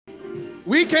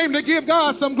We came to give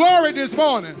God some glory this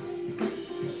morning.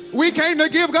 We came to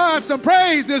give God some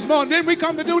praise this morning. Didn't we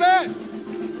come to do that?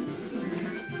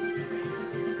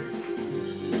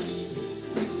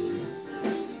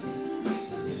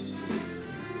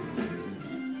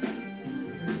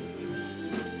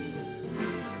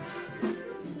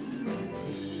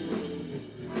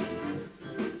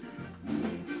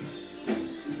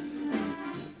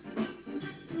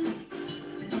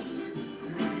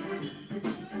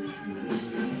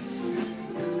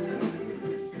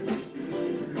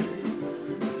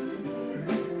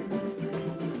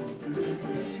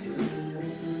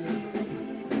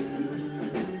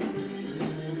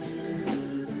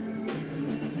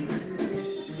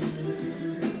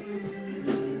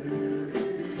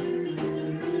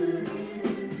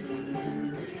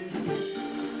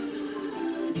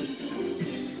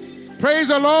 Praise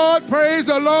the Lord, praise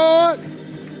the Lord,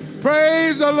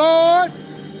 praise the Lord.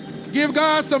 Give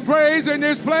God some praise in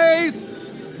this place.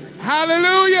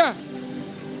 Hallelujah,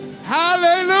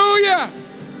 hallelujah.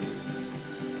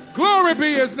 Glory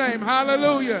be his name,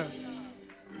 hallelujah.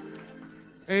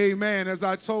 Amen. As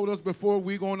I told us before,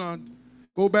 we're going to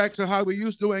go back to how we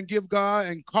used to and give God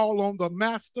and call on the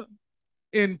Master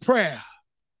in prayer.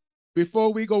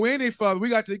 Before we go any further, we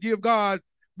got to give God,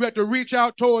 we have to reach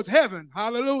out towards heaven.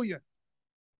 Hallelujah.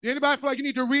 Anybody feel like you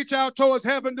need to reach out towards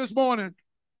heaven this morning?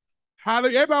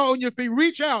 Hallelujah. Everybody on your feet,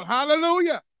 reach out.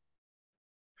 Hallelujah.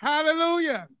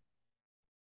 Hallelujah.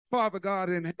 Father God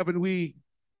in heaven, we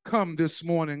come this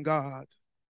morning, God.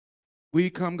 We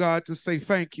come, God, to say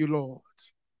thank you, Lord.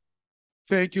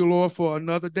 Thank you, Lord, for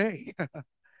another day.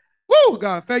 Woo,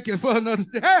 God, thank you for another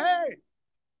day.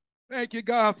 Thank you,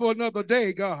 God, for another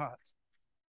day, God.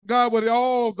 God, with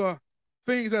all the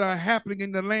things that are happening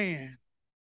in the land,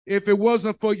 if it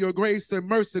wasn't for your grace and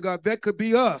mercy, God, that could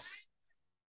be us.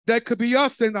 That could be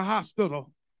us in the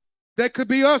hospital. That could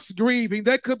be us grieving.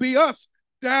 That could be us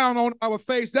down on our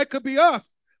face. That could be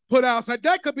us put outside.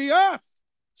 That could be us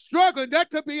struggling. That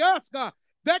could be us, God.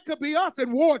 That could be us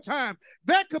in wartime.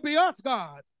 That could be us,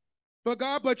 God. But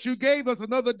God, but you gave us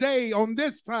another day on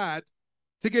this side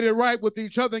to get it right with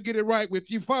each other and get it right with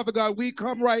you. Father God, we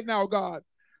come right now, God.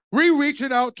 We're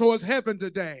reaching out towards heaven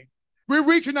today. We're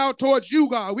reaching out towards you,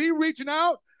 God. We're reaching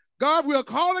out. God, we're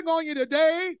calling on you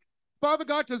today, Father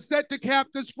God, to set the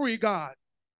captives free, God.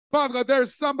 Father God,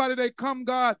 there's somebody that come,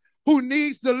 God, who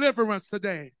needs deliverance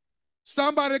today.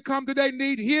 Somebody come today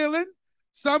need healing.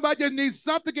 Somebody just needs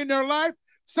something in their life.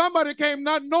 Somebody came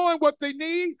not knowing what they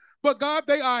need, but God,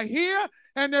 they are here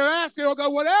and they're asking, oh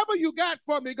God, whatever you got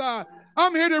for me, God,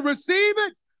 I'm here to receive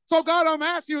it. So God, I'm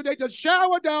asking you today to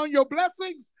shower down your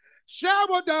blessings,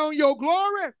 shower down your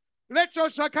glory. Let your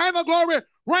Shekinah glory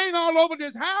reign all over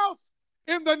this house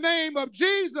in the name of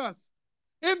Jesus.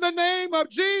 In the name of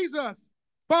Jesus.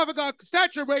 Father God,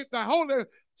 saturate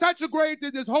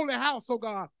this holy house, oh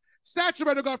God.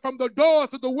 Saturate, oh God, from the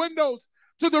doors to the windows,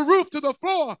 to the roof, to the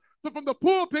floor, from the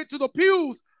pulpit to the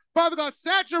pews. Father God,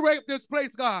 saturate this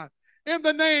place, God, in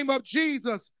the name of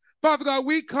Jesus. Father God,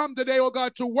 we come today, oh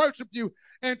God, to worship you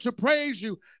and to praise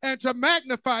you and to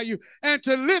magnify you and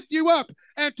to lift you up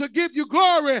and to give you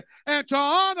glory and to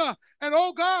honor. And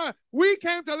oh God, we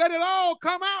came to let it all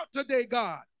come out today,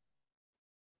 God.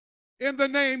 In the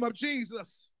name of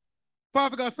Jesus.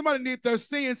 Father God, somebody needs their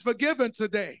sins forgiven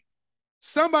today.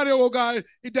 Somebody, oh God,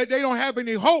 they don't have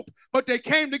any hope, but they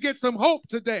came to get some hope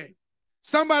today.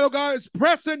 Somebody, oh God, is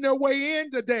pressing their way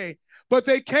in today, but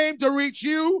they came to reach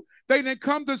you. They didn't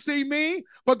come to see me,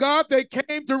 but God, they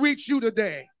came to reach you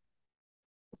today.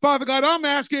 Father God, I'm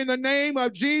asking in the name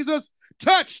of Jesus,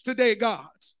 touch today, God.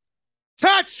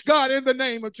 Touch, God, in the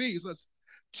name of Jesus.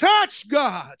 Touch,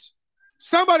 God.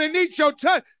 Somebody needs your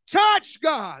touch. Touch,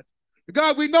 God.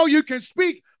 God, we know you can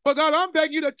speak, but God, I'm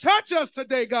begging you to touch us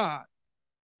today, God.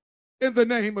 In the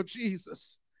name of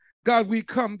Jesus. God, we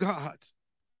come, God.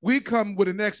 We come with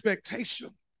an expectation.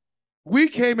 We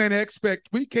came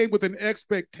with an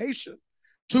expectation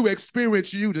to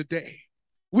experience you today.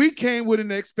 We came with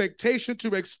an expectation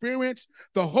to experience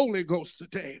the Holy Ghost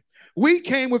today. We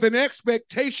came with an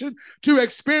expectation to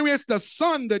experience the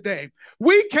Son today.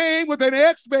 We came with an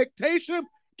expectation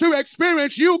to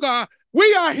experience you, God.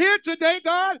 We are here today,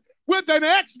 God, with an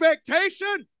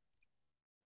expectation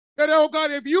that, oh God,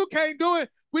 if you can't do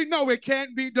it, we know it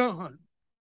can't be done.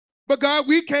 But God,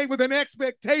 we came with an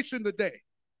expectation today.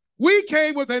 We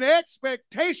came with an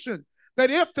expectation that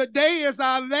if today is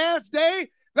our last day,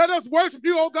 let us worship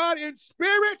you, oh God, in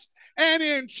spirit and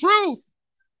in truth.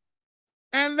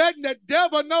 And letting the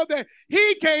devil know that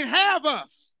he can't have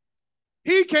us.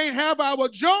 He can't have our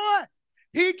joy.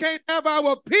 He can't have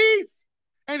our peace.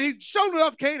 And he sure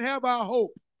enough can't have our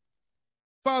hope.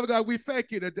 Father God, we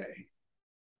thank you today.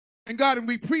 And God, and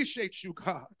we appreciate you,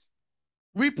 God.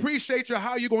 We appreciate you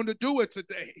how you're going to do it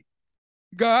today.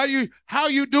 God, how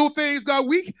you do things, God,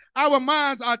 our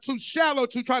minds are too shallow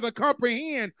to try to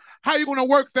comprehend how you're going to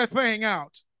work that thing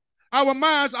out. Our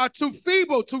minds are too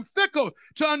feeble, too fickle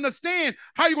to understand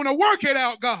how you're going to work it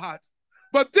out, God.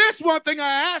 But this one thing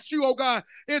I ask you, oh God,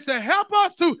 is to help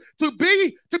us to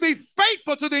be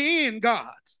faithful to the end, God.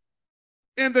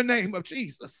 In the name of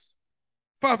Jesus.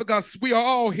 Father God, we are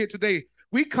all here today.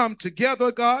 We come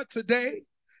together, God, today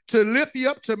to lift you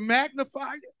up, to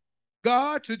magnify you,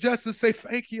 God, to say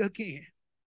thank you again.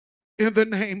 In the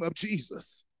name of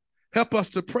Jesus. Help us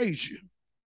to praise you.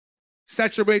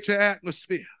 Saturate your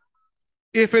atmosphere.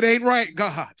 If it ain't right,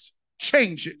 God,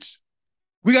 change it.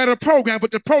 We got a program,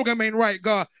 but the program ain't right,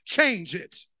 God, change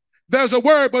it. There's a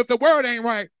word, but if the word ain't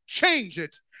right, change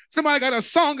it. Somebody got a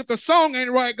song, if the song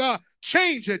ain't right, God,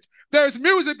 change it. There's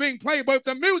music being played, but if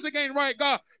the music ain't right,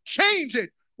 God, change it.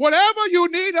 Whatever you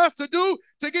need us to do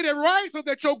to get it right so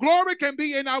that your glory can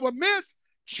be in our midst,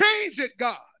 change it,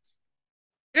 God.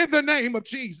 In the name of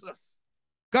Jesus.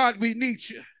 God, we need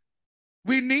you.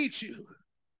 We need you.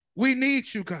 We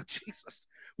need you, God, Jesus.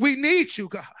 We need you,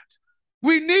 God.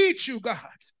 We need you, God.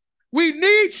 We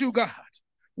need you, God.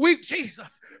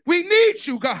 Jesus. We need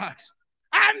you, God.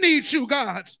 I need you,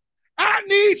 God. I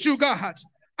need you, God.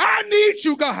 I need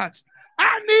you, God.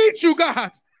 I need you,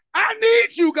 God. I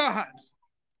need you, God.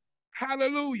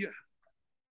 Hallelujah.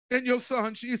 In your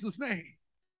son, Jesus' name.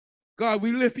 God,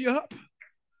 we lift you up.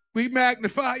 We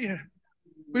magnify you.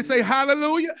 We say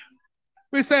hallelujah.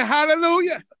 We say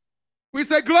hallelujah. We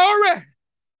say glory.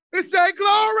 We say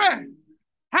glory.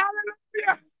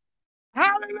 Hallelujah.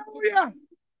 Hallelujah.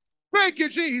 Thank you,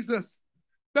 Jesus.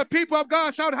 The people of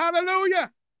God shout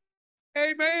hallelujah.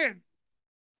 Amen.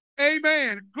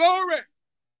 Amen. Glory.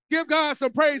 Give God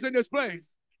some praise in this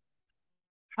place.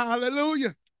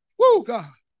 Hallelujah. Woo, God.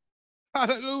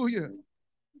 Hallelujah.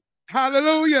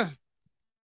 Hallelujah.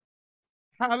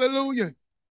 Hallelujah.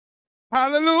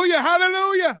 Hallelujah.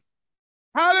 Hallelujah.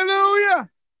 Hallelujah.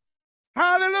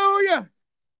 Hallelujah.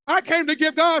 I came to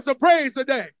give God some praise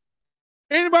today.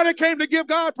 Anybody came to give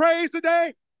God praise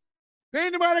today?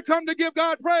 Anybody come to give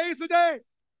God praise today?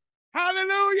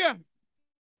 Hallelujah.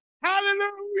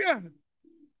 Hallelujah.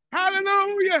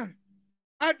 Hallelujah.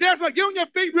 I dare you, get on your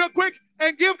feet real quick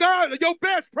and give God your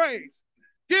best praise.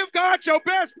 Give God your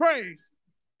best praise.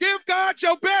 Give God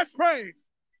your best praise.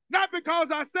 Not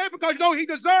because I say it, because you know he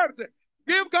deserves it.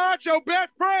 Give God your best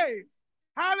praise.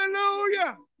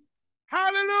 Hallelujah.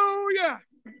 Hallelujah.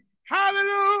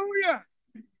 Hallelujah.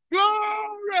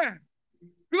 Glory.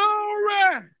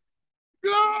 Glory.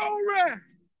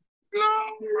 Glory.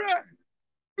 Glory.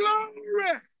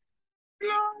 Glory.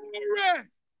 Glory.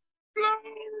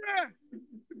 Glory.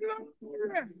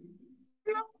 Glory.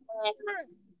 Glory.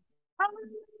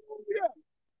 Hallelujah.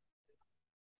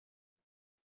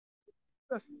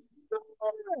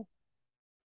 Glory.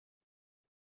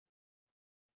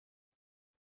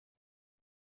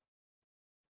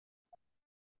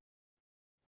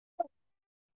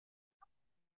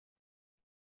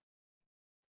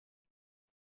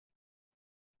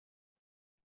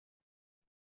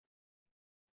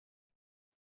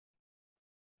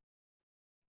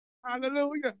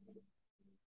 Hallelujah.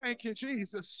 Thank you,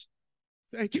 Jesus.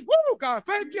 Thank you. Woo, God.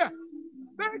 Thank you.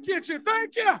 Thank you.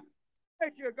 Thank you.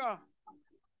 Thank you, God.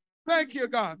 Thank you,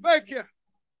 God. Thank you.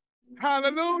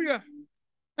 Hallelujah.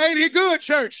 Ain't he good,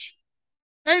 church?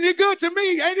 Ain't he good to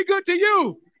me? Ain't he good to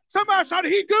you? Somebody shout,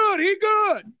 he good. He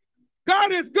good.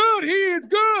 God is good. He is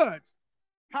good.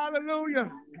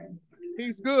 Hallelujah.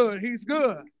 He's good. He's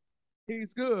good.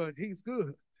 He's good. He's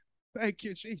good. Thank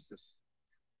you, Jesus.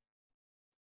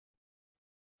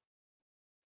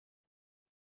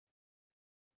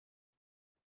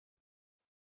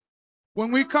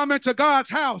 When we come into God's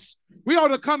house, we ought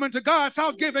to come into God's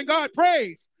house giving God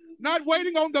praise. Not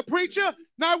waiting on the preacher,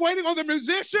 not waiting on the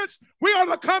musicians. We ought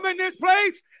to come in this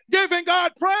place giving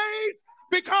God praise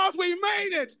because we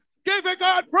made it. Giving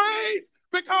God praise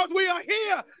because we are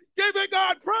here. Giving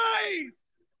God praise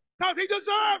because he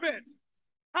deserves it.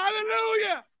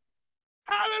 Hallelujah.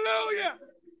 Hallelujah.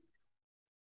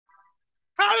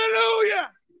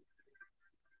 Hallelujah.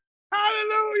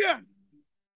 Hallelujah.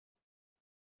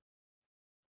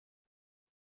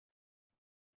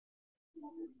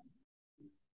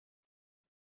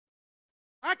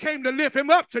 I came to lift him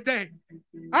up today.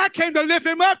 I came to lift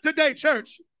him up today,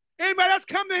 church. Anybody else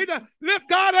come here to lift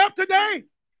God up today?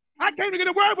 I came to get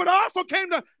a word, but I also came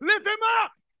to lift him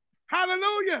up.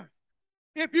 Hallelujah.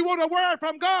 If you want a word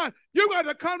from God, you got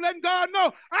to come letting God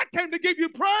know, I came to give you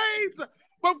praise.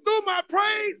 But through my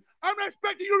praise, I'm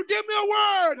expecting you to give me a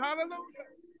word. Hallelujah.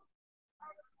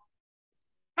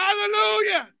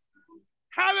 Hallelujah.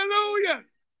 Hallelujah.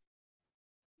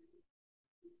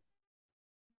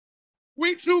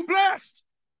 We too blessed.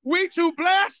 We too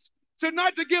blessed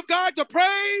tonight to give God the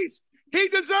praise he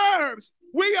deserves.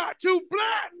 We are too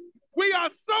blessed. We are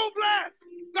so blessed.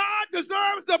 God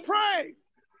deserves the praise.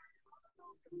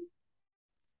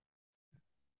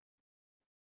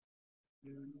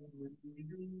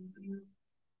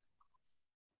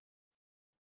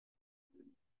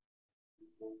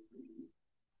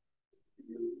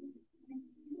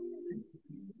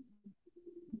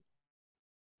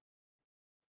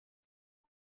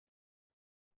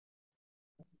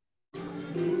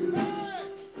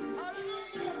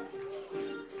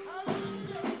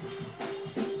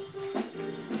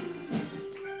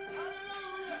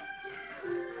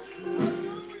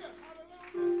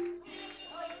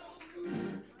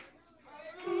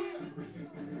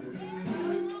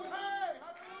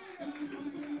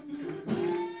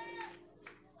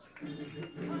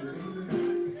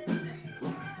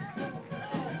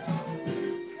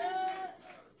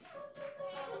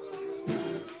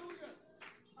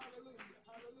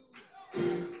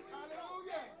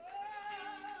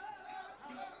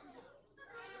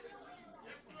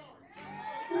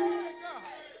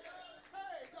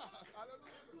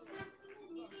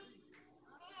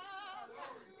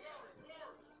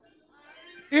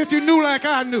 If you knew like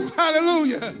I knew,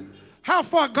 hallelujah, how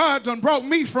far God done brought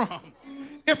me from.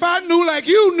 If I knew like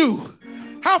you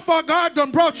knew, how far God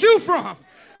done brought you from.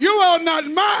 You ought not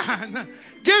mind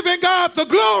giving God the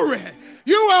glory.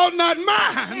 You ought not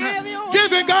mind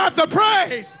giving God the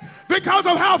praise because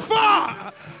of how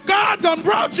far God done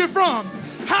brought you from.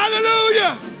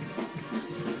 Hallelujah.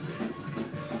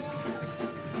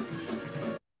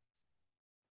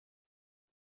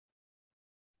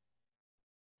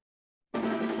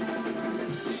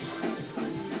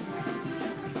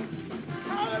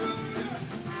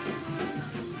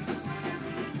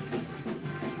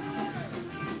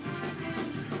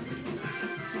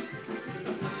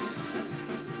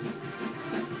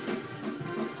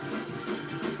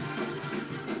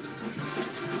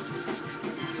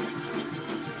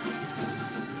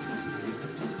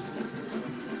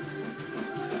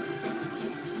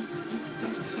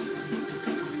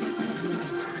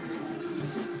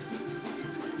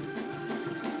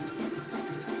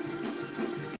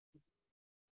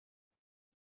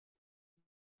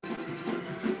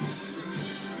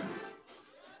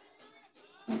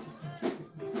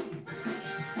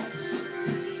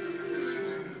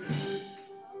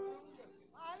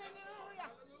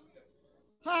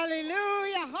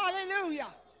 Hallelujah, hallelujah.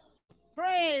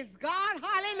 Praise God,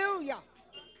 hallelujah.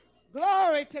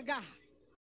 Glory to God.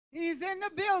 He's in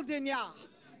the building, y'all.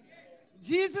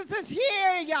 Jesus is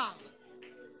here, y'all.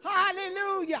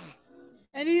 Hallelujah.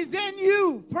 And he's in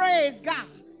you, praise God.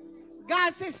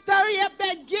 God says, stir up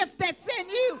that gift that's in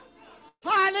you.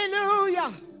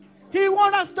 Hallelujah. He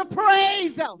wants us to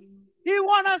praise him. He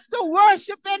wants us to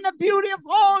worship in the beauty of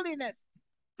holiness.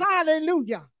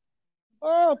 Hallelujah.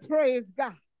 Oh, praise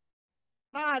God.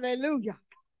 Hallelujah.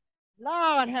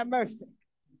 Lord have mercy.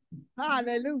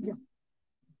 Hallelujah.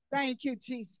 Thank you,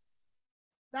 Jesus.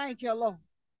 Thank you, Lord.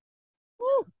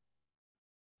 Woo.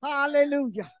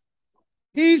 Hallelujah.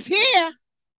 He's here.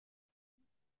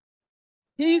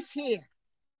 He's here.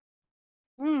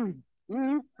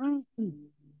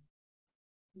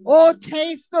 Oh,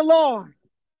 taste the Lord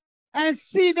and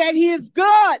see that he is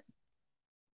good.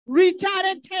 Reach out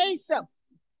and taste him.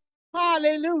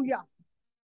 Hallelujah.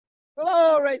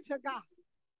 Glory to God.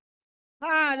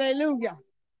 Hallelujah.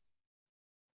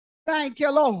 Thank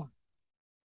you, Lord.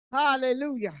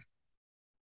 Hallelujah.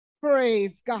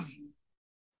 Praise God.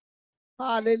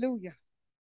 Hallelujah.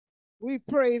 We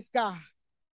praise God.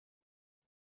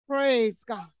 Praise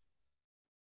God.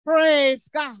 Praise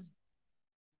God.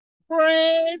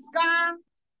 Praise God.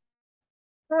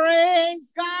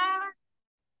 Praise God.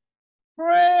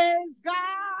 Praise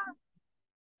God.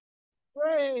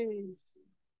 Praise.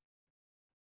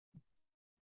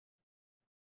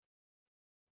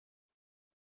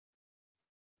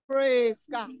 Praise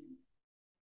God.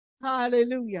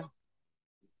 Hallelujah.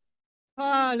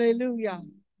 Hallelujah.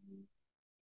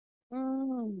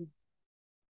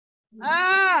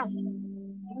 Ah.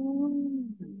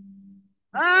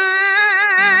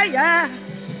 Ah, yeah.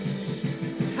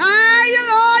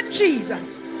 Hi, Lord Jesus.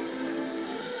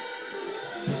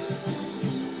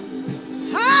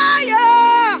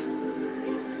 Higher.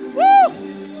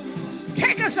 Woo.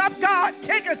 Take us up, God.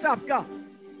 Take us up, God.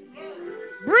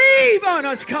 Breathe on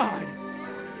us, God.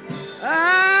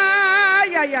 Ah,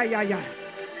 yeah.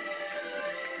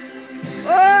 Oh,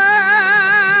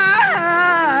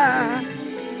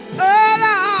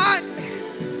 Lord.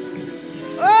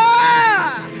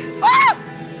 Oh,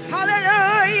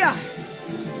 hallelujah.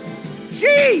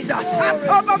 Jesus.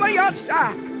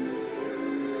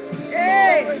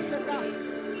 Hey. Glory to God.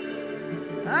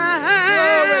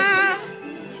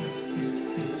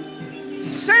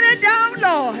 Send it down,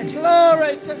 Lord.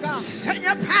 Glory to God. Send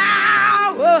your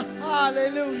power.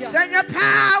 Hallelujah. Send your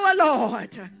power,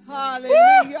 Lord.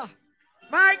 Hallelujah.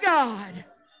 My God.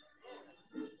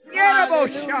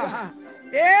 Hallelujah.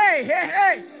 Hey, hey,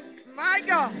 hey. My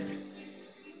God.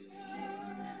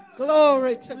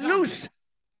 Glory to God. Loose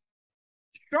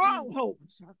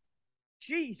strongholds.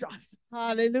 Jesus.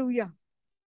 Hallelujah.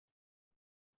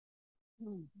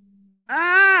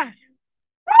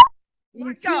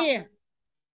 He's here.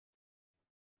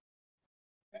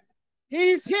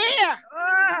 He's here.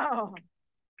 Oh.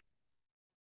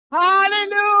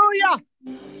 Hallelujah.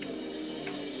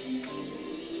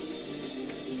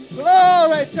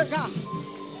 Glory to God.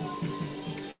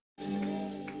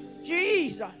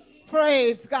 Jesus.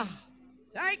 Praise God.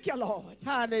 Thank you, Lord.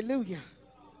 Hallelujah.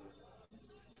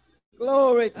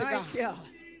 Glory to Thank God. you.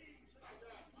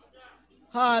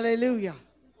 Hallelujah.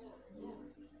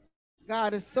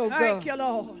 God is so Thank good. you,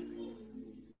 Lord.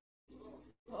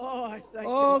 Oh, I thank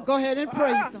you. Oh, go ahead and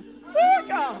praise Him. Oh,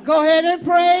 God. Go ahead and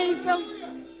praise Him.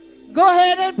 Go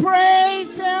ahead and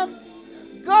praise Him.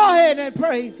 Go ahead and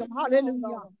praise Him.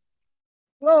 Hallelujah.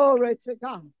 Glory to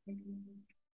God.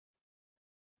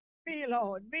 Me,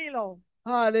 Lord. Me, Lord.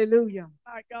 Hallelujah.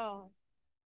 My God.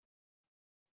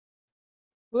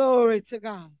 Glory to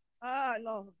God. Ah,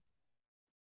 Lord.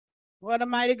 What a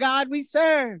mighty God we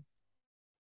serve.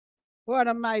 What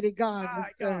a mighty God we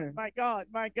serve. My God.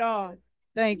 My God.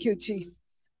 Thank you, Jesus.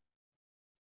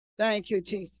 Thank you,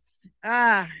 Jesus.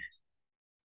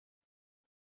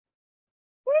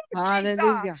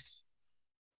 Hallelujah. Jesus.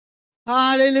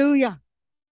 Hallelujah.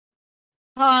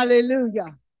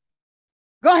 Hallelujah.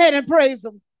 Go ahead and praise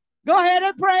Him. Go ahead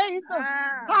and praise Him.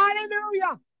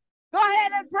 Hallelujah. Go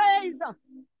ahead and praise Him.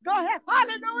 Go ahead.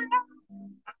 Hallelujah.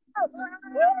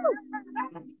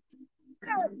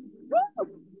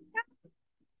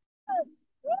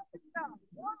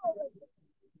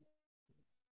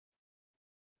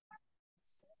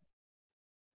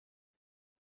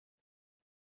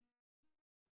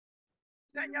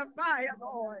 Send your fire,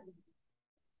 Lord.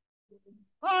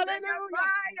 Hallelujah.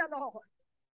 Fire, Lord.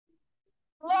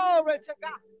 Glory to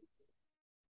God.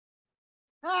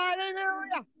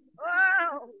 Hallelujah.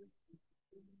 Oh.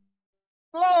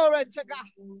 Glory to God.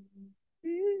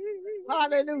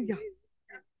 Hallelujah.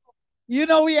 You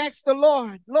know, we asked the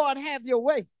Lord, Lord, have your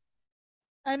way.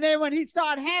 And then when He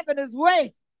started having His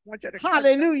way,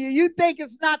 hallelujah, you think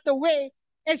it's not the way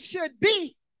it should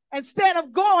be. Instead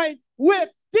of going with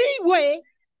the way,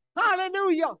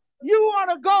 hallelujah, you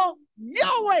want to go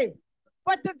your way.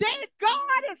 But today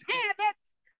God is having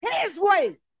His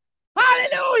way.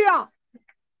 Hallelujah.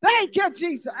 Thank you,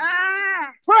 Jesus.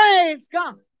 Praise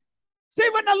God. See,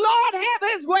 when the Lord have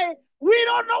His way, we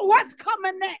don't know what's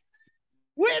coming next.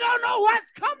 We don't know what's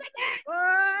coming next.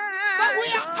 But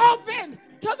we are open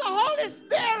to the Holy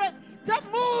Spirit to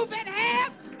move and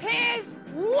have His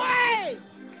way.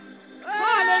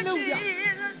 Hallelujah.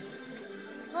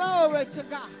 Glory to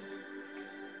God.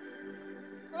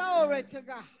 Glory to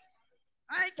God.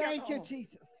 Thank you,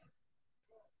 Jesus.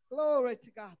 Glory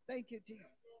to God. Thank you, Jesus.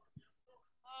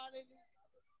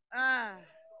 Hallelujah.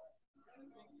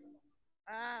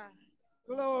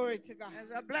 Glory to God.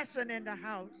 There's a blessing in the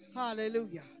house.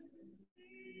 Hallelujah.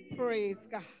 Praise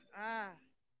God.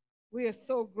 We are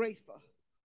so grateful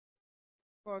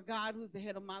for a God who's the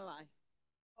head of my life.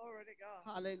 Glory to God.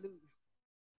 Hallelujah.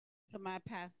 To my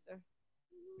pastor,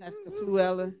 Pastor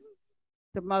Fluellen,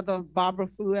 to Mother Barbara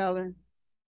Fluellen,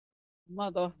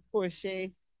 Mother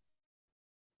Portia,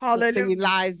 Sister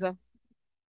Eliza.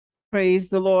 Praise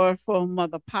the Lord for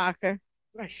Mother Parker,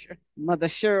 Mother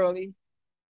Shirley,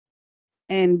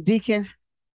 and Deacon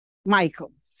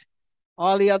Michaels.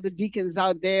 All the other deacons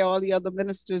out there, all the other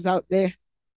ministers out there,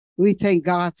 we thank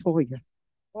God for you.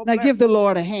 Now give the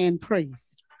Lord a hand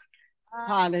praise.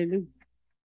 Hallelujah.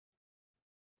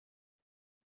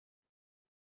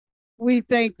 We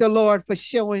thank the Lord for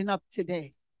showing up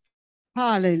today.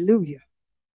 Hallelujah.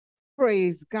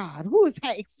 Praise God. Who is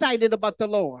excited about the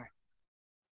Lord?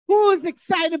 Who is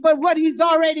excited about what He's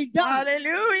already done?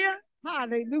 Hallelujah.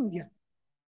 Hallelujah.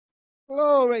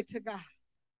 Glory to God.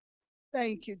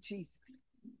 Thank you, Jesus.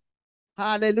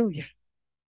 Hallelujah.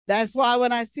 That's why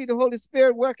when I see the Holy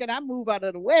Spirit working, I move out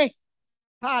of the way.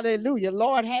 Hallelujah.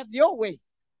 Lord, have your way.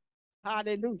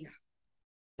 Hallelujah.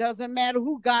 Doesn't matter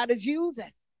who God is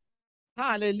using.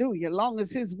 Hallelujah. Long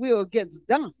as his will gets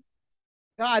done.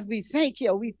 God, we thank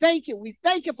you. We thank you. We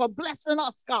thank you for blessing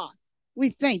us, God. We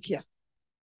thank you.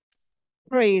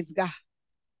 Praise God.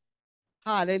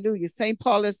 Hallelujah. St.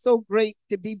 Paul, is so great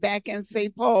to be back in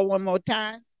St. Paul one more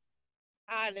time.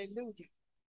 Hallelujah.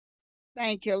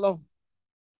 Thank you, Lord.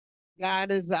 God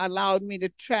has allowed me to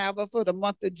travel for the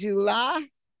month of July.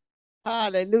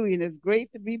 Hallelujah. And it's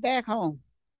great to be back home.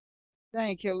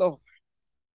 Thank you, Lord.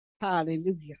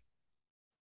 Hallelujah.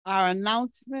 Our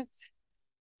announcements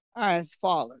are as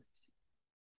follows.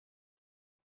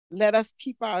 Let us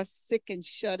keep our sick and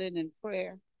shut in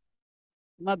prayer.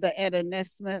 Mother Etta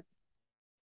Nesmith,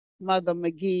 Mother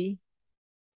McGee,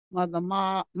 Mother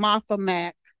Martha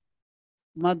Mack,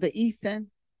 Mother Eason,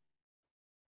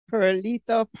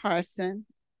 Perlita Parson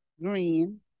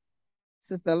Green,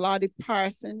 Sister Lottie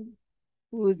Parson,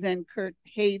 who is in Kurt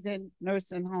Haven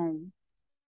Nursing Home,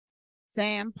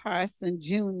 Sam Parson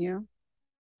Jr.,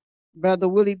 Brother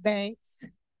Willie Banks,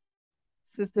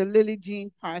 Sister Lily Jean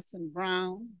Parson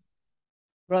Brown,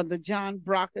 Brother John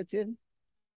Brockerton,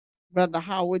 Brother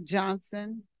Howard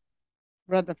Johnson,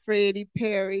 Brother Freddie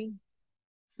Perry,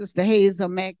 Sister Hazel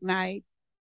McKnight,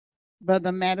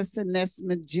 Brother Madison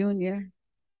Nesmith Jr.,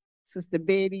 Sister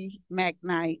Betty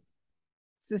McKnight,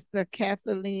 Sister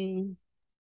Kathleen,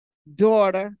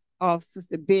 daughter of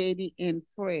Sister Betty in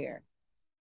prayer,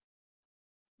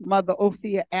 Mother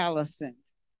Ophia Allison,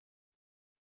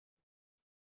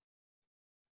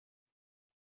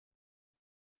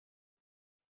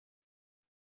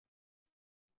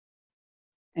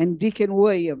 and Deacon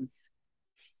Williams,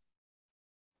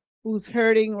 who's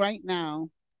hurting right now.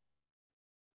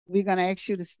 We're going to ask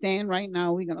you to stand right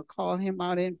now. We're going to call him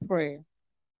out in prayer.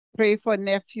 Pray for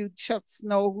nephew Chuck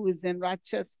Snow, who is in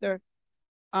Rochester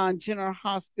General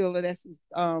Hospital. That's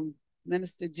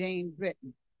Minister Jane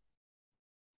Britton.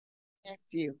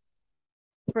 Nephew.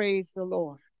 Praise the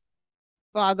Lord.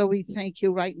 Father, we thank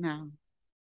you right now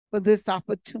for this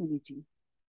opportunity.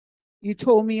 You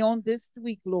told me on this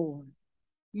week, Lord,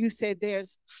 you said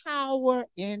there's power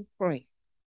in prayer.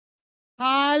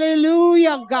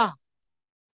 Hallelujah, God.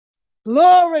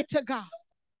 Glory to God.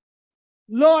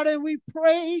 Lord, and we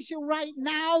praise you right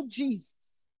now, Jesus.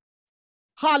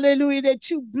 Hallelujah, that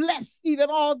you bless even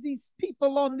all these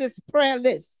people on this prayer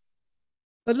list.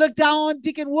 But look down on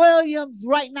Deacon Williams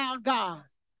right now, God,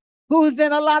 who's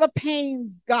in a lot of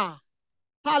pain, God.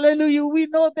 Hallelujah. We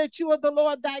know that you are the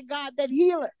Lord thy God that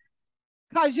healeth,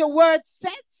 because your word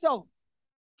said so.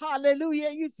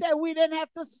 Hallelujah. You said we didn't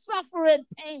have to suffer in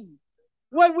pain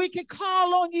when we could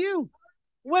call on you,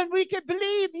 when we could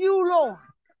believe you, Lord.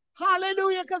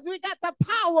 Hallelujah, because we got the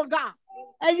power, God.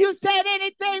 And you said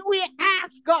anything we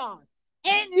ask, God,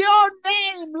 in your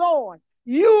name, Lord,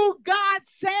 you, God,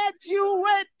 said you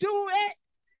would do it.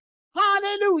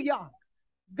 Hallelujah.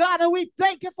 God, and we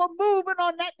thank you for moving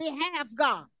on that behalf,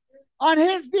 God, on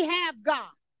his behalf, God,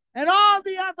 and all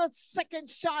the other sick and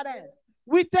shut in.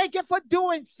 We thank you for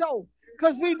doing so,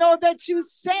 because we know that you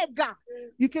said, God,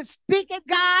 you can speak it,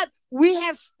 God. We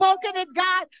have spoken it,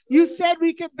 God. You said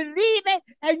we can believe it,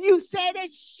 and you said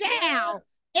it shall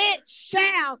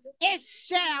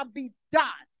be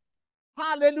done.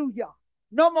 Hallelujah.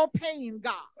 No more pain,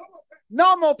 God.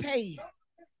 No more pain.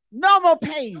 No more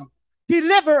pain.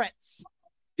 Deliverance.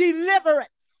 Deliverance.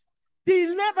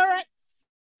 Deliverance.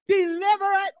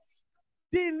 Deliverance.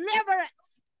 Deliverance.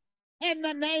 In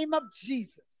the name of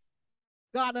Jesus.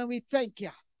 God, and we thank you.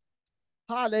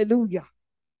 Hallelujah.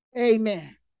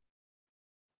 Amen.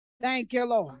 Thank you,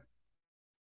 Lord.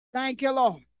 Thank you,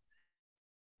 Lord.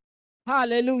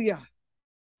 Hallelujah.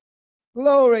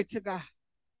 Glory to God.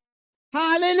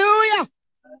 Hallelujah.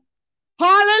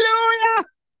 Hallelujah.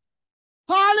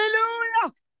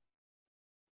 Hallelujah.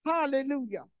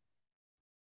 Hallelujah.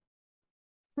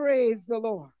 Praise the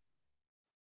Lord.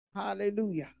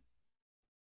 Hallelujah.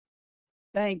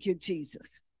 Thank you,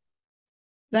 Jesus.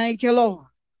 Thank you, Lord.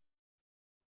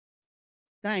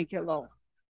 Thank you, Lord.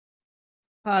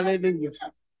 Hallelujah.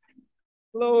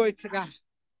 Glory to God.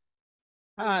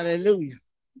 Hallelujah.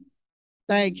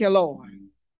 Thank you, Lord.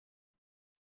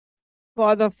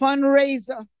 For the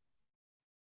fundraiser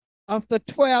of the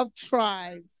 12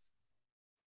 tribes,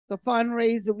 the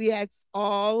fundraiser, we ask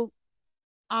all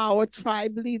our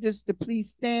tribe leaders to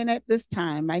please stand at this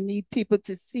time. I need people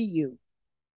to see you.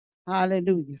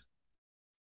 Hallelujah.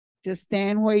 Just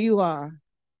stand where you are.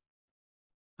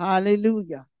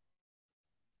 Hallelujah.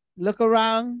 Look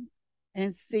around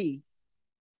and see.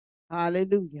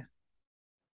 Hallelujah.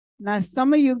 Now,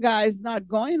 some of you guys not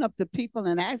going up to people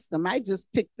and ask them. I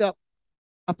just picked up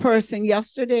a person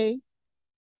yesterday.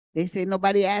 They say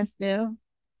nobody asked them.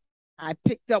 I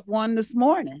picked up one this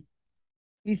morning.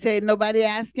 He said nobody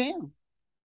asked him.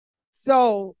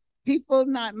 So people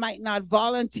might not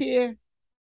volunteer.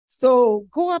 So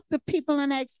go up to people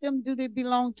and ask them, do they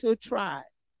belong to a tribe?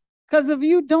 Because if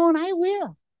you don't, I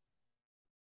will.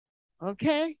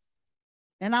 Okay?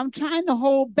 And I'm trying to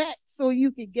hold back so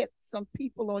you can get some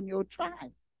people on your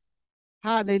tribe.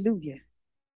 Hallelujah.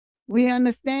 We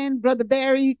understand, Brother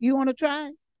Barry, you want to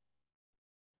try?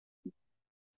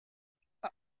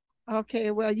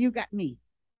 Okay, well, you got me.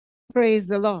 Praise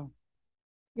the Lord.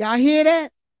 Y'all hear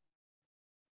that?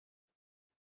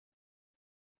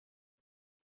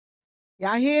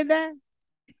 Y'all hear that?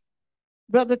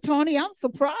 Brother Tony, I'm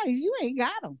surprised you ain't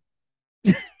got them.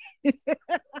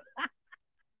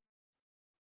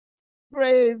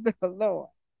 Praise the Lord.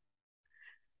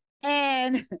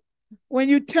 And when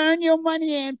you turn your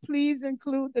money in, please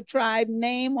include the tribe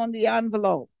name on the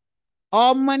envelope.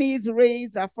 All monies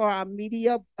raised are for our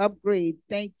media upgrade.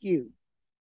 Thank you.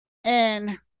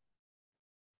 And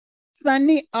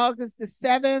Sunday, August the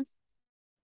 7th,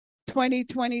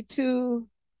 2022,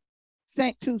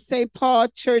 sent to St. Paul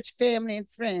Church family and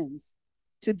friends.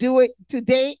 To do it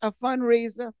today, a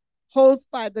fundraiser hosted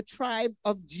by the tribe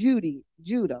of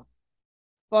Judah.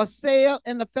 For sale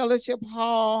in the fellowship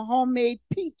hall, homemade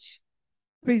peach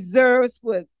preserves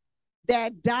with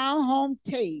that down home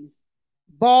taste,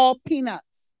 ball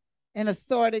peanuts, and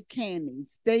assorted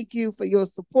candies. Thank you for your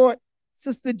support.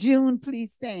 Sister June,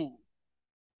 please stand.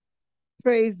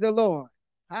 Praise the Lord.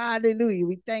 Hallelujah.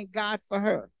 We thank God for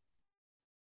her.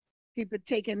 People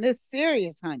taking this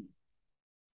serious, honey.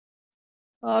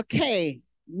 Okay.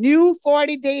 New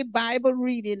 40-day Bible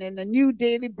reading and the new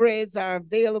daily breads are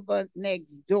available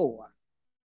next door.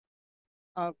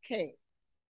 Okay.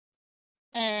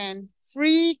 And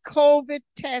free COVID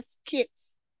test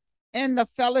kits in the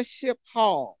fellowship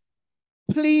hall.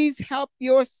 Please help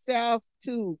yourself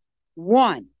to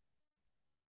one.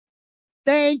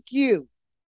 Thank you.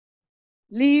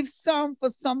 Leave some for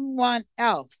someone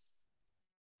else.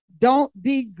 Don't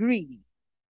be greedy.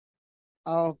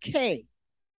 Okay.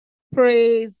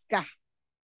 Praise God.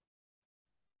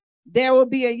 There will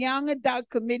be a young adult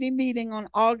committee meeting on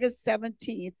August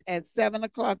 17th at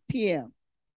 7:00 p.m.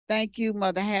 Thank you,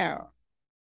 Mother Harold.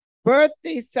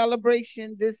 Birthday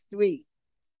celebration this week.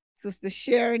 Sister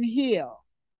Sharon Hill.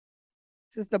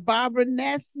 Sister Barbara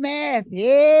Nesmith.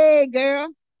 Hey, girl.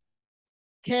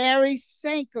 Carrie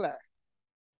Sankler.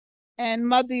 And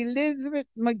Mother Elizabeth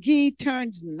McGee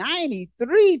turns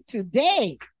 93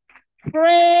 today.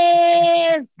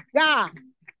 Praise God.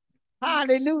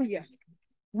 Hallelujah.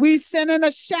 We sending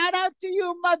a shout out to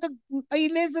you, Mother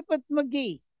Elizabeth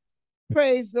McGee.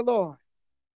 Praise the Lord.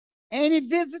 Any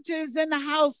visitors in the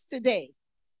house today?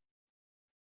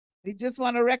 We just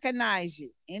want to recognize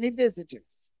you. Any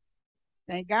visitors?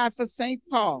 Thank God for St.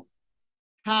 Paul.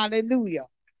 Hallelujah.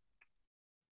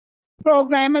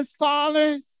 Program as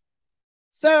follows.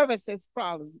 Service as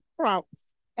follows.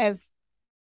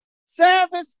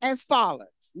 Service as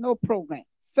follows. No program.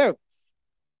 Service.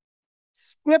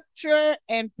 Scripture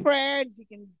and prayer. You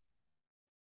can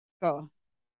go.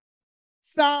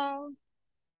 Song.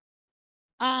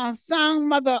 Song,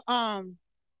 Mother.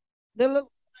 The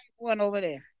little one over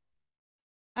there.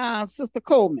 Sister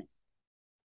Coleman.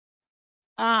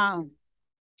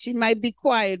 She might be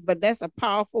quiet, but that's a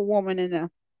powerful woman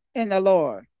in the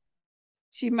Lord.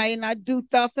 She may not do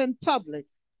stuff in public,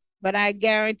 but I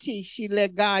guarantee she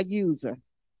let God use her.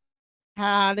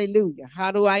 Hallelujah.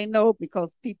 How do I know?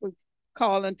 Because people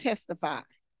call and testify.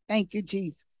 Thank you,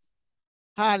 Jesus.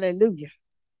 Hallelujah.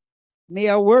 May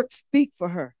her work speak for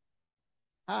her.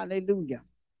 Hallelujah.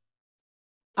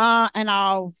 And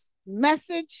our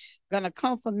message gonna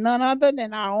come from none other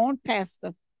than our own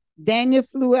pastor, Daniel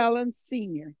Fluellen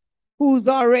Sr., who's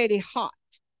already hot.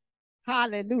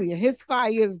 Hallelujah. His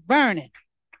fire is burning.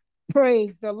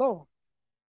 Praise the Lord.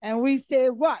 And we say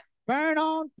what? Burn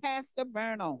on, Pastor,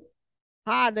 burn on.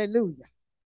 Hallelujah.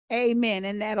 Amen.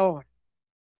 In that order.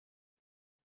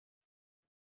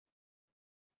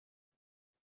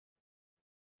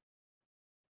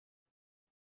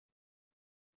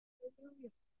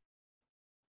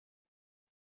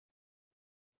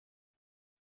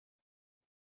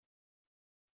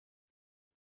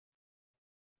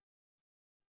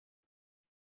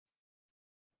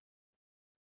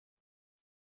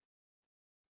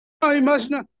 I must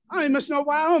know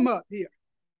why I'm up here.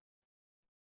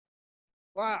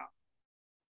 Wow.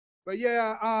 But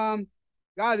yeah,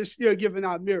 God is still giving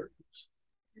out miracles.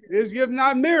 He's giving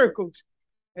out miracles.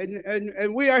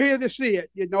 And we are here to see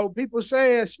it. You know, people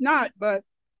say it's not, but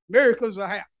miracles are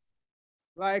happening.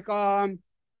 Like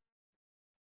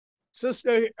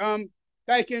sister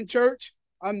back in church,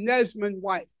 Nesmond's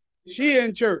wife. She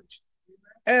in church.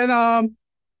 And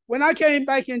when I came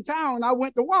back in town, I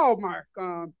went to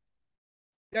Walmart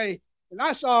day, and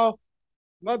I saw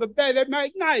Mother Betty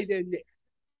McKnight in there.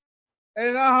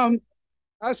 And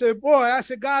I said, boy,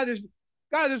 God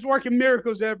is working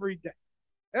miracles every day.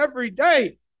 Every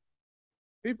day.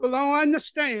 People don't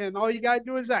understand. All you got to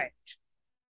do is ask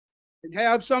and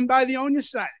have somebody on your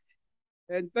side,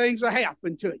 and things will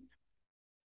happen to you.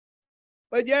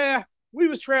 But yeah, we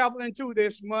was traveling too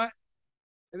this month,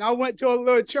 and I went to a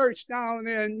little church down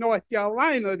in North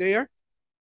Carolina there.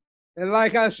 And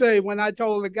like I say, when I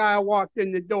told the guy I walked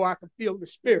in the door, I could feel the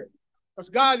Spirit. Because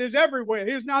God is everywhere.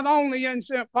 He's not only in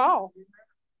St. Paul.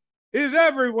 He's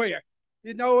everywhere.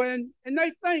 And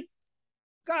they thank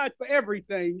God for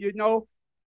everything,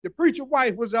 The preacher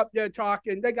wife was up there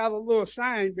talking. They got a little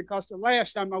sign because the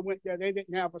last time I went there, they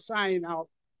didn't have a sign out,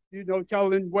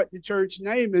 telling what the church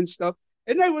name and stuff.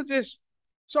 And they were just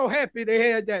so happy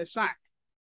they had that sign.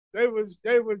 They was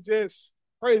just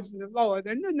praising the Lord.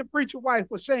 And then the preacher wife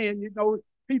was saying,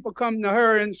 people come to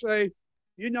her and say,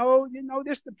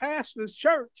 this the pastor's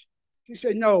church. She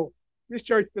said, no, this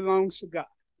church belongs to God.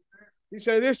 He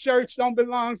said, this church don't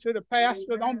belong to the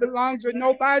pastor, don't belong to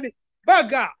nobody but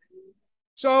God.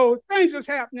 So things is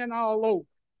happening all over.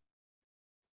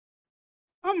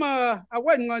 I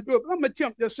wasn't going to do it, but I'm going to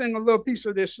attempt to sing a little piece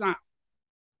of this song.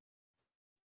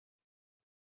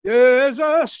 There's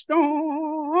a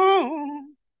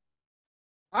storm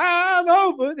out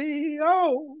over the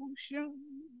ocean,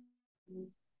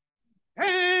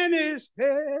 and its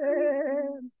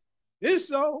head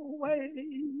is away.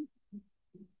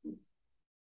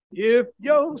 If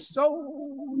your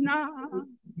soul now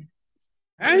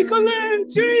ankle in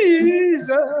Jesus,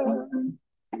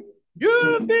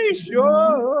 you'll be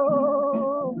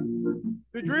sure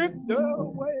to drift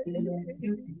away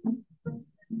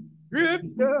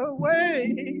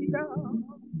down,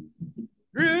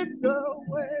 drift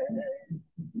away.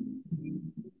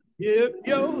 If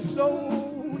your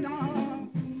soul now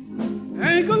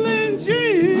ankle in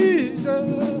Jesus,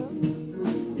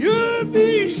 you'll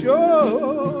be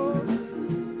sure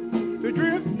to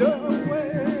drift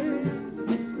away.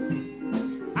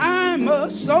 I'm a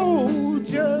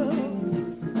soldier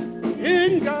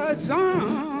in God's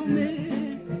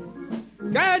army,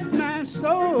 got my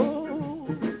soul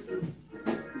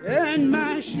and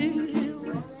my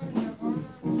shield.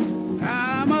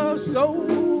 I'm a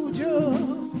soldier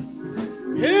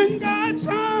in God's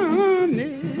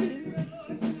army,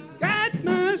 got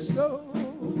my soul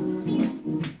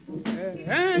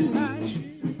and my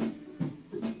shield.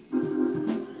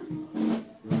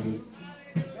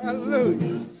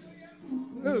 Hallelujah.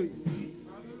 Hallelujah.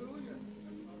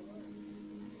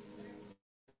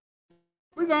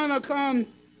 We're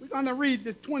gonna read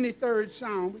the 23rd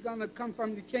Psalm. We're gonna come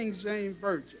from the King James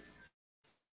Version.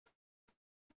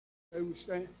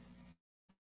 Understand?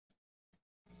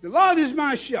 The Lord is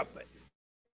my shepherd,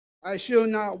 I shall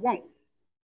not want.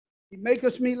 He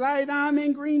maketh me lie down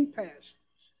in green pastures.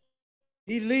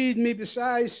 He leads me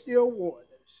beside still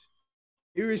waters.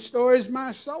 He restores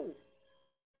my soul.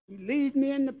 He leads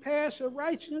me in the paths of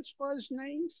righteousness for his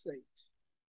name's sake.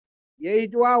 Yea,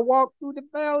 do I walk through the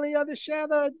valley of the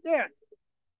shadow of death,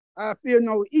 I fear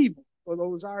no evil, for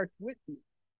those art with me.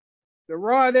 The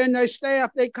rod and their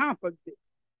staff, they comfort me.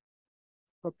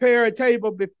 Prepare a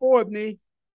table before me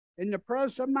in the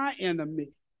presence of my enemy.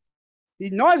 He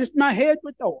anointeth my head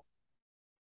with oil.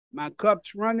 My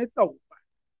cups runneth over.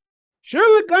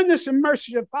 Surely goodness and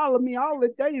mercy shall follow me all the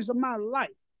days of my life,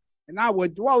 and I will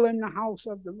dwell in the house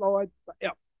of the Lord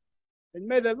forever. And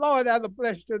may the Lord add a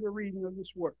blessing to the reading of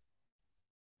this word.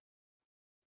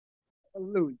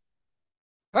 Hallelujah.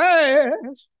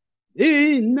 Pass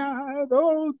thee not,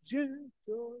 O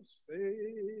gentle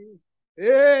Savior,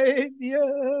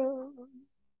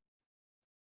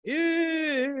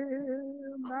 hear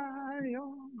my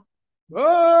own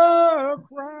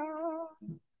cry.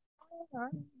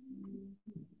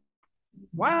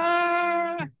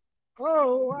 Why,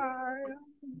 oh, I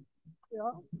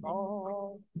am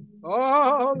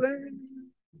calling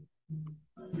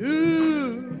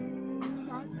you,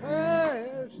 not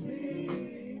pass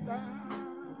me by.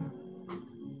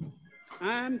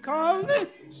 I'm calling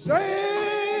Savior,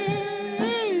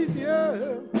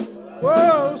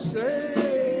 oh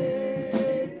Savior,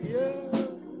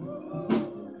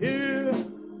 hear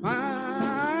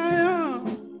my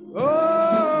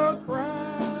oh cry.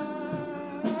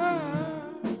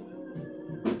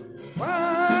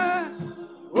 Why,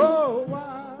 oh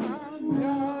why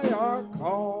I are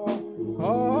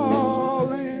calling,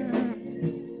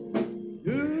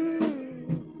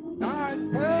 do not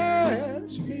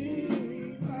pass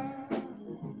me by.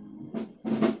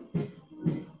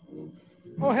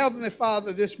 Oh, Heavenly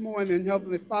Father, this morning,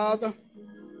 Heavenly Father,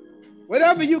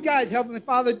 whatever you got, Heavenly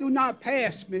Father, do not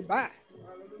pass me by.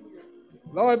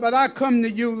 Lord, but I come to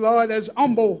you, Lord, as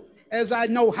humble as I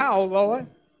know how, Lord.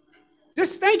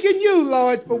 Just thanking you,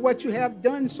 Lord, for what you have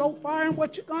done so far and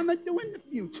what you're going to do in the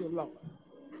future, Lord.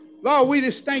 Lord, we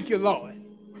just thank you, Lord.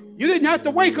 You didn't have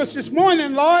to wake us this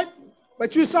morning, Lord,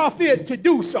 but you saw fit to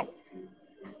do so.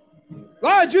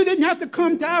 Lord, you didn't have to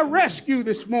come to our rescue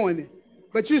this morning,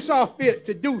 but you saw fit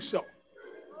to do so.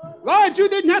 Lord, you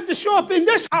didn't have to show up in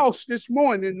this house this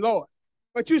morning, Lord,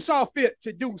 but you saw fit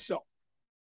to do so.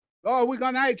 Lord, we're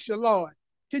going to ask you, Lord,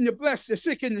 can you bless the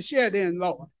sick and the shed in,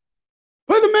 Lord?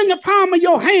 Put them in the palm of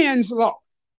your hands, Lord.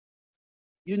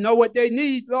 You know what they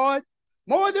need, Lord,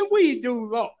 more than we do,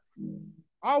 Lord.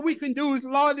 All we can do is,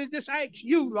 Lord, is just ask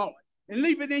you, Lord, and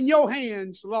leave it in your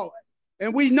hands, Lord.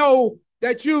 And we know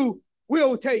that you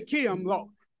will take care of them, Lord.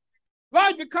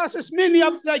 Lord, because there's many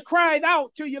of us that cried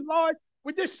out to you, Lord,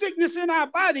 with this sickness in our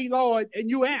body, Lord, and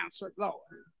you answered, Lord.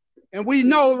 And we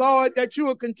know, Lord, that you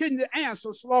will continue to answer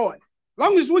us, Lord. As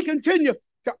long as we continue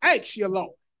to ask you,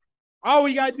 Lord, all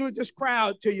we got to do is just cry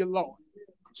out to you, Lord.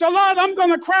 So, Lord, I'm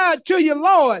going to cry out to you,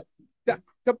 Lord,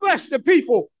 to bless the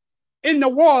people in the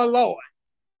war, Lord.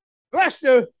 Bless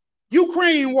the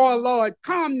Ukraine war, Lord.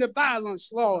 Calm the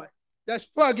violence, Lord, that's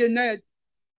plugging that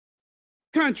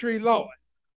country, Lord.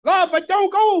 Lord, but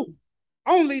don't go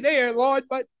only there, Lord,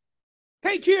 but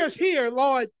take care here,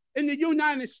 Lord, in the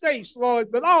United States, Lord,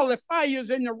 with all the fires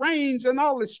and the rains and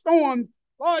all the storms,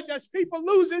 Lord, there's people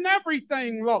losing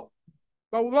everything, Lord.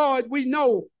 But, Lord, we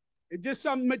know it's just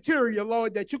something material,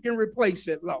 Lord, that you can replace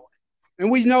it, Lord. And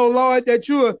we know, Lord, that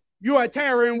you are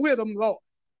tarrying with them, Lord.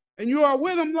 And you are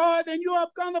with them, Lord, and you are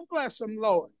going to bless them,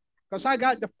 Lord. Because I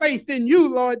got the faith in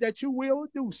you, Lord, that you will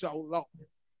do so, Lord.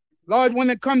 Lord, when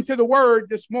it comes to the word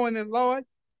this morning, Lord,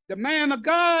 the man of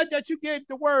God that you gave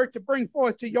the word to bring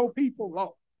forth to your people,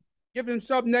 Lord. Give them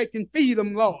something that can feed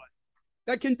them, Lord.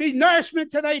 That can be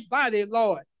nourishment to their body,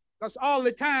 Lord. Because all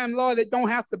the time, Lord, it don't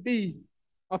have to be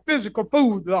a physical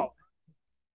food, Lord.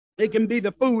 It can be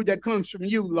the food that comes from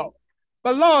you, Lord.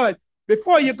 But, Lord,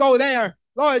 before you go there,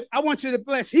 Lord, I want you to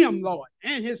bless him, Lord,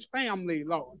 and his family,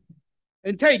 Lord.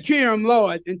 And take care of him,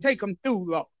 Lord, and take him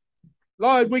through, Lord.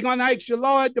 Lord, we're going to ask you,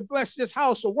 Lord, to bless this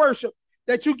house of worship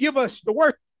that you give us to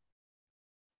work.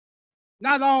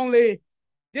 Not only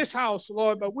this house,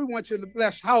 Lord, but we want you to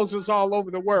bless houses all over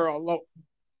the world, Lord.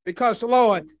 Because,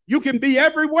 Lord, you can be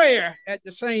everywhere at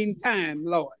the same time,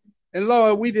 Lord. And,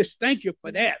 Lord, we just thank you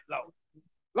for that, Lord.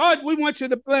 Lord, we want you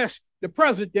to bless the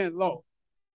president, Lord.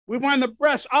 We want to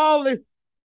bless all the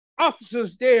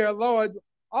officers there, Lord,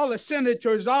 all the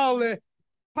senators, all the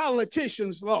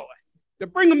politicians, Lord, to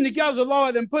bring them together,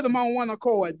 Lord, and put them on one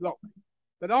accord, Lord.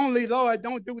 But only, Lord,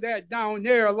 don't do that down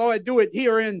there, Lord. Do it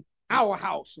here in our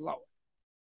house, Lord.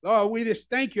 Lord, we just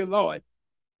thank you, Lord.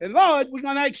 And, Lord, we're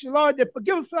going to ask you, Lord, to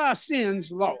forgive us for our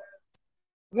sins, Lord.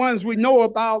 Ones we know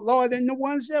about, Lord, and the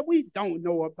ones that we don't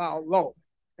know about, Lord.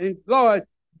 And, Lord,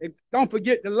 don't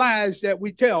forget the lies that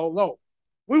we tell, Lord.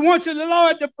 We want you,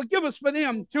 Lord, to forgive us for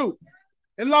them, too.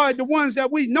 And, Lord, the ones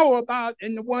that we know about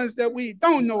and the ones that we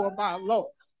don't know about,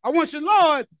 Lord. I want you,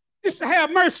 Lord, just to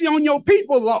have mercy on your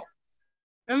people, Lord.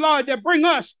 And, Lord, that bring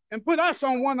us and put us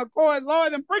on one accord,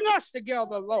 Lord, and bring us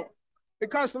together, Lord.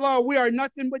 Because, Lord, we are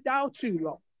nothing without you,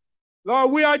 Lord.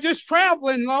 Lord, we are just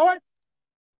traveling, Lord.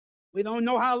 We don't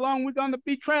know how long we're going to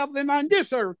be traveling on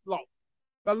this earth, Lord.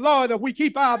 But, Lord, if we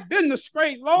keep our business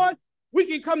straight, Lord, we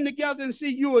can come together and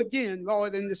see you again,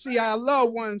 Lord, and to see our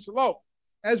loved ones, Lord,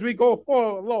 as we go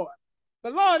forward, Lord.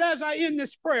 But, Lord, as I end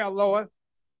this prayer, Lord,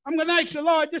 I'm going to ask you,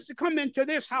 Lord, just to come into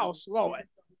this house, Lord,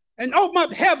 and open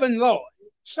up heaven, Lord.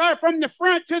 Start from the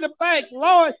front to the back,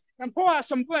 Lord, and pour out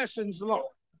some blessings, Lord.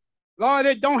 Lord,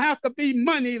 it don't have to be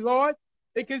money, Lord.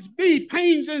 It could be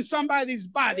pains in somebody's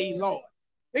body, Lord.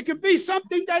 It could be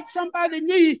something that somebody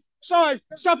needs, so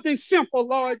something simple,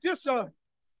 Lord, just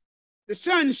the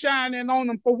sun shining on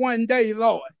them for one day,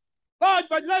 Lord. Lord,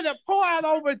 but let it pour out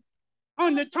over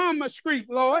on the Thomas Street,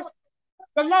 Lord.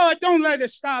 But, Lord, don't let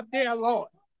it stop there, Lord.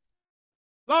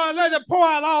 Lord, let it pour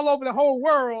out all over the whole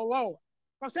world, Lord.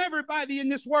 Because everybody in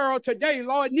this world today,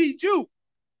 Lord, needs you.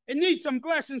 It needs some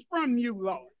blessings from you,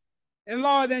 Lord. And,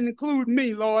 Lord, and include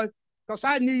me, Lord, because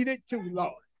I need it too,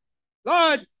 Lord.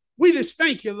 Lord, we just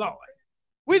thank you, Lord.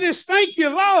 We just thank you,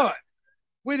 Lord.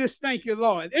 We just thank you,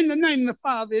 Lord. In the name of the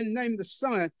Father, in the name of the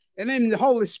Son, and in the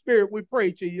Holy Spirit, we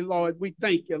pray to you, Lord. We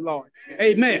thank you, Lord.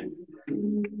 Amen.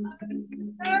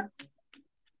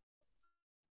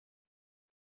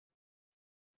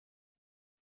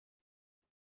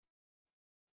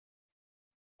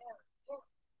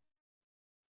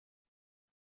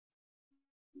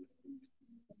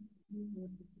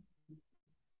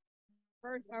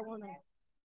 First, I want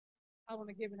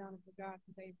to give an honor to God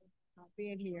today for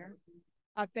being here.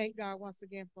 I thank God once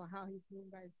again for how He's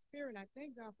moved by His Spirit. I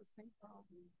thank God for St. Paul.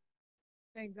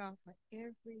 Thank God for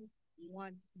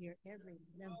everyone here, every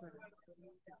member.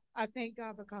 I thank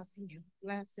God because He is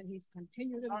blessed and He's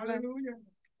continued to bless.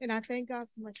 And I thank God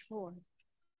so much for it.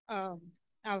 I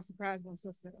was surprised when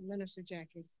Sister Minister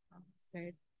Jackie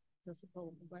said Sister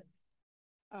Paul, but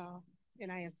and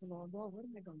I asked the Lord, what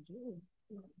am I going to do?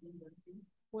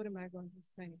 What am I going to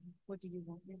say? What do you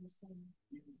want me to say?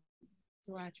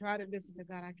 So I try to listen to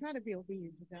God. I try to be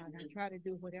obedient to God. I try to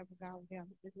do whatever God would have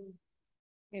me to do.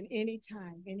 In any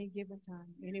time, any given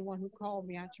time, anyone who called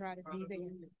me, I try to be there.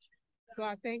 So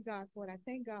I thank God for it. I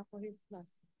thank God for His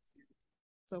blessings.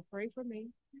 So pray for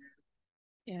me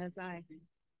as I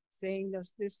sing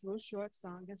this little short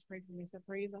song. Just pray for me. So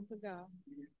praise unto God.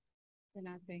 And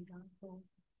I thank God for it.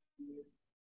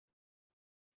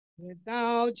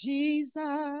 Without Jesus,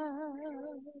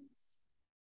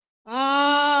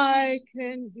 I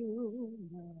can do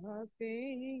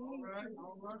nothing.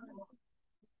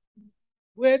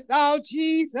 Without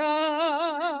Jesus,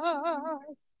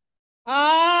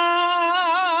 I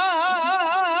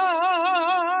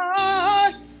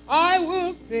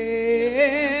will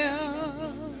fail.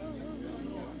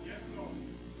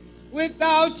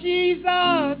 Without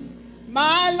Jesus,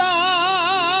 my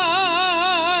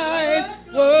life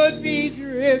would be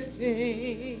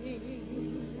drifting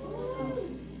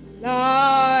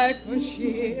like a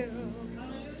ship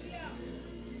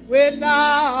without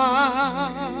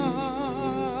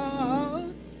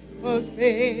a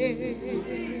sail.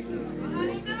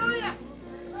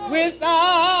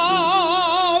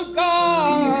 Without God,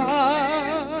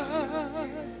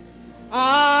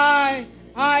 I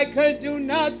could do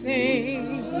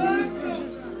nothing.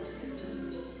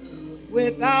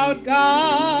 Without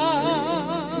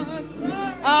God,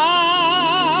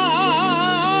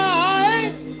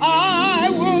 I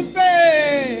will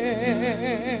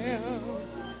fail.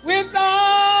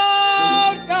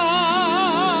 Without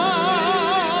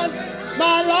God,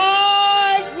 my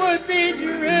life would be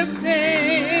drifting.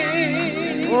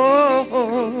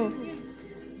 Oh,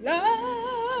 like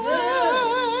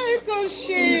a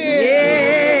ship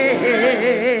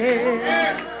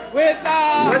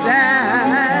without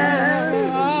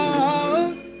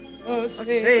a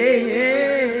sail.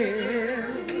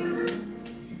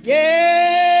 Yes,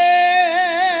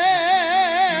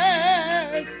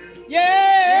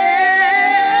 yes,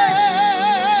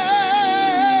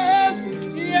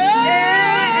 yes,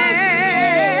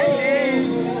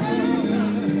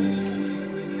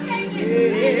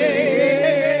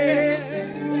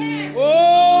 yes.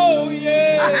 Oh,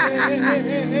 yes.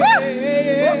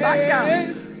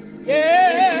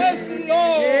 Yes,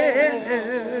 Lord.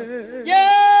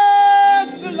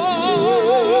 Yes, Lord.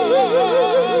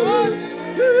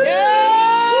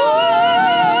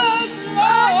 Yes,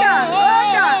 Lord.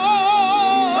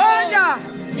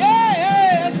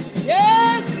 Yes,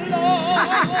 yes,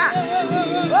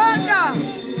 Lord.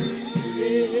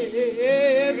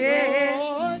 Yes,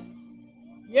 Lord.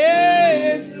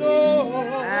 Yes,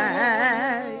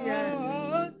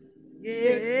 Lord.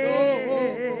 Yes, Lord.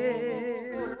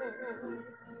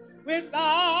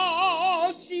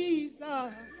 Without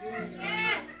Jesus,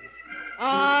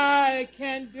 I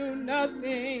can do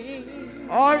nothing.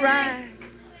 All right.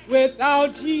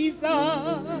 Without Jesus,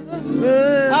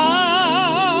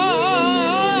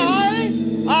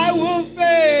 I will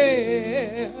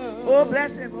fail. Oh,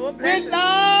 bless him. Oh, bless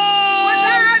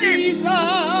without him. Jesus,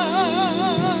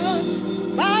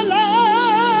 my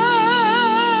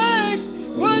life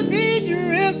would be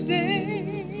drifting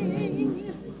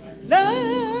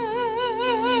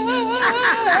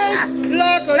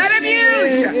like a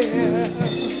ship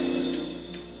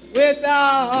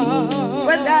without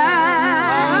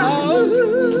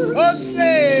a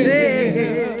sail.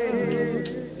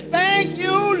 Thank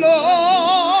you, Lord.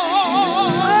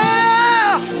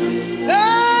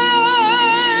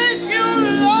 Thank you,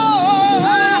 Lord.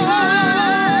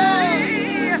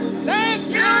 Thank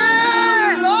you,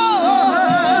 Lord.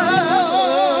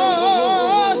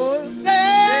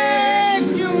 Thank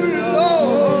you,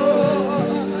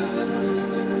 Lord.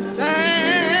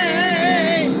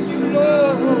 Thank you,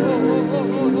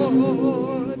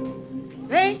 Lord.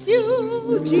 Thank you,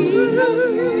 Jesus.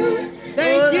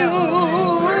 Thank you.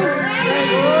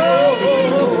 Thank you.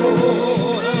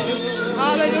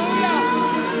 Hallelujah.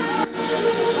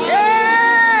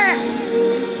 Yeah.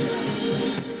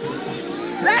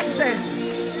 Blessing.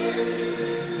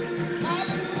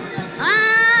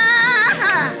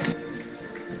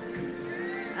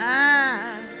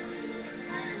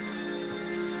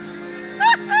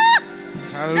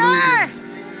 Hallelujah. Hey.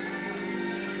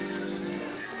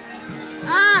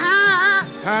 Uh-huh.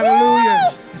 Hallelujah.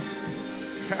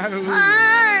 Woo. Hallelujah.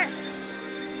 Hey.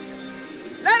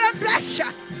 Let him bless you.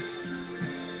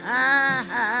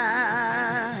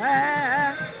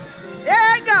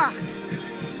 Yeah, God.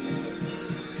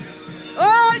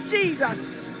 Oh,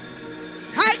 Jesus.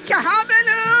 Thank you.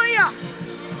 Hallelujah.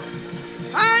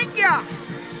 Thank you.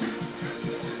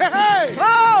 Hey.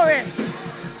 Glory.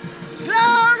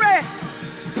 Glory.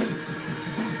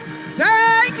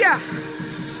 Thank you.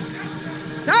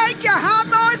 Thank you. How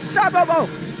much sababo?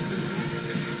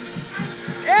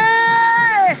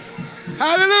 Hey.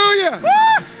 Hallelujah.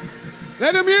 Woo.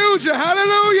 Let him use you.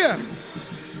 Hallelujah.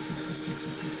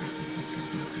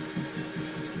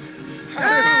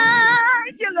 Hallelujah.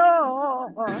 Thank you,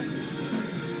 Lord.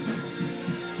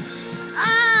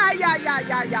 Ah, yeah, yeah,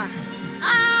 yeah, yeah.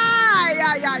 Ah,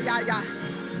 yeah, yeah, yeah, yeah.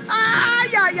 Ah,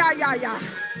 yeah, yeah, yeah, yeah.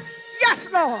 Yes,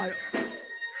 Lord.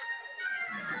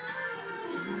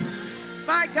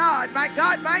 My God, my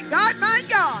God, my God, my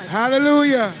God.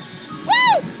 Hallelujah.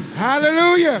 Woo!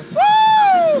 Hallelujah.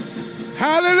 Woo!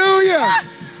 Hallelujah. Ah!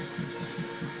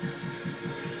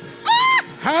 Ah!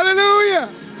 Hallelujah.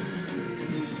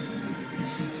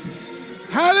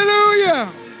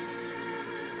 Hallelujah.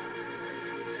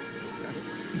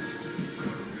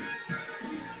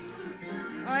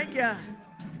 Thank you.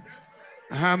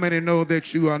 How many know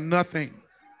that you are nothing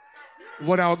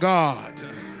without God?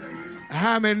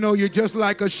 How many know you're just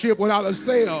like a ship without a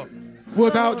sail,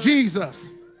 without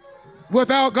Jesus?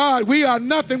 Without God, we are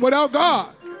nothing without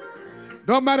God.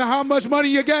 No matter how much money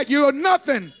you got, you are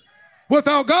nothing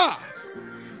without God.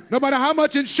 No matter how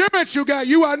much insurance you got,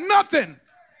 you are nothing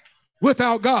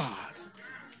without God.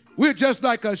 We're just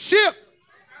like a ship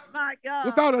My God.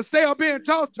 without a sail being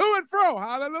tossed to and fro.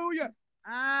 Hallelujah.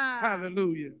 Ah.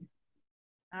 Hallelujah.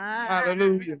 Ah.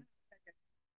 Hallelujah.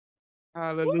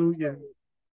 Hallelujah.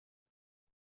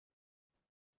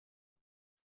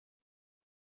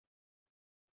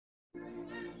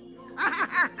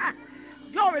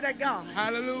 Glory to God.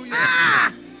 Hallelujah.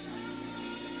 Ah!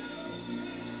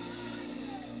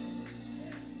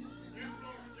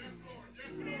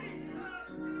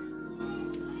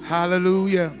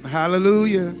 Hallelujah.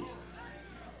 Hallelujah.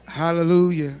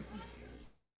 Hallelujah.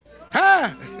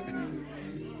 Ha!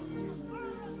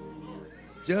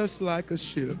 Just like a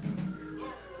ship.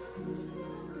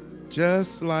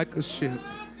 Just like a ship.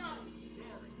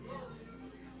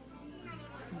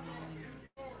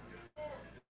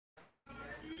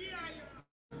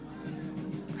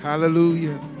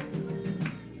 Hallelujah.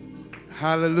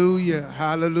 Hallelujah.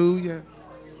 Hallelujah.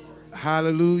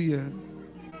 Hallelujah.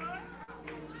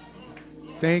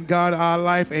 Thank God our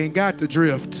life ain't got to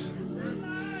drift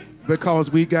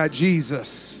because we got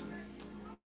Jesus.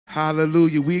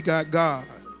 Hallelujah. We got God.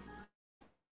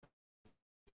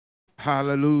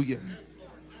 Hallelujah.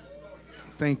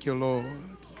 Thank you,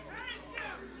 Lord.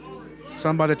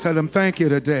 Somebody tell him thank you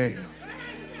today.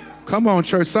 Come on,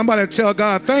 church. Somebody tell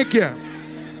God thank you.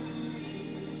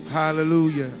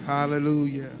 Hallelujah.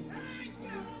 Hallelujah.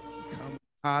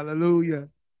 Hallelujah.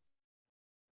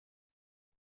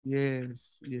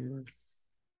 Yes, yes.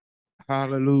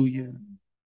 Hallelujah.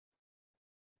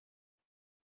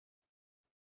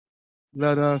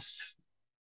 Let us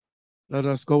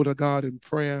go to God in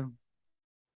prayer.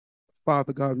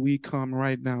 Father God, we come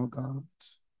right now, God.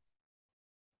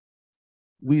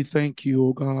 We thank you,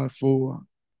 oh God, for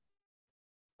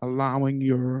allowing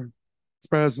your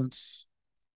presence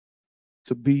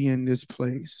to be in this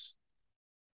place.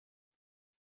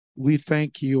 We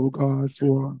thank you, oh God,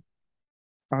 for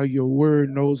how your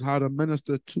word knows how to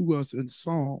minister to us in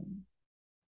song.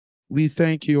 We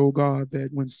thank you, oh God,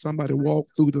 that when somebody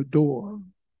walked through the door,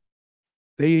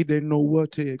 they didn't know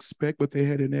what to expect, but they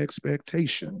had an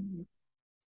expectation.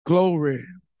 Glory.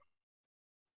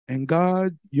 And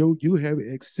God, you have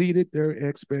exceeded their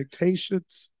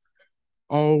expectations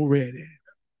already.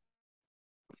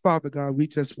 Father God, we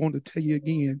just want to tell you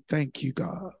again, thank you,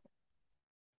 God.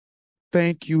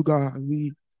 Thank you, God.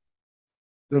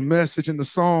 The message in the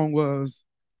song was,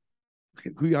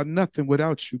 we are nothing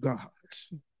without you, God.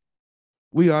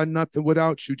 We are nothing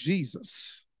without you,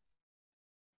 Jesus.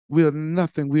 We are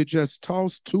nothing. We're just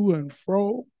tossed to and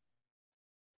fro,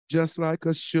 just like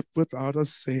a ship without a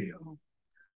sail.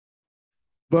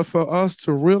 But for us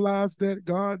to realize that,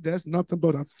 God, that's nothing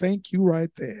but a thank you right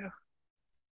there.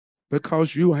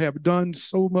 Because you have done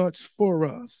so much for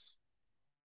us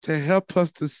to help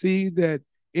us to see that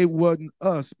it wasn't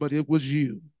us, but it was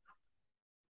you.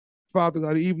 Father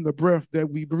God, even the breath that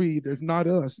we breathe is not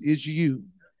us, it's you.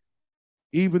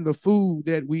 Even the food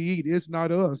that we eat is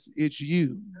not us, it's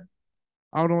you.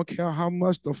 I don't care how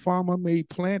much the farmer may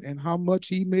plant and how much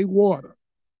he may water.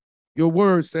 Your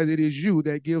word says it is you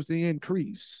that gives the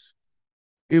increase.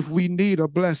 If we need a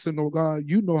blessing, oh God,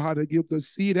 you know how to give the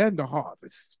seed and the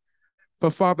harvest.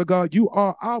 But Father God, you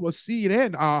are our seed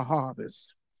and our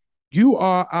harvest. You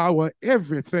are our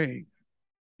everything.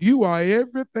 You are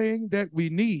everything that we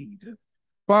need.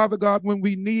 Father God, when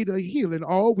we need a healing,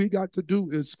 all we got to do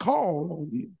is call on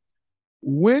you.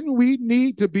 When we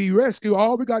need to be rescued,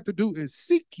 all we got to do is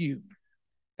seek you.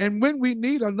 And when we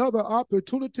need another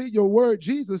opportunity, your word,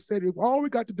 Jesus said, if all we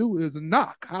got to do is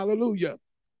knock, hallelujah,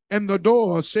 and the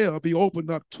door shall be opened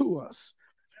up to us.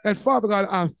 And Father God,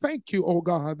 I thank you, oh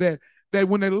God, that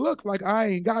when it look like I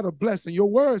ain't got a blessing, your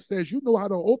word says you know how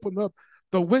to open up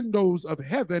the windows of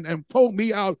heaven and pull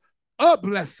me out a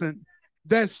blessing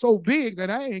that's so big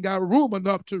that I ain't got room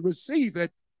enough to receive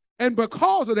it. And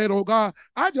because of that, oh God,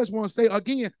 I just want to say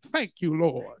again, thank you,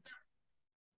 Lord.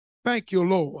 Thank you,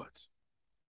 Lord.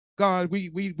 God, we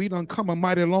done come a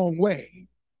mighty long way,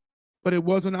 but it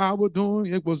wasn't our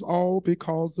doing. It was all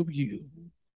because of you.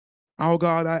 Oh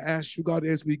God, I ask you, God,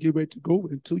 as we get ready to go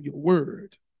into your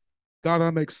word, God,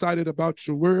 I'm excited about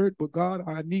your word, but God,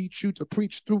 I need you to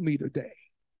preach through me today.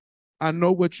 I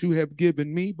know what you have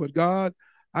given me, but God,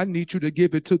 I need you to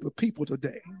give it to the people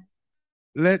today.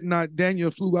 Let not Daniel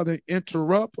Flew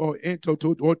interrupt or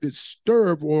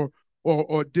disturb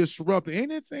or disrupt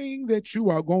anything that you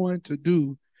are going to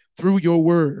do through your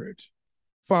word.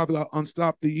 Father, God,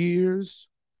 unstop the ears,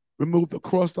 remove the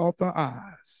crust off the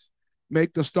eyes,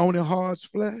 make the stony hearts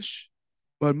flesh,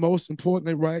 but most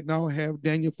importantly, right now, have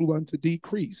Daniel Flew to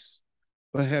decrease,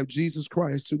 but have Jesus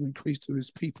Christ to increase to his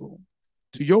people,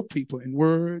 to your people in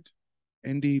word,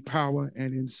 in deed, power,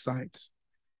 and in sight.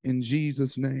 In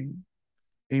Jesus' name,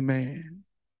 amen.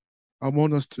 I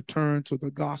want us to turn to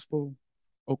the gospel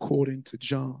according to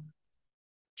John,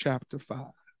 chapter 5.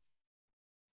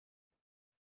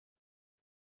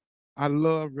 I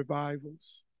love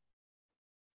revivals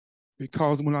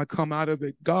because when I come out of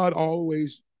it, God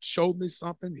always showed me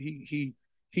something.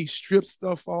 He strips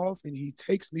stuff off and he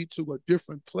takes me to a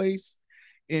different place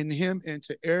in him,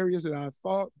 into areas that I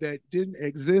thought that didn't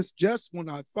exist. Just when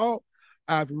I thought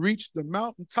I've reached the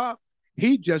mountaintop,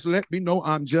 he just let me know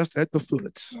I'm just at the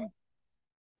foot.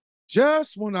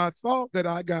 Just when I thought that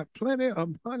I got plenty of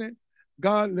money,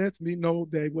 God lets me know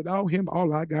that without him,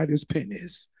 all I got is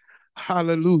pennies.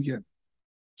 Hallelujah.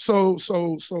 So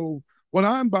what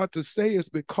I'm about to say is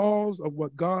because of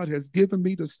what God has given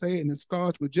me to say, and it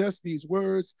starts with just these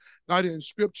words, not in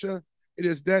scripture. It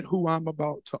is that who I'm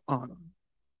about to honor.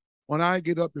 When I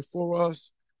get up before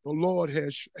us, the Lord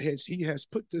has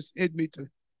put this in me to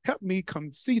help me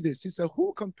come see this. He said,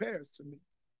 who compares to me?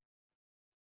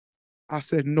 I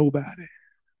said, nobody.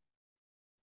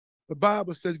 The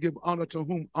Bible says, give honor to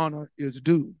whom honor is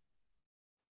due.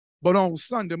 But on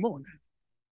Sunday morning,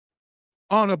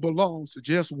 honor belongs to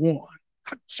just one.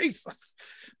 Jesus.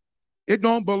 It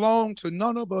don't belong to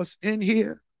none of us in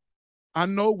here. I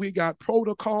know we got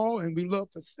protocol and we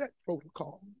love to set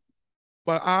protocol.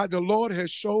 But the Lord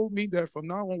has showed me that from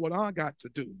now on, what I got to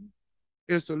do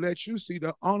is to let you see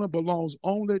that honor belongs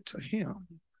only to him.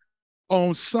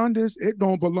 On Sundays, it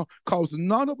don't belong, because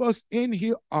none of us in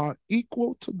here are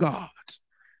equal to God.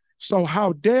 So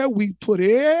how dare we put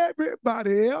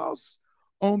everybody else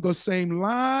on the same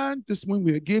line just when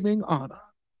we're giving honor?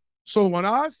 So when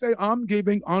I say I'm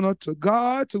giving honor to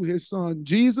God, to his son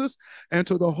Jesus, and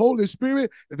to the Holy Spirit,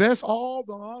 that's all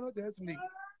the honor that's needed.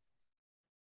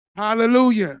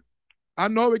 Hallelujah. I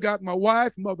know we got my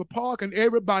wife, Mother Park, and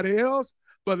everybody else,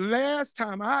 but last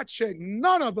time I checked,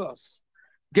 none of us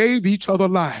gave each other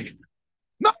life.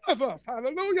 None of us,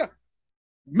 hallelujah,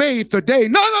 made today.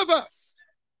 None of us,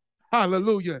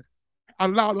 hallelujah,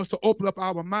 allowed us to open up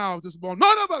our mouths this morning.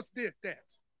 None of us did that.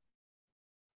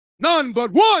 None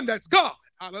but one, that's God,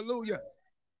 hallelujah.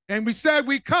 And we said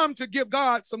we come to give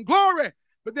God some glory,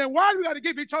 but then why do we got to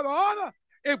give each other honor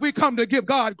if we come to give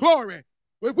God glory?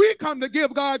 If we come to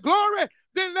give God glory,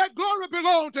 then let glory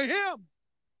belong to him.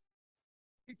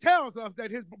 He tells us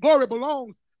that his glory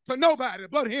belongs to nobody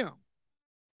but him.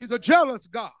 He's a jealous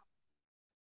God.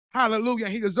 Hallelujah.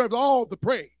 He deserves all the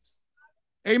praise.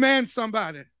 Amen,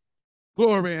 somebody.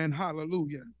 Glory and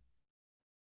hallelujah.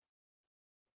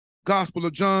 Gospel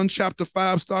of John, chapter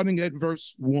 5, starting at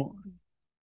verse 1.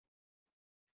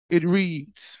 It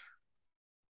reads,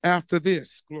 after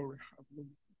this, glory,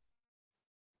 hallelujah,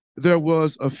 there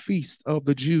was a feast of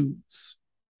the Jews,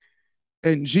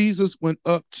 and Jesus went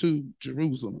up to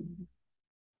Jerusalem.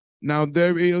 Now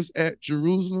there is at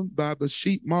Jerusalem by the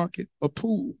sheep market a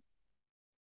pool,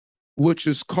 which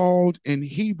is called in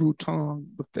Hebrew tongue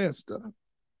Bethesda,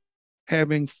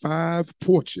 having 5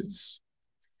 porches.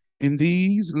 In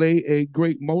these lay a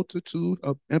great multitude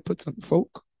of impotent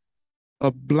folk,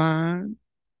 of blind,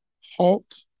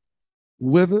 halt,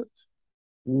 withered,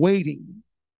 waiting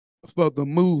for the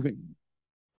moving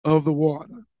of the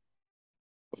water.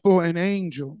 For an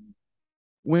angel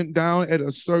went down at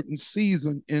a certain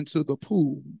season into the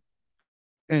pool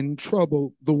and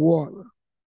troubled the water.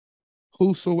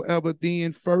 Whosoever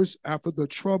then first after the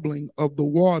troubling of the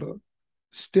water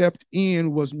stepped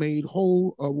in was made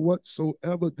whole of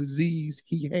whatsoever disease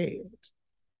he had.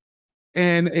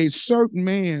 And a certain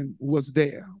man was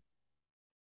there.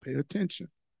 Pay attention.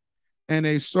 And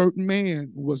a certain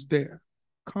man was there,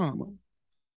 comma,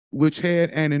 which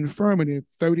had an infirmity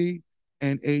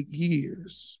 38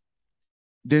 years.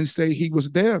 Didn't say he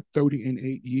was there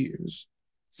 38 years.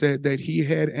 Said that he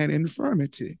had an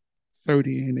infirmity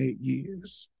 38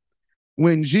 years.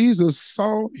 When Jesus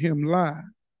saw him lie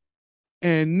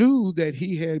and knew that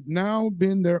he had now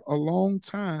been there a long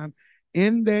time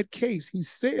in that case, he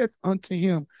saith unto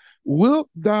him,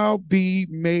 wilt thou be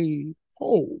made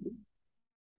whole?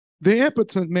 The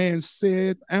impotent man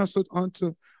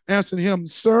answered him,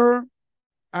 Sir,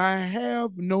 I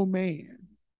have no man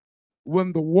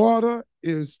when the water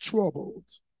is troubled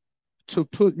to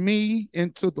put me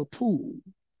into the pool.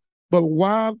 But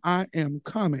while I am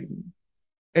coming,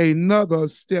 another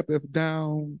steppeth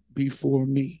down before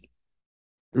me.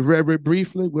 Very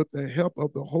briefly, with the help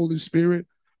of the Holy Spirit,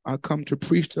 I come to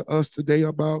preach to us today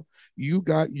about you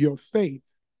got your faith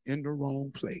in the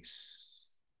wrong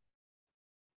place.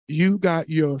 You got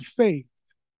your faith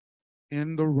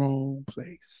in the wrong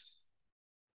place.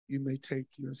 You may take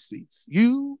your seats.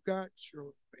 You got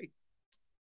your faith,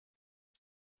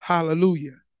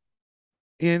 hallelujah,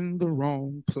 in the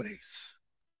wrong place.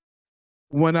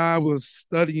 When I was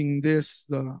studying this,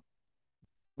 the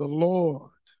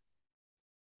Lord,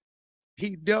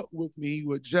 he dealt with me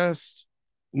with just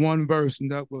one verse,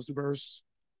 and that was verse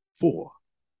 4.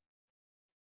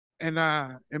 And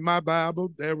in my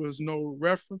Bible, there was no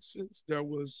references. There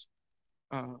was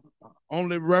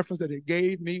only reference that it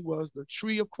gave me was the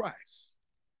tree of Christ.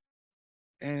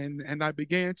 And I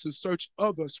began to search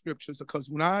other scriptures, because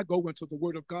when I go into the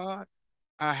Word of God,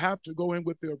 I have to go in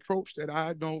with the approach that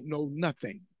I don't know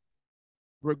nothing.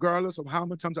 Regardless of how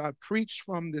many times I preach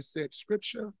from this said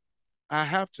scripture, I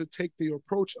have to take the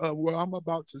approach of what I'm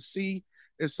about to see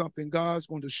is something God's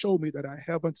going to show me that I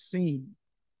haven't seen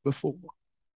before.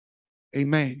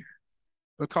 Amen.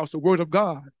 Because the Word of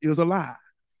God is alive.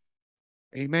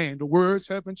 Amen. The words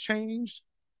haven't changed,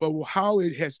 but how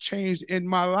it has changed in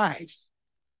my life,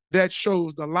 that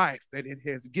shows the life that it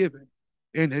has given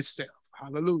in itself.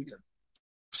 Hallelujah.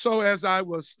 So as I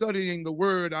was studying the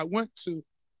Word, I went to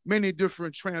many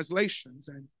different translations,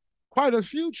 and quite a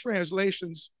few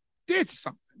translations did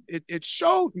something. It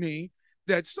showed me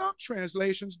that some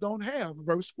translations don't have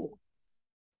verse 4.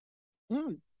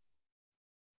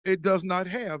 It does not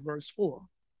have verse 4.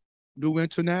 New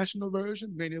International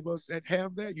Version, many of us that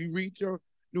have that, you read your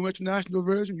New International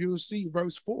Version, you'll see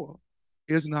verse 4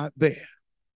 is not there.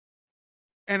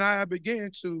 And I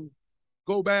began to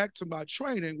go back to my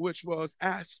training, which was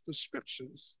ask the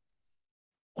scriptures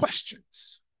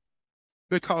questions,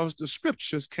 because the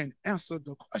scriptures can answer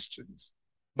the questions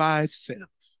by itself.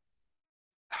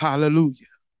 Hallelujah.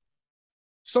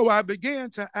 So I began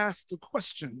to ask the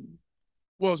question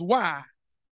was, why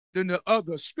did the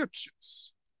other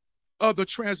scriptures, other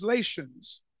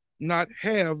translations not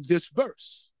have this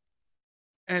verse?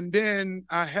 And then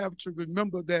I have to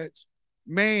remember that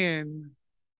man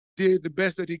did the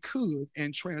best that he could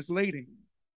in translating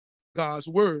God's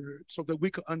word so that we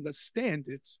could understand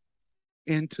it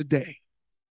in today.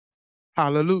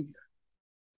 Hallelujah.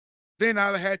 Then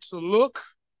I had to look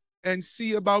and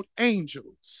see about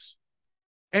angels.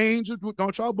 Angels,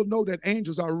 don't y'all know that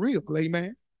angels are real,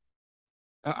 amen?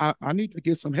 I need to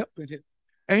get some help in here.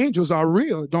 Angels are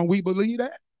real. Don't we believe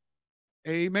that?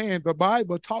 Amen. The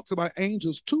Bible talks about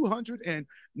angels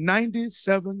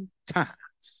 297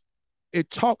 times. It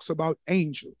talks about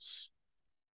angels.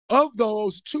 Of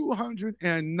those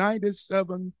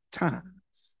 297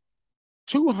 times,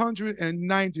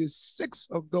 296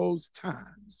 of those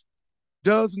times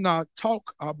does not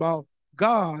talk about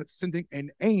God sending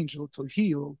an angel to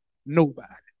heal nobody.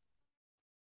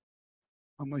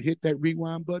 I'm going to hit that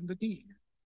rewind button again.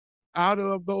 Out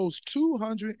of those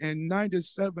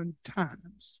 297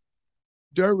 times,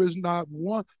 there is not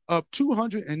one of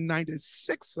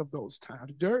 296 of those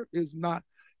times, there is not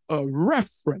a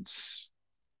reference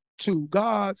to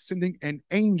God sending an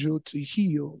angel to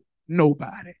heal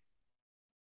nobody.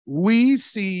 We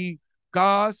see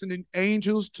God sending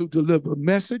angels to deliver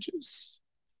messages.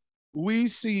 We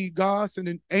see God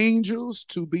sending angels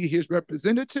to be his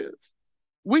representative.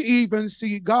 We even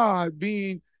see God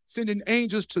sending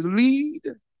angels to lead.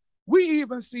 We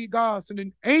even see God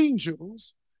sending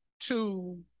angels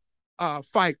to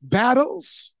fight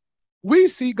battles. We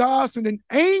see God sending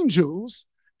angels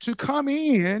to come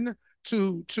in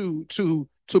to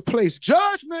place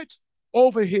judgment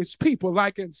over his people,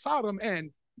 like in Sodom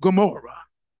and Gomorrah.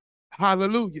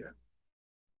 Hallelujah.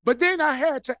 But then I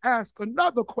had to ask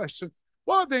another question.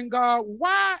 Well, then, God,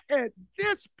 why at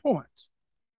this point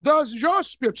does your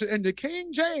scripture in the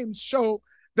King James show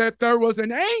that there was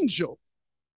an angel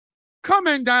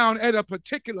coming down at a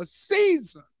particular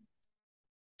season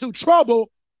to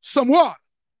trouble some water?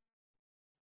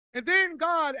 And then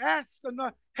God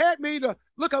had me to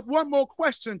look up one more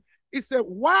question. He said,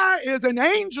 why is an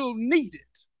angel needed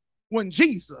when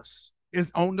Jesus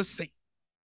is on the scene?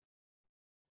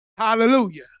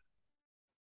 Hallelujah.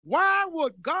 Why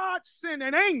would God send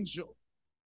an angel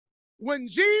when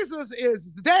Jesus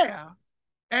is there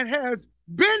and has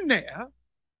been there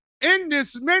in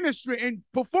this ministry and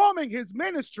performing his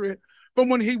ministry from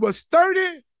when he was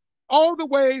 30 all the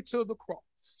way to the cross?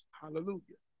 Hallelujah.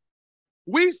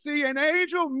 We see an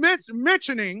angel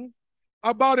mentioning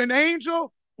about an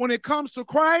angel when it comes to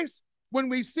Christ. When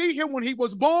we see him when he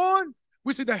was born,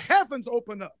 we see the heavens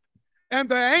open up and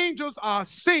the angels are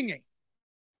singing.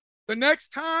 The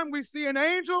next time we see an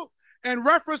angel and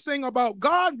referencing about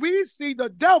God, we see the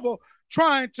devil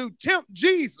trying to tempt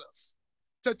Jesus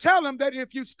to tell him that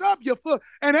if you stub your foot,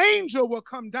 an angel will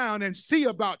come down and see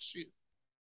about you.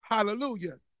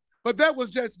 Hallelujah. But that was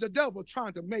just the devil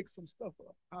trying to make some stuff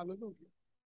up. Hallelujah.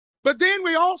 But then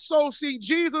we also see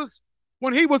Jesus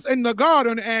when he was in the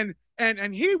garden and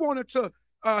he wanted to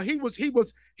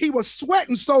he was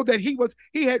sweating so that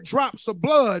he had drops of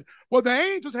blood. Well, the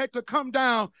angels had to come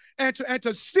down and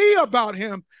to see about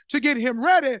him to get him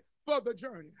ready for the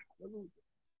journey. Hallelujah.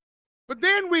 But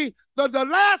then the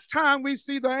last time we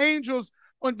see the angels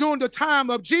during the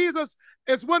time of Jesus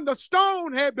is when the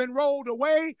stone had been rolled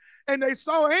away and they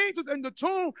saw angels in the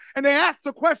tomb and they asked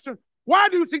the question, why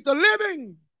do you seek the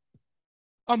living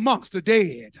amongst the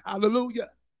dead? Hallelujah.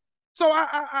 So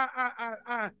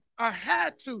I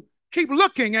had to keep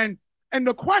looking, and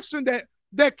the question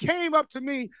that came up to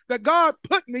me that God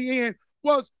put me in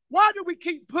was, why do we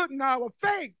keep putting our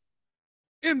faith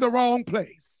in the wrong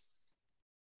place?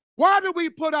 Why do we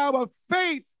put our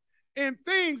faith in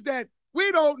things that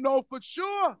we don't know for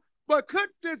sure, but could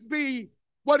this be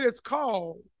what is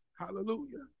called,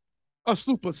 hallelujah, a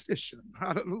superstition?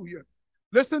 Hallelujah.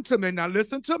 Listen to me now,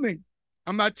 listen to me.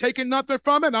 I'm not taking nothing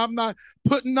from it. I'm not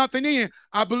putting nothing in.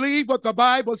 I believe what the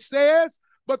Bible says,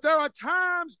 but there are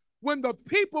times when the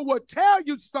people will tell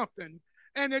you something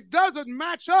and it doesn't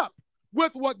match up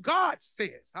with what God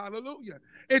says. Hallelujah.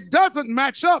 It doesn't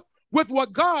match up with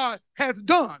what God has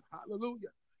done. Hallelujah.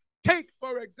 Take,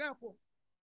 for example,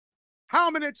 how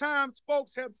many times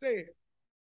folks have said,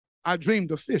 I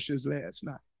dreamed of fishes last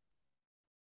night.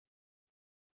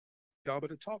 Y'all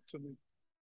better talk to me.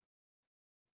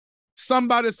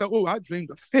 Somebody said, oh, I dreamed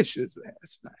of fishes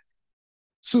last night.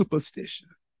 Superstition.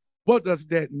 What does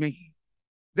that mean?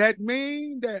 That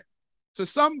means that to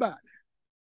somebody,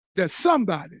 that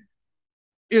somebody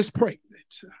is pregnant.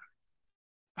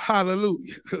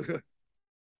 Hallelujah.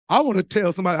 I want to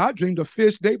tell somebody, I dreamed of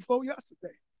fish day before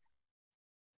yesterday.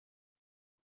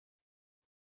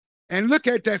 And look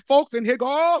at that, folks in here go,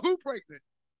 oh, who pregnant?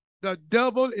 The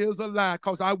devil is a lie,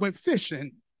 because I went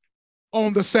fishing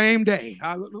on the same day.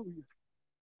 Hallelujah.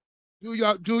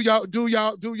 Do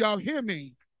y'all hear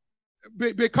me?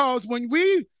 Because when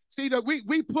we see that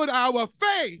we put our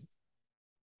faith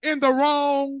in the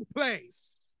wrong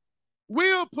place,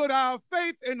 we'll put our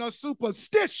faith in a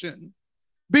superstition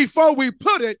before we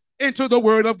put it into the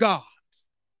word of God.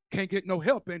 Can't get no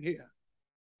help in here.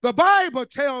 The Bible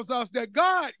tells us that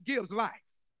God gives life.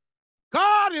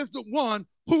 God is the one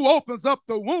who opens up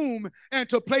the womb and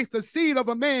to place the seed of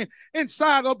a man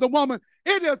inside of the woman.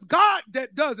 It is God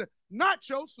that does it, not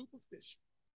your superstition.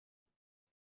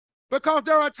 Because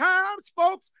there are times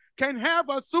folks can have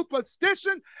a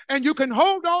superstition and you can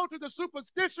hold on to the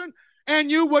superstition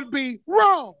and you would be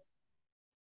wrong.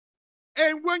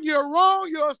 And when you're wrong,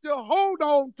 you'll still hold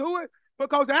on to it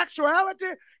because actuality,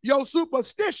 your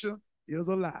superstition is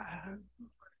a lie.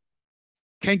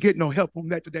 Can't get no help on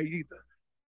that today either.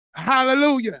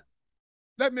 Hallelujah.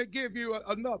 Let me give you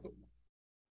another one.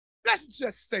 Let's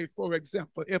just say, for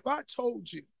example, if I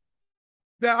told you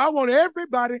that I want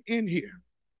everybody in here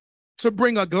to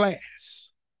bring a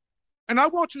glass, and I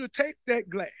want you to take that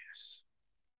glass,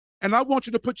 and I want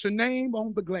you to put your name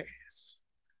on the glass,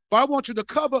 But I want you to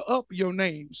cover up your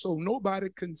name so nobody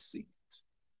can see it.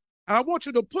 I want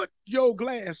you to put your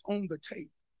glass on the table.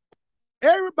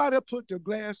 Everybody put their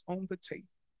glass on the table.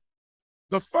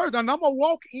 The first, and I'm going to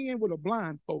walk in with a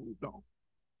blindfold on.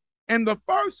 And the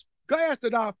first glass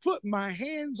that I put my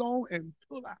hands on and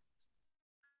pull out,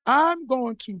 I'm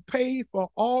going to pay for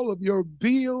all of your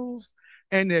bills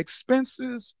and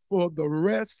expenses for the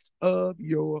rest of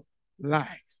your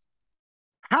life.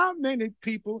 How many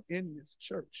people in this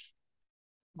church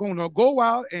going to go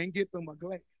out and get them a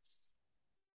glass,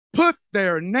 put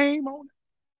their name on it,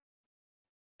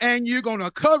 and you're going to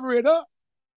cover it up,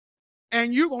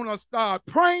 and you're going to start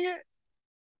praying,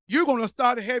 you're going to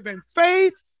start having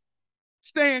faith,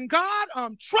 saying, God,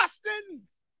 I'm trusting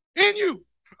in you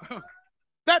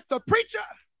that the preacher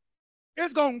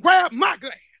is going to grab my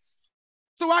glass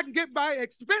so I can get my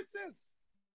expenses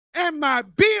and my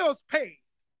bills paid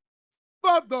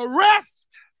for the rest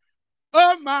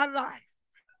of my life.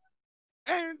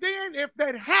 And then if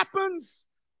that happens,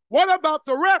 what about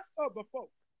the rest of the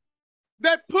folks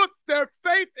that put their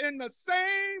faith in the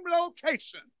same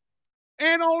location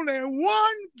and only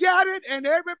one got it and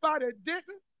everybody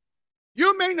didn't?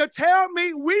 You mean to tell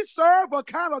me we serve a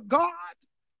kind of God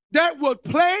that would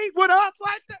play with us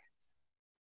like that?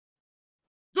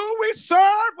 Do we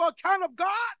serve a kind of God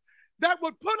that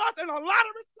would put us in a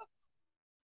lottery?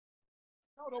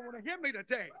 Y'all don't want to hear me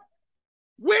today.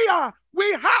 How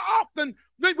often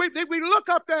we look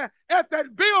up there at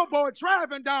that billboard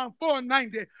driving down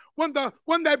 490 when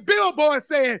that billboard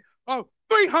said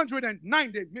 $390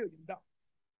 million,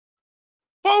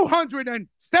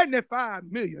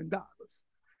 $475 million,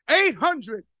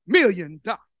 $800 million,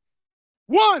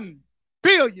 $1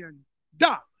 billion.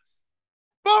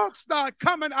 Folks start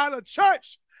coming out of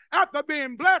church after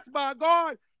being blessed by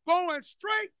God, going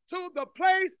straight to the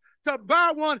place to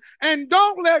buy one. And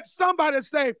don't let somebody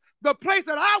say, the place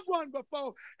that I won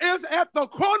before is at the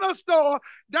corner store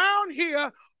down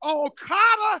here on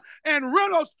Carter and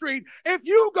Riddle Street. If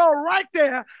you go right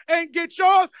there and get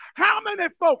yours, how many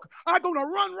folk are going to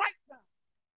run right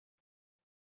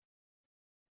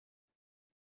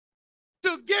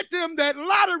now to get them that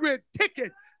lottery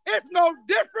ticket? It's no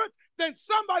different than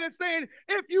somebody saying,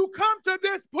 if you come to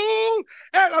this pool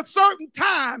at a certain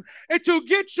time and to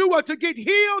get you or to get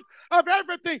healed of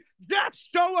everything, just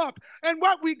show up. And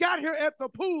what we got here at the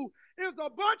pool is a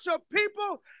bunch of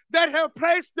people that have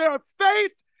placed their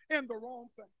faith in the wrong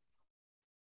thing.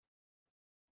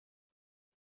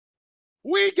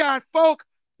 We got folk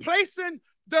placing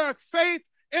their faith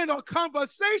in a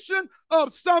conversation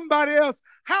of somebody else.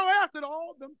 How else did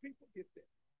all them people get there?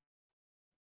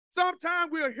 Sometimes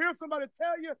we'll hear somebody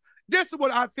tell you, this is what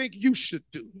I think you should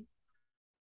do.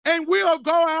 And we'll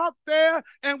go out there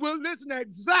and we'll listen to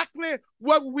exactly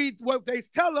what they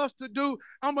tell us to do.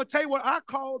 I'm going to tell you what I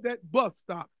call that bus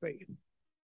stop faith.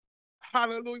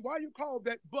 Hallelujah. Why you call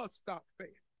that bus stop faith?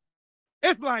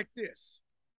 It's like this.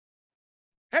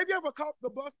 Have you ever caught the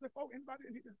bus before? Anybody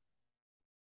in here?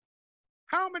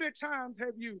 How many times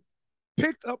have you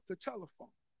picked up the telephone,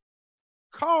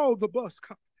 called the bus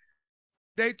company?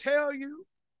 They tell you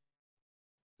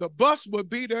the bus will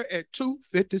be there at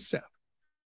 2:57.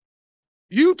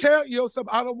 You tell yourself,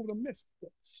 I don't want to miss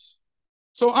this,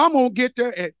 so I'm going to get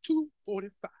there at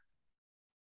 2:45.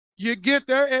 You get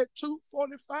there at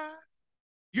 2:45.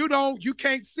 You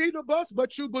can't see the bus,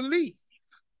 but you believe,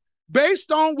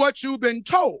 based on what you've been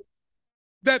told,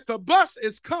 that the bus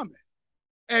is coming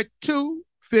at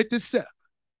 2:57.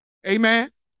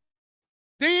 Amen.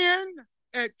 Then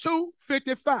at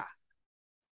 2:55.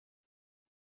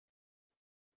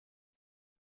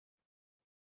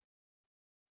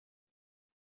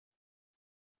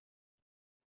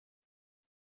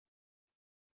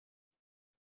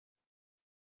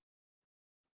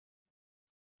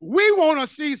 We want to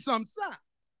see some sign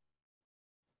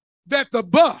that the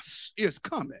bus is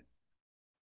coming.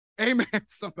 Amen.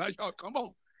 Somebody, y'all, come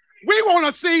on. We want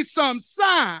to see some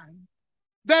sign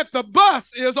that the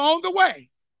bus is on the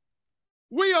way.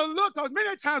 We'll look, because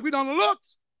many times we don't look,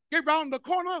 get around the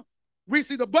corner, we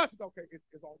see the bus. Okay,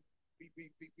 it's on. Be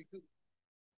good.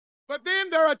 But then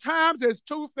there are times it's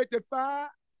 2:55,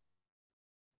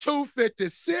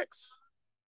 2:56,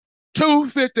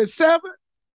 2:57.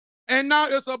 And now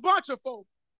it's a bunch of folks.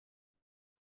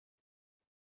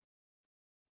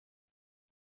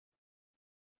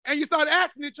 And you start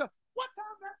asking each other, what time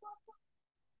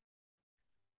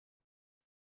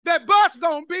that bus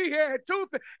gonna be here at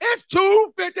 2:50? It's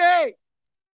 2:58.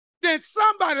 Then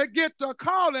somebody gets to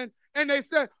calling and they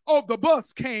said, oh, the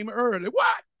bus came early.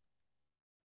 What?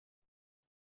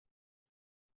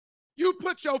 You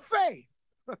put your faith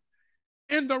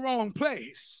in the wrong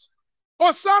place.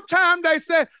 Or sometimes they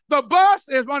say the bus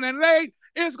is running late.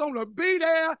 It's going to be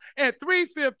there at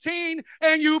 3:15,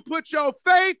 and you put your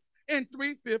faith in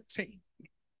 3:15.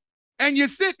 And you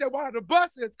sit there while the bus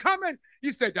is coming.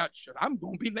 You say, that shit, I'm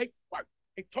going to be late for work.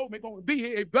 They told me going to be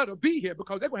here. It better be here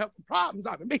because they're going to have some problems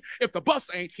out of me if the bus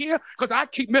ain't here because I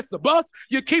keep missing the bus.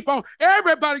 You keep on.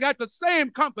 Everybody got the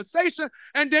same conversation.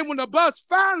 And then when the bus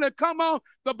finally come on,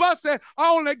 the bus said, I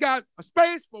only got a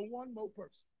space for one more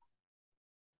person.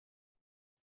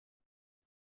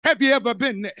 Have you ever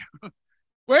been there?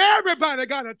 Where everybody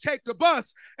got to take the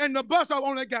bus and the bus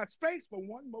only got space for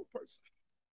one more person.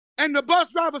 And the bus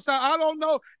driver said, I don't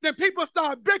know. Then people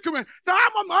start bickering. So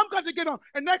I'm going to get on.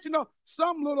 And next you know,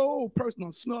 some little old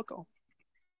person snuck on.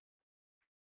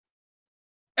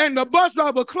 And the bus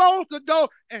driver closed the door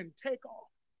and take off.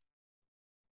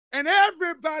 And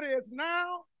everybody is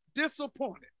now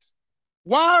disappointed.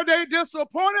 Why are they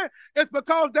disappointed? It's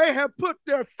because they have put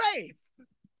their faith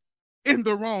in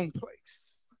the wrong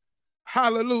place.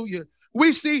 Hallelujah.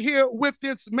 We see here with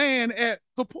this man at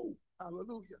the pool.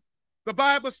 Hallelujah. The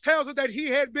Bible tells us that he's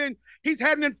had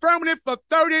an infirmity for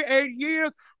 38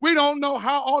 years. We don't know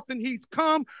how often he's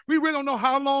come. We really don't know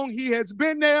how long he has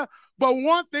been there. But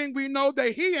one thing we know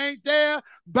that he ain't there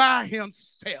by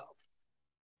himself.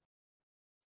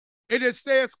 It is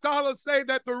said, scholars say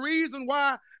that the reason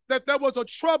why that there was a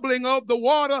troubling of the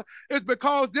water is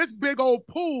because this big old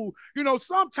pool,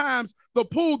 sometimes the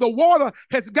pool, the water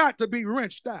has got to be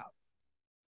wrenched out.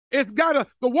 The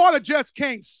water just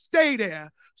can't stay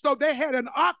there. So they had an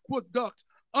aqueduct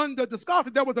under the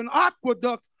scholar. There was an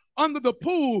aqueduct under the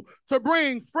pool to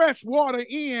bring fresh water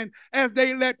in as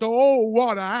they let the old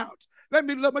water out. Let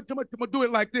me do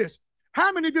it like this.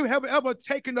 How many of you have ever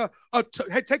taken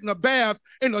a bath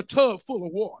in a tub full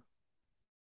of water?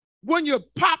 When you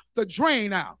pop the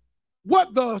drain out,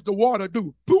 what does the water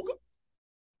do? Pooka.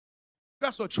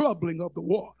 That's a troubling of the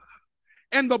water.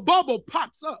 And the bubble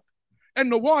pops up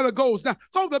and the water goes down.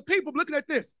 So the people look at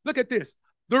this.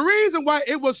 The reason why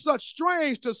it was such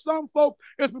strange to some folk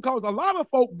is because a lot of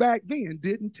folk back then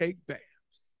didn't take baths.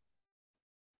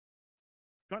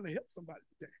 Trying to help somebody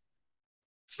today.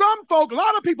 Some folk, a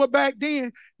lot of people back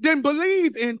then didn't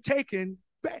believe in taking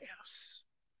baths.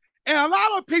 And a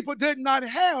lot of people did not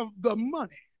have the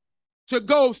money to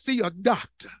go see a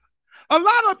doctor. A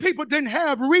lot of people didn't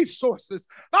have resources.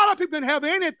 A lot of people didn't have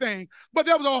anything. But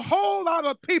there was a whole lot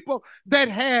of people that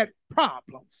had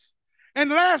problems. And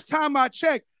last time I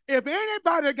checked, if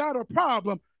anybody got a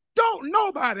problem, don't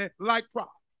nobody like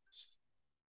problems.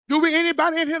 Do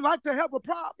anybody in here like to have a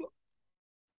problem?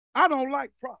 I don't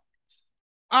like problems.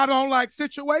 I don't like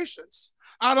situations.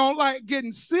 I don't like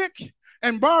getting sick.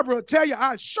 And Barbara will tell you,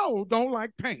 I sure don't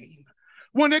like pain.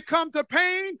 When it comes to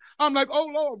pain, I'm like, oh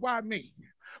Lord, why me?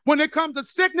 When it comes to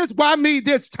sickness, why me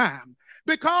this time?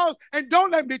 And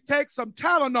don't let me take some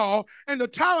Tylenol, and the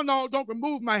Tylenol don't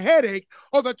remove my headache,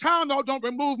 or the Tylenol don't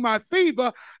remove my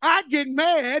fever. I get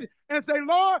mad and say,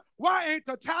 Lord, why ain't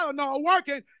the Tylenol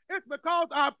working? It's because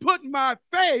I put my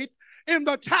faith in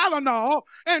the Tylenol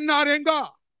and not in God.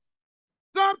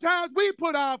 Sometimes we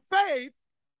put our faith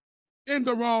in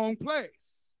the wrong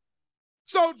place.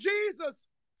 So Jesus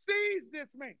sees this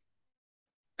man.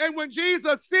 And when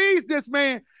Jesus sees this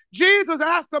man, Jesus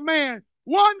asked the man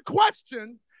one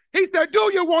question. He said, do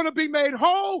you want to be made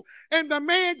whole? And the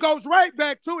man goes right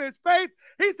back to his faith.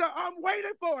 He said, I'm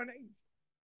waiting for an angel.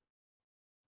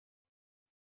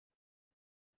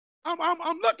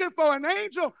 I'm looking for an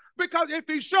angel because if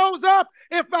he shows up,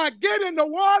 if I get in the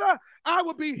water, I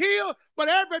will be healed. But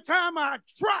every time I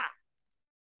try,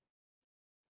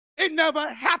 it never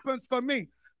happens for me.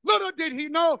 Little did he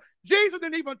know, Jesus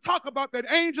didn't even talk about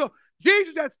that angel.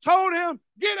 Jesus just told him,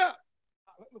 get up.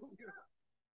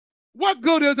 What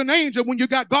good is an angel when you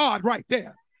got God right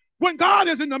there? When God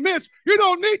is in the midst, you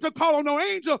don't need to call on no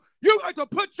angel. You got to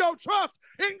put your trust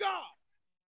in God.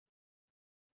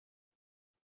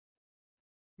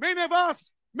 Many of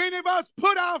us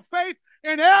put our faith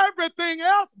in everything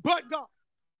else but God.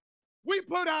 We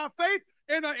put our faith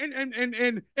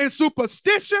in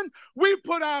superstition. We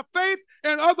put our faith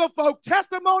in other folk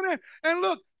testimony. And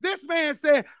look, this man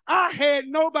said, I had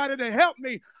nobody to help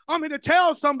me. I'm here to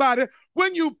tell somebody,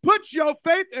 when you put your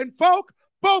faith in folk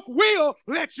will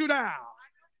let you down.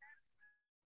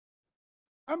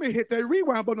 I'm going to hit that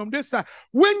rewind button on this side.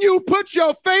 When you put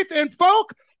your faith in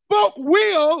folk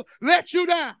will let you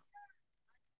down.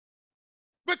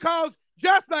 Because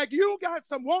just like you want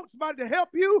somebody to help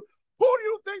you, who do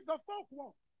you think the folk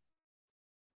want?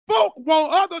 Folk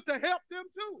want others to help them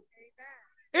too.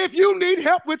 Amen. If you need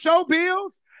help with your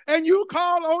bills, and you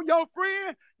call on your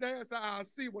friend, that's how I'll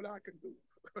see what I can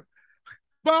do.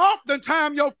 But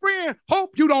oftentimes your friend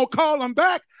hope you don't call them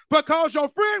back because your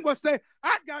friend will say,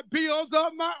 I got bills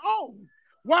of my own.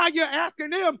 While you're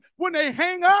asking them, when they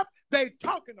hang up, they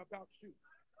talking about you.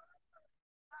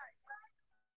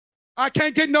 I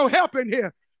can't get no help in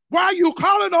here. Why are you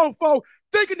calling on folks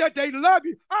thinking that they love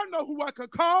you? I know who I could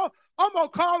call. I'm going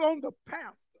to call on the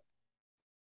pastor.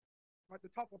 I have to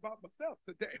talk about myself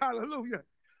today. Hallelujah.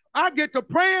 I get to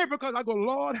praying because I go,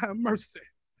 Lord, have mercy.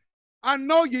 I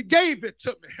know you gave it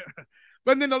to me.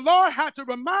 But then the Lord had to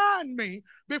remind me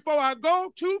before I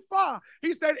go too far.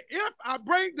 He said, if I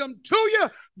bring them to you,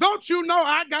 don't you know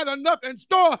I got enough in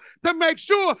store to make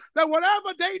sure that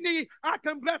whatever they need, I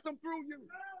can bless them through you.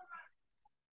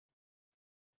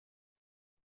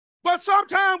 But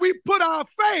sometimes we put our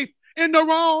faith in the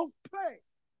wrong place.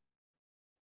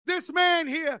 This man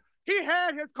here, he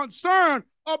had his concern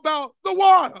about the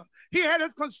water. He had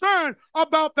his concern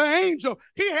about the angel.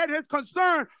 He had his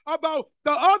concern about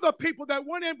the other people that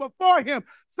went in before him.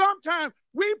 Sometimes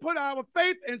we put our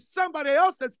faith in somebody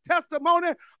else's testimony,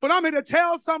 but I'm here to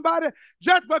tell somebody,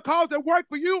 just because it worked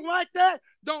for you like that,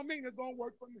 don't mean it's going to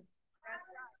work for me.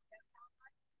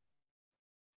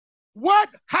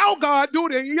 How God do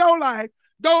it in your life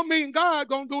don't mean God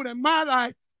going to do it in my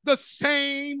life the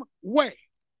same way.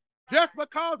 Just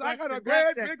because I got a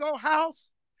great big old house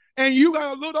and you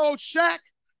got a little old shack,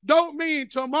 don't mean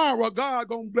tomorrow God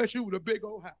gonna bless you with a big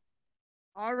old house.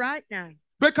 All right now.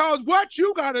 Because what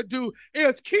you got to do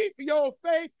is keep your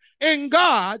faith in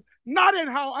God, not in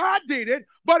how I did it,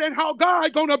 but in how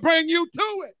God gonna bring you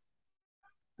to it.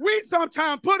 We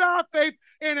sometimes put our faith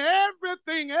in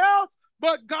everything else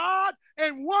but God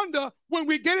and wonder when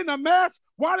we get in a mess,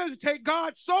 why does it take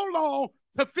God so long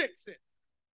to fix it?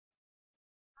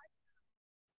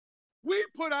 We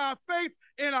put our faith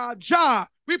in our job.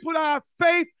 We put our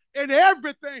faith in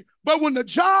everything. But when the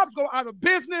jobs go out of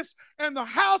business and the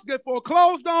house get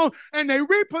foreclosed on and they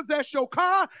repossess your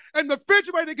car and the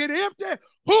refrigerator get empty,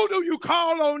 who do you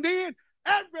call on then?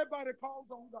 Everybody calls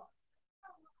on God.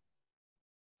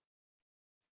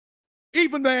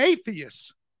 Even the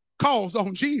atheist calls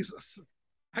on Jesus.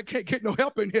 I can't get no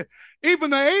help in here.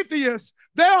 Even the atheists,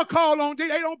 they'll call on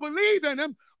Jesus. They don't believe in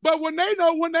him. But when they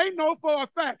know for a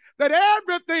fact that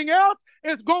everything else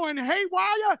is going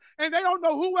haywire and they don't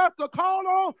know who else to call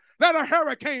on, let a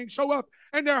hurricane show up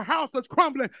and their house is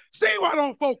crumbling. See why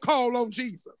don't folk call on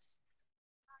Jesus?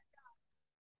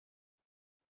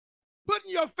 Putting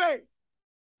your faith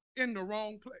in the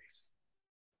wrong place.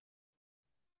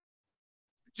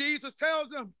 Jesus tells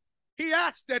them, he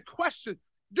asked that question,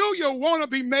 do you want to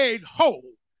be made whole?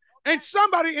 And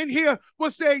somebody in here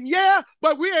was saying, yeah,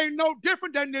 but we ain't no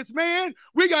different than this man.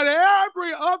 We got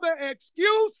every other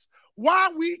excuse why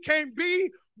we can't be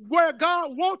where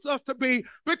God wants us to be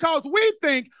because we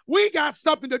think we got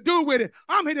something to do with it.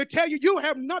 I'm here to tell you, you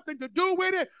have nothing to do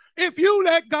with it. If you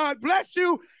let God bless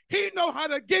you, he know how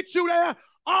to get you there.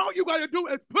 All you got to do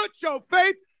is put your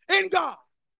faith in God.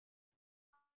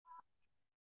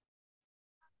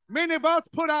 Many of us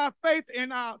put our faith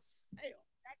in ourselves.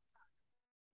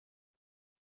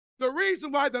 The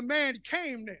reason why the man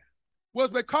came there was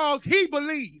because he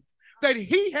believed that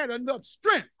he had enough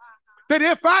strength, that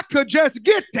if I could just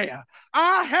get there,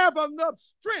 I have enough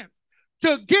strength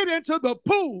to get into the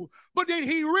pool. But then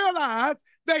he realized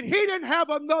that he didn't have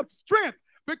enough strength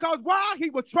because while he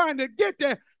was trying to get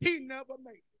there, he never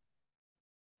made it.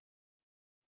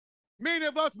 Many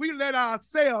of us, we let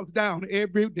ourselves down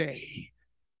every day.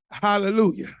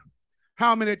 Hallelujah.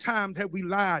 How many times have we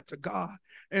lied to God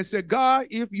and said, God,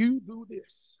 if you do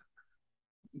this,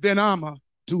 then I'ma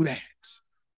do that.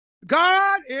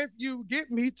 God, if you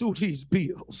get me through these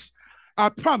bills, I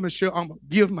promise you I'm gonna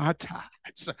give my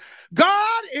tithes.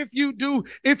 God, if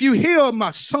you heal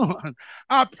my son,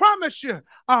 I promise you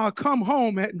I'll come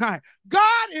home at night.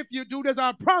 God, if you do this,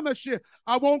 I promise you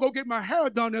I won't go get my hair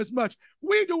done as much.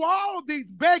 We do all of these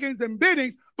beggings and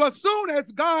biddings, but soon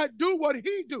as God do what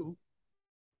he do,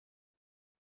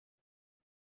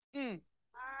 my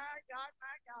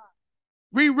God,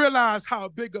 we realize how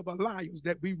big of a liars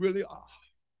that we really are.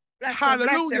 Bless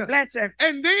Hallelujah. Him, bless him.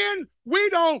 And then we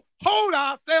don't hold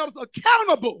ourselves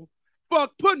accountable for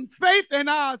putting faith in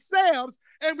ourselves.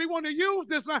 And we want to use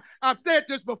this line. I've said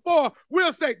this before.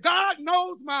 We'll say, God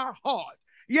knows my heart.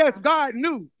 Yes, God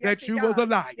knew that you was a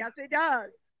liar. Yes, he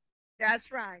does.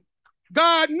 That's right.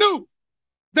 God knew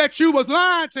that you was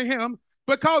lying to him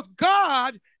because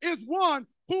God is one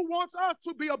who wants us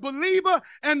to be a believer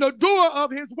and the doer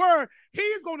of his word.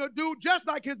 He's going to do just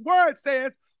like his word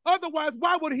says, Otherwise,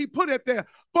 why would he put it there?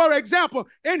 For example,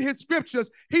 in his scriptures,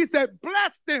 he said,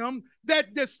 bless them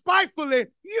that despitefully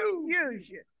use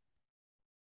you.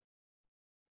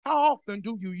 How often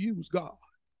do you use God?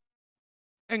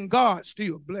 And God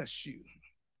still bless you.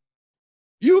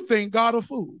 You think God a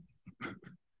fool.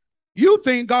 You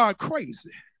think God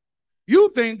crazy.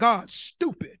 You think God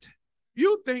stupid.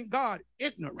 You think God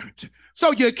ignorant.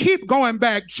 So you keep going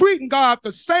back, treating God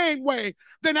the same way.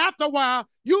 Then after a while,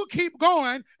 you keep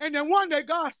going. And then one day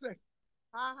God says,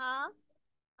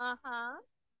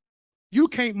 you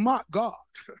can't mock God.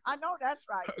 I know that's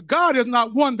right. God is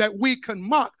not one that we can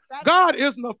mock. God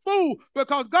isn't a fool,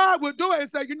 because God will do it and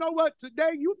say, you know what?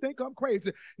 Today you think I'm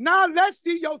crazy. Now let's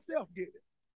see yourself get it.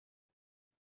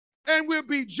 And we'll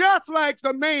be just like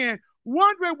the man,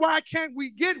 wondering why can't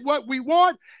we get what we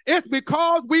want. It's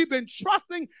because we've been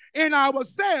trusting in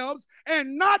ourselves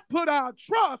and not put our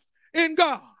trust in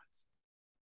God.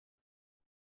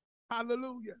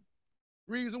 Hallelujah.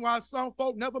 Reason why some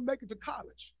folk never make it to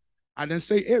college. I didn't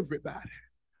say everybody.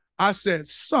 I said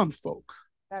some folk.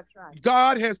 That's right.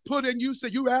 God has put in you, so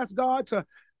you ask God to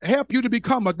help you to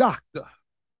become a doctor,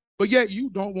 but yet you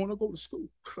don't want to go to school.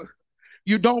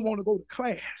 You don't want to go to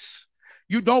class.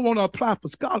 You don't want to apply for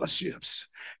scholarships,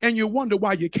 and you wonder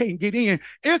why you can't get in.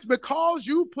 It's because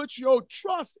you put your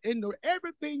trust into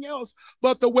everything else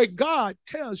but the way God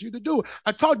tells you to do it.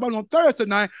 I talked about it on Thursday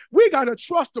night. We got to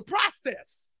trust the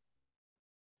process.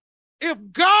 If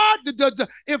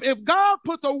God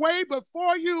puts a way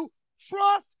before you,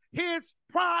 trust his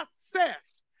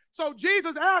process. So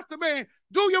Jesus asked the man,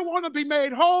 do you want to be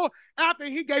made whole? After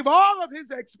he gave all of his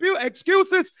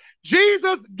excuses,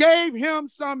 Jesus gave him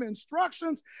some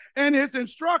instructions, and his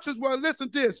instructions were, listen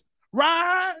to this,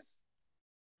 rise.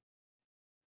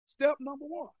 Step number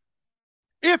one.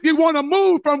 If you want to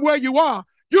move from where you are,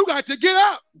 you got to get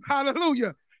up.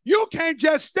 Hallelujah. You can't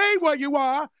just stay where you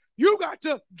are. You got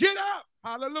to get up.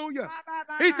 Hallelujah.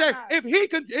 He said, if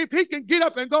he can get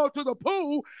up and go to the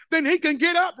pool, then he can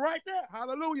get up right there.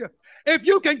 Hallelujah. If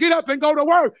you can get up and go to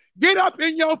work, get up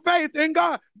in your faith in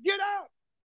God. Get up.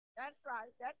 That's right.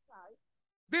 That's right.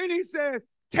 Then he says,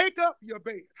 take up your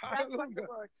bed. Hallelujah.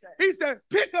 He said,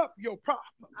 pick up your problem.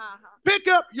 Pick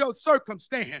up your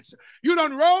circumstance. You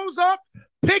done rose up,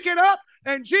 pick it up.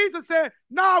 And Jesus said,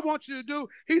 now I want you to do,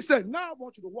 he said, now I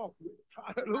want you to walk with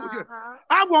it. Hallelujah.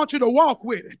 I want you to walk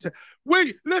with it.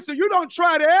 Listen, you don't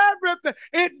try everything.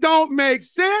 It don't make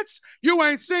sense. You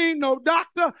ain't seen no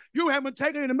doctor. You haven't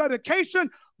taken any medication.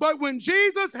 But when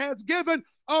Jesus has given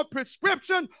a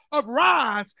prescription of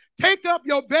rise, take up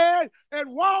your bed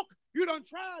and walk, you done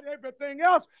tried everything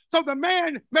else. So the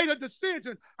man made a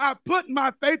decision. I put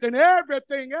my faith in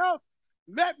everything else.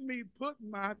 Let me put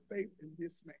my faith in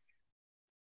this man.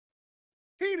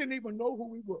 He didn't even know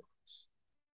who he was.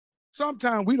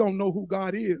 Sometimes we don't know who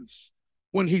God is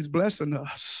when he's blessing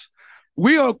us.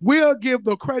 We'll give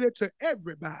the credit to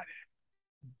everybody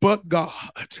but God.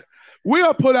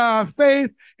 We'll put our faith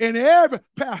in every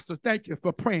pastor. Thank you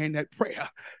for praying that prayer.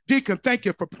 Deacon, thank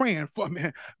you for praying for me.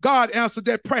 God answered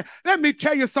that prayer. Let me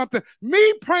tell you something.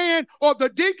 Me praying or the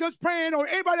deacons praying or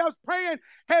anybody else praying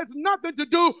has nothing to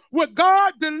do with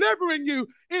God delivering you.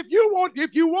 If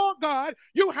you want God,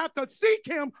 you have to seek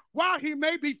him while he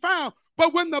may be found.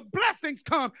 But when the blessings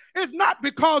come, it's not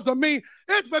because of me.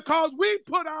 It's because we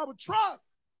put our trust.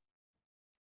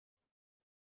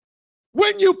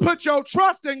 When you put your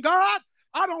trust in God,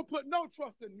 I don't put no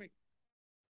trust in me.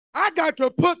 I got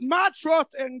to put my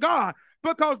trust in God,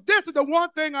 because this is the one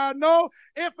thing I know.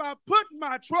 If I put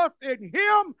my trust in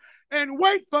him and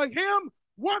wait for him,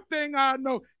 one thing I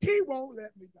know, he won't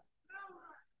let me down.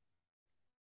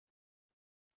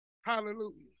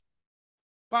 Hallelujah.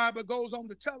 Bible goes on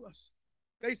to tell us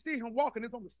they see him walking.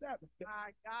 It's on the Sabbath day.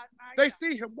 They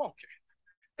see him walking.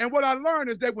 And what I learned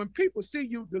is that when people see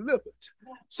you delivered,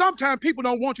 sometimes people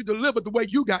don't want you delivered the way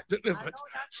you got delivered.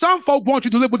 Some folk want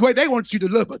you delivered the way they want you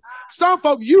delivered. Some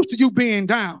folk used to you being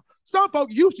down. Some folk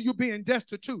used to you being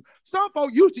destitute. Some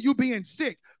folk used to you being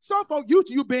sick. Some folk used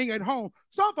to you being at home.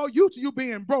 Some folk used to you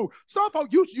being broke. Some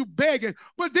folk used to you begging.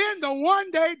 But then the one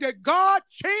day that God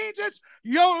changes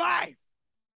your life,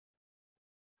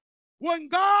 when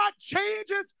God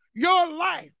changes your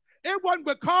life, it wasn't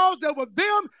because there was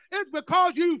them. It's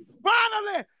because you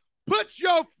finally put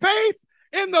your faith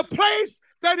in the place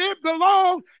that it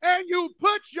belongs, and you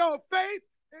put your faith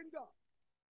in God.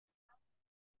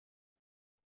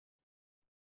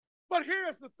 But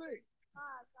here's the thing.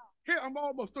 Here, I'm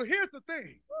almost through. Here's the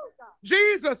thing.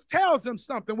 Jesus tells him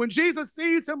something. When Jesus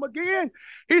sees him again,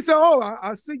 he said, oh,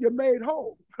 I see you made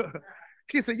whole.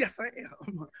 He said, yes, I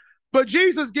am. But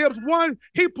Jesus gives one,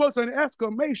 he puts an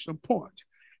exclamation point.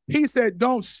 He said,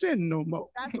 don't sin no more.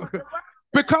 That's what the word says.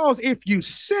 Because if you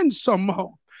sin some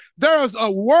more, there's a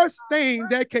worse thing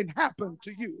that can happen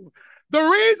to you. The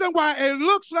reason why it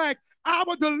looks like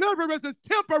our deliverance is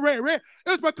temporary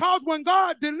is because when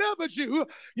God delivers you,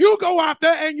 you go out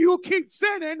there and you keep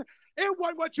sinning. It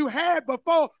wasn't what you had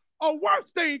before. A worse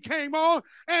thing came on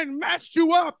and messed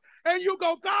you up. And you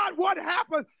go, God, what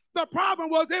happened? The problem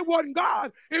was it wasn't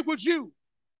God, it was you.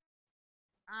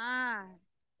 Ah.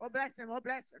 Oh, bless him. Oh,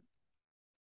 bless him.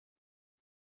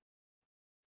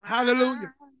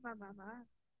 Hallelujah. Ah, my.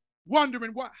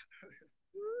 Wondering why.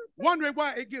 Wondering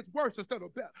why it gets worse instead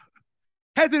of better.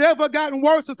 Has it ever gotten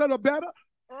worse instead of better?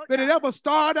 Oh, Did it God. ever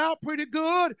start out pretty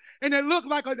good and it looked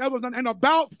like it was an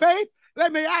about faith?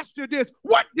 Let me ask you this.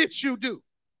 What did you do?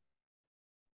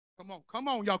 Come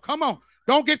on, y'all. Come on.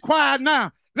 Don't get quiet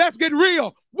now. Let's get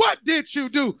real. What did you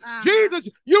do? Uh-huh. Jesus,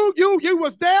 you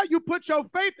was there. You put your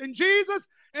faith in Jesus,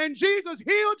 and Jesus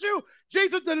healed you.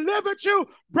 Jesus delivered you,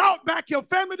 brought back your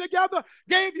family together,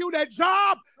 gave you that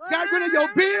job, got rid of your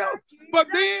bills. But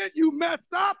then you messed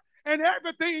up and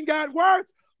everything got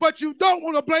worse. But you don't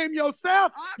want to blame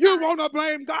yourself. All You right. want to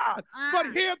blame God. Uh-huh.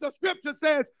 But here the scripture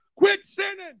says, quit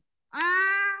sinning. Ah.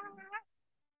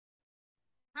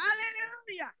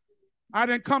 Hallelujah. I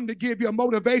didn't come to give you a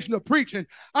motivation of preaching.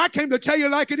 I came to tell you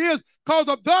like it is, because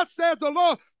of thus says the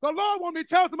Lord. The Lord wants me to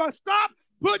tell somebody, stop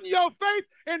putting your faith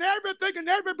in everything and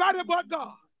everybody but God.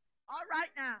 All right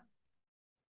now.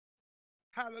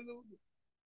 Hallelujah.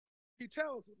 He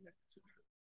tells them that.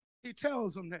 He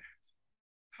tells them that.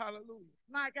 Hallelujah.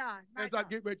 My God. My As I God.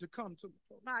 get ready to come to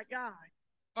the My God.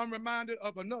 I'm reminded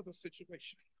of another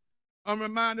situation. I'm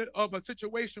reminded of a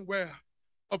situation where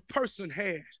a person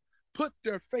had put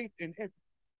their faith in everything.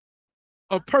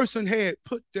 A person had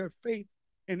put their faith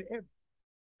in everything.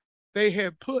 They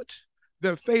had put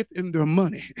their faith in their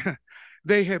money.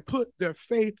 They had put their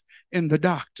faith in the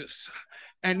doctors.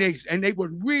 And they were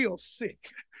real sick.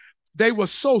 They were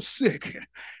so sick.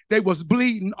 They was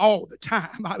bleeding all the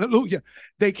time. Hallelujah.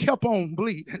 They kept on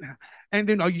bleeding. And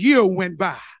then a year went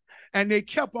by. And they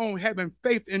kept on having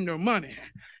faith in their money.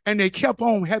 And they kept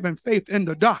on having faith in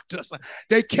the doctors.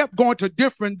 They kept going to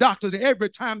different doctors. And every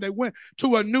time they went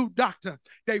to a new doctor,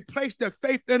 they placed their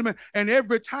faith in them. And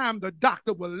every time the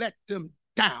doctor would let them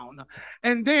down.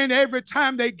 And then every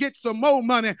time they get some more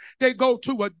money, they go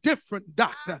to a different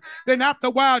doctor. Then after a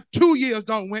while, 2 years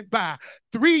done went by.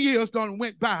 3 years done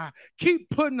went by. Keep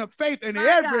putting her faith in My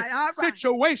every God, all right.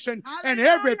 situation and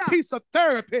every Hallelujah. piece of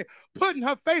therapy, putting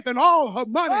her faith in all her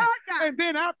money. Oh, God. And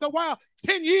then after a while,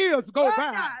 10 years go Oh,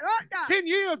 by. God. Oh, God. 10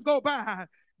 years go by,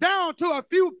 down to a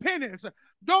few pennies.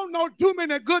 Don't know too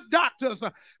many good doctors.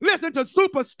 Listen to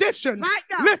superstition. My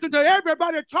God. Listen to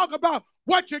everybody talk about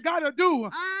what you got to do.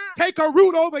 Ah. Take a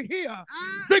root over here. Ah.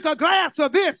 Drink a glass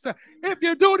of this. If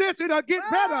you do this, it'll get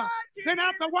Oh, better. Jesus. Then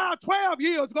after a while, 12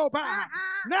 years go by. Ah.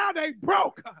 Now they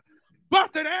broke,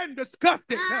 busted, and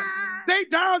disgusted. Ah.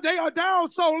 They are down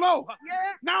so low.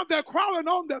 Yeah. Now they're crawling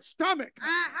on their stomach.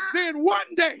 Ah. Then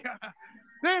one day,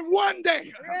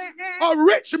 Yeah. a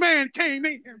rich man came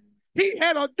in. He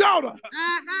had a daughter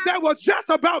Ah. that was just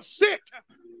about sick.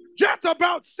 Just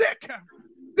about sick.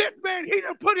 This man, he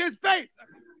didn't put his faith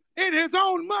in his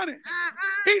own money. Ah.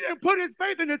 He didn't put his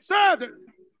faith in his servant,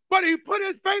 but he put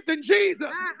his faith in Jesus.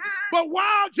 Ah. But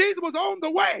while Jesus was on the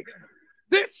way,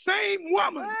 this same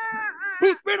woman Ah.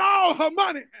 who spent all her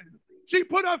money, she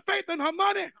put her faith in her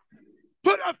money,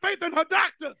 put her faith in her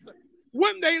doctors.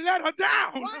 When they let her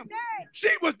down, One day.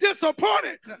 she was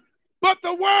disappointed. But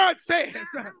the word says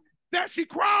that she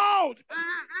crawled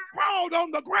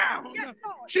on the ground. Yes,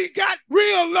 Lord. She got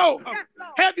real low. Yes,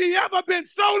 Lord. Have you ever been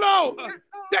so low Yes, Lord.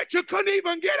 that you couldn't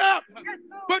even get up? Yes,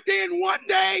 Lord. But then one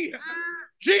day, Ah.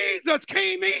 Jesus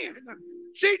came in.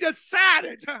 She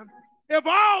decided, if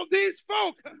all these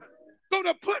folk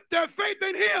gonna put their faith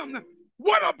in him,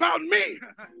 what about me?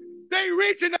 They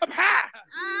reaching up high,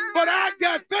 but I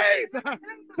got faith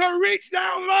to reach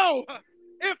down low.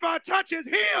 If I touch his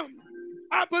hem,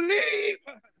 I believe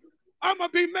I'm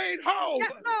going to be made whole. Yes,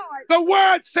 Lord. The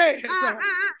word says Uh-huh.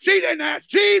 she didn't ask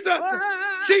Jesus.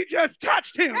 Uh-huh. She just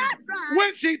touched him. That's right.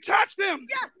 When she touched him,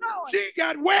 Yes, Lord. she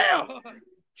got well.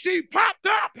 She popped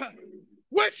up.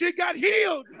 When she got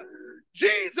healed,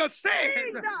 Jesus said,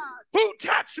 Jesus. who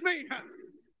touched me?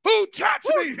 Who touched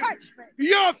Who me? touched me?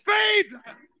 Your faith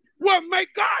will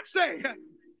make God say,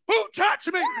 who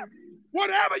touched me?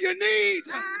 Whatever you need,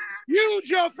 use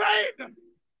your faith.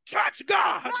 Touch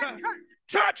God. One touch.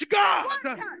 Touch God.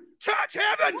 One touch. Touch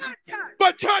heaven. One touch.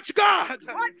 But touch God. One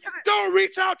touch. Don't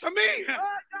reach out to me. Oh,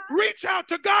 God. Reach out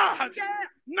to God. Yeah.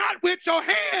 Not with your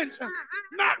hands.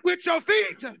 Not with your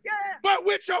feet. Yeah. But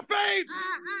with your faith,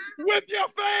 with your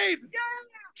faith,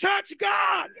 touch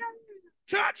God.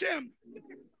 Touch him.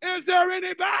 Is there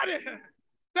anybody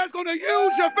that's going to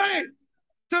use your faith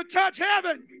to touch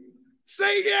heaven?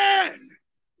 Say yes.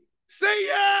 Say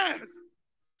yes.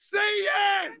 Say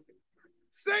yes.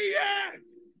 Say yes.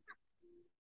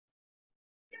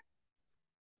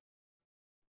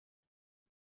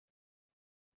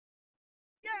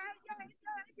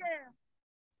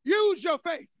 Use your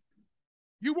faith.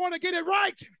 You want to get it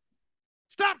right?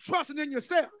 Stop trusting in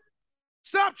yourself.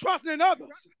 Stop trusting in others.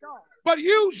 But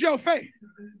use your faith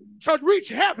to reach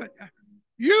heaven.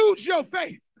 Use your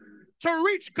faith to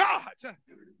reach God.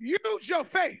 Use your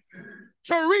faith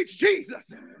to reach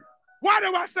Jesus. Why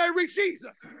do I say reach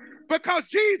Jesus? Because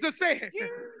Jesus said,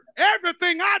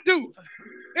 everything I do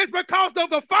is because of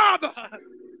the Father.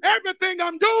 Everything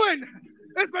I'm doing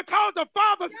is because the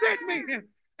Father sent me.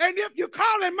 And if you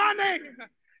call in my name,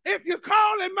 if you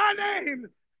call in my name,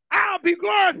 I'll be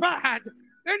glorified.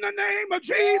 In the name of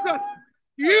Jesus,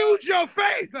 use your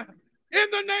faith. In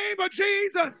the name of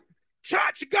Jesus,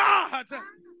 touch God,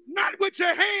 not with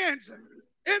your hands.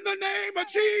 In the name of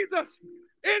Jesus,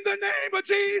 in the name of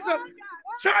Jesus,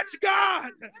 touch God.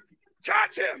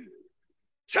 Touch him.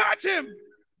 Touch him.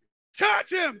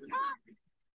 Touch him.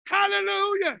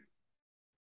 Hallelujah.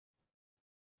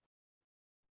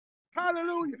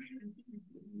 Hallelujah.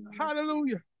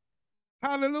 Hallelujah.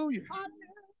 Hallelujah.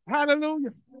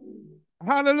 Hallelujah.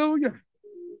 Hallelujah.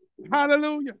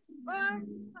 Hallelujah.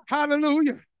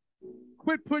 Hallelujah.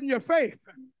 Quit putting your faith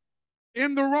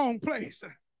in the wrong place.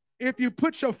 If you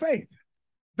put your faith,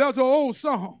 there's an old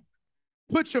song.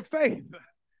 Put your faith.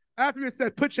 After it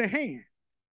said, put your hand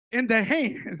in the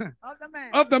hand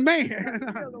of the man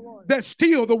that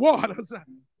steal the waters.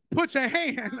 Put your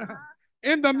hand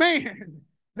in the man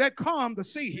that calmed the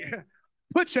sea.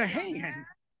 Put your hand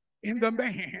in the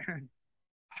man.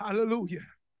 Hallelujah.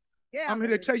 I'm here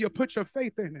to tell you, put your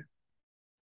faith in it.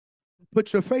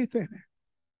 Put your faith in it.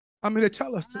 I'm here to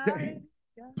tell us today,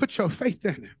 put your faith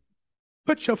in it.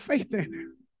 Put your faith in it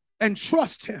and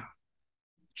trust him.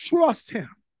 Trust him.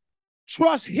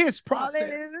 Trust his process.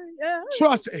 Hallelujah.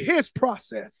 Trust his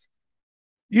process.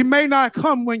 You may not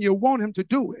come when you want him to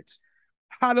do it.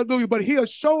 Hallelujah. But he'll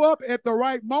show up at the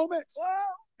right moment.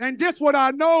 And this what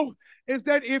I know is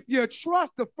that if you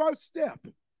trust the first step,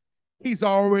 he's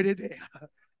already there.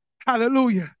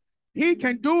 Hallelujah. He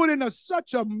can do it in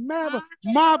such a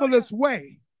marvelous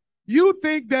way. You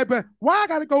think that, but why I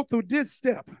got to go through this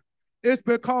step? It's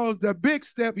because the big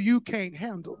step you can't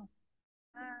handle.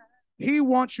 He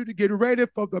wants you to get ready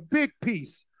for the big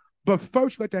piece, but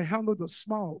first you got to handle the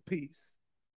small piece.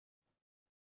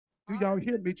 Do y'all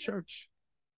hear me, church?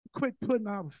 Quit putting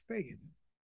our faith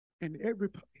in every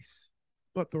place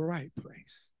but the right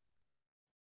place.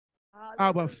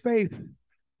 Our faith,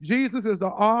 Jesus is the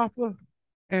author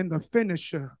and the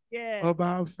finisher of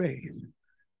our faith.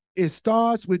 It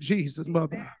starts with Jesus,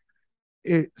 mother.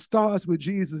 It starts with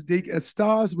Jesus, Deacon. It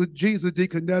starts with Jesus,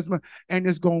 Deacon Desmond, and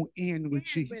it's going to end with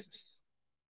Jesus.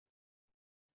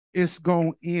 It's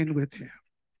going to end with him.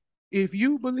 If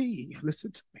you believe,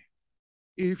 listen to me.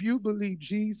 If you believe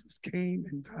Jesus came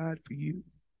and died for you,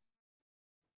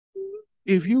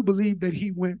 if you believe that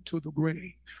he went to the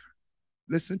grave,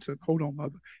 listen to, hold on,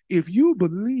 mother. If you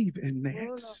believe in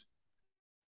that,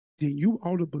 then you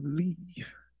ought to believe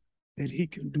that he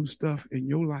can do stuff in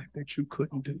your life that you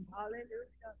couldn't do. Hallelujah.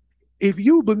 If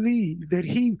you believe that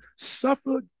he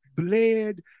suffered,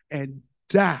 bled, and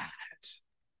died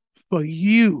for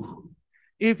you,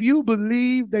 if you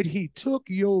believe that he took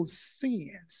your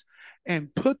sins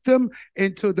and put them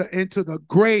into the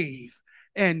grave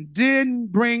and didn't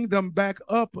bring them back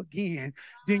up again,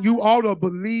 then you ought to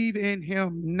believe in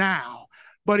him now.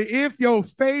 But if your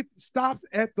faith stops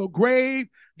at the grave,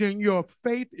 then your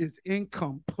faith is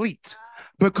incomplete,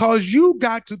 because you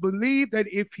got to believe that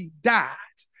if he died,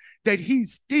 that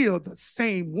he's still the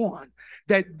same one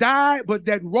that died, but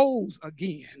that rose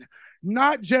again.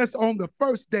 Not just on the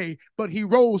first day, but he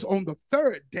rose on the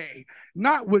third day,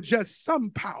 not with just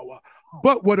some power,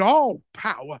 but with all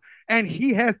power. And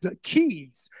he has the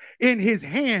keys in his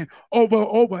hand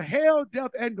over hell,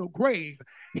 death, and the grave.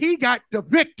 He got the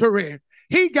victory.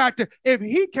 He got to, if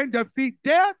he can defeat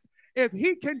death, if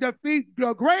he can defeat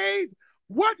the grave,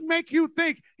 what make you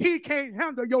think he can't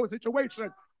handle your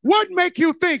situation? What make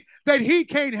you think that he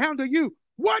can't handle you?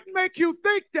 What make you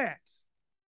think that?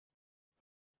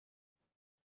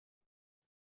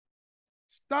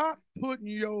 Stop putting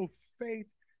your faith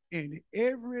in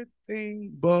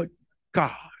everything but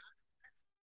God.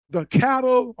 The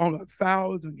cattle on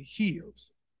 1,000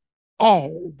 hills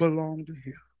all belong to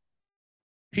him.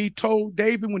 He told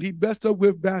David when he messed up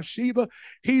with Bathsheba,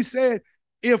 he said,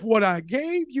 if what I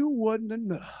gave you wasn't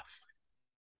enough,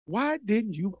 why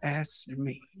didn't you ask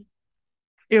me?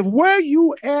 If where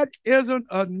you at isn't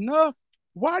enough,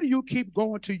 why do you keep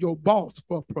going to your boss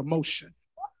for promotion?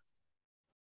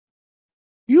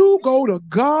 You go to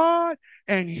God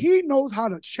and he knows how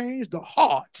to change the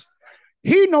heart.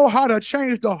 He knows how to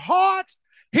change the heart.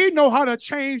 He knows how to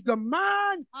change the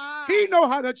mind. He knows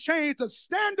how to change the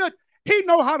standard. He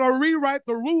knows how to rewrite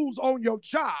the rules on your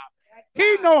job.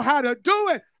 He knows how to do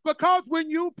it because when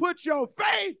you put your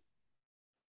faith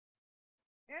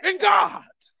in God,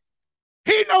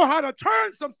 he knows how to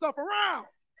turn some stuff around.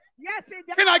 Yes, he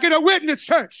does. Can I get a witness,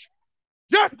 church?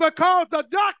 Just because the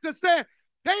doctor said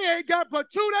they ain't got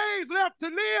but 2 days left to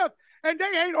live and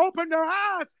they ain't opened their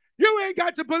eyes, you ain't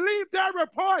got to believe their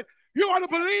report. You ought to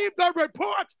believe the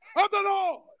report of the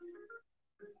Lord.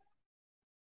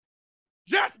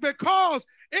 Just because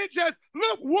it just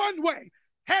looked one way,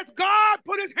 has God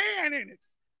put his hand in it?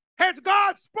 Has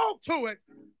God spoke to it?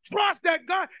 Trust that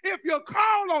God, if you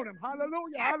call on him,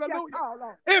 hallelujah,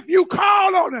 hallelujah. If you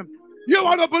call on him, you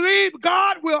ought to believe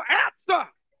God will answer.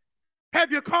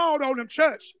 Have you called on him,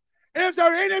 church? Is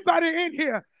there anybody in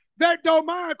here that don't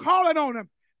mind calling on him?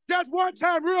 Just one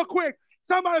time, real quick.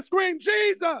 Somebody scream,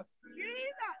 Jesus. Jesus.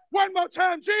 One more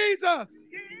time, Jesus. Jesus.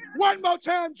 One more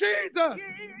time, Jesus. Jesus.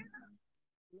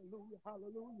 Hallelujah,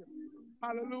 hallelujah,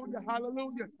 hallelujah,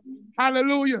 hallelujah,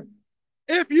 hallelujah.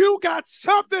 If you got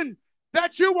something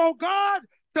that you want God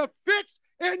to fix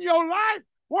in your life,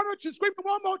 why don't you scream it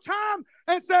one more time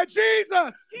and say, Jesus.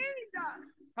 Jesus.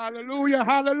 Hallelujah,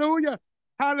 hallelujah,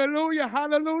 hallelujah,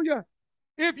 hallelujah.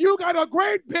 If you got a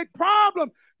great big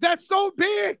problem that's so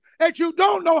big that you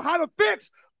don't know how to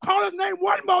fix, call his name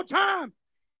one more time.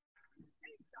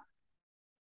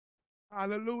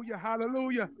 Hallelujah,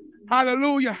 hallelujah,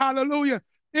 hallelujah, hallelujah.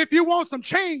 If you want some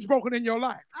change broken in your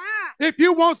life, if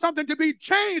you want something to be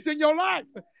changed in your life,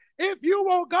 if you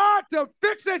want God to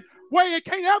fix it where it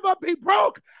can't ever be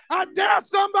broke, I dare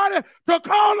somebody to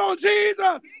call on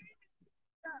Jesus.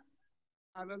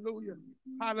 Hallelujah,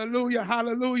 hallelujah,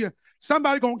 hallelujah.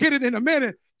 Somebody gonna get it in a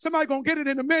minute. Somebody gonna get it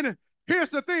in a minute. Here's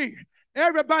the thing.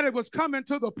 Everybody was coming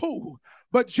to the pool,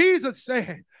 but Jesus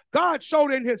said, God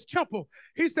showed in his temple.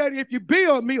 He said, if you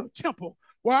build me a temple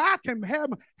where I can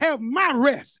have my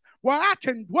rest, where I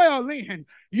can dwell in,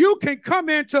 you can come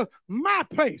into my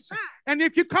place. And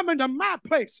if you come into my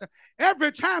place,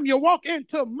 every time you walk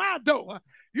into my door,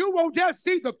 you won't just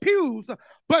see the pews,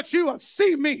 but you will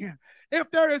see me. If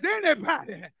there is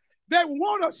anybody that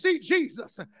want to see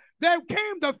Jesus, that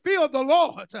came to feel the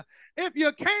Lord, if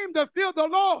you came to feel the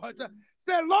Lord,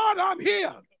 say, Lord, I'm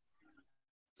here.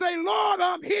 Say, Lord,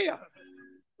 I'm here.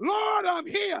 Lord, I'm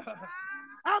here.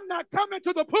 I'm not coming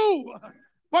to the pool,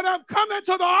 but I'm coming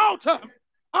to the altar.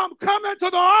 I'm coming to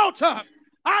the altar.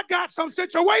 I got some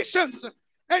situations,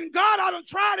 and God, I done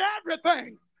tried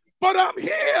everything, but I'm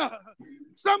here.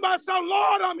 Somebody say,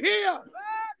 Lord, I'm here.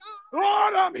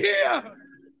 Lord, I'm here.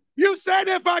 You said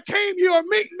if I came, you would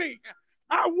meet me.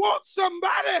 I want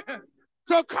somebody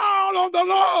to call on the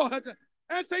Lord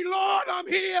and say, Lord, I'm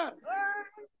here.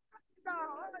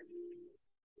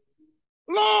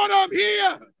 Lord, I'm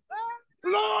here.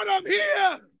 Lord, I'm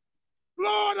here.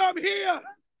 Lord, I'm here.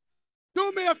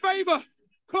 Do me a favor.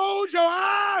 Close your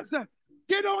eyes.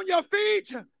 Get on your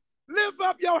feet. Lift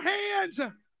up your hands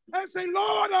and say,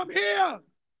 Lord, I'm here.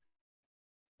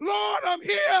 Lord, I'm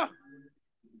here.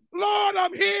 Lord,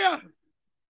 I'm here.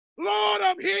 Lord,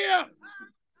 I'm here.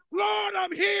 Lord,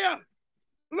 I'm here.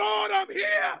 Lord, I'm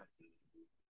here.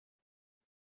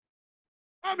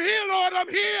 I'm here, Lord, I'm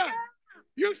here.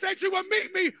 You said you would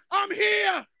meet me. I'm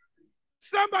here.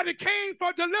 Somebody came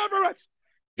for deliverance.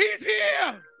 He's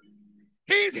here.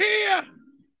 He's here.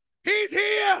 He's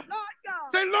here.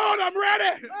 Say, Lord, I'm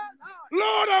ready.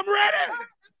 Lord, I'm ready.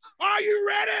 Are you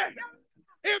ready?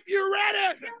 If you're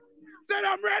ready, say,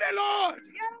 I'm ready, Lord.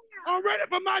 I'm ready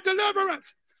for my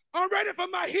deliverance. I'm ready for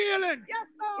my healing.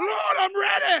 Lord, I'm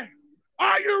ready.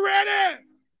 Are you ready?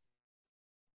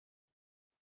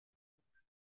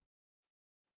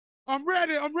 I'm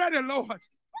ready. I'm ready, Lord.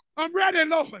 I'm ready,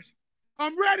 Lord.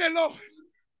 I'm ready, Lord.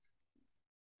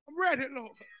 I'm ready,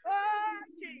 Lord.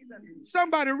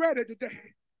 Somebody ready today.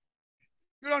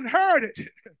 You done heard it. You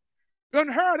done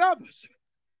heard others.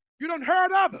 You done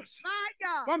heard others.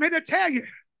 Well, I'm here to tell you,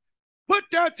 put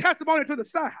their testimony to the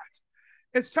side.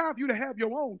 It's time for you to have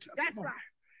your own testimony. That's right.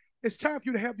 It's time for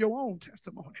you to have your own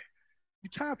testimony.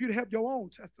 It's time for you to have your own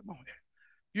testimony.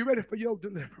 You ready for your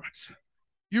deliverance?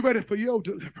 You ready for your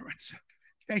deliverance?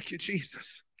 Thank you,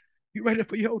 Jesus. You ready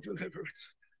for your deliverance?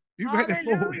 You ready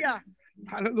for it?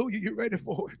 Hallelujah. You ready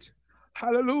for it?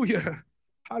 Hallelujah.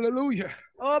 Hallelujah.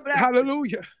 Oh, bless.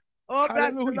 Hallelujah. Oh,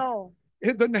 bless the Hallelujah. Lord.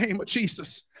 In the name of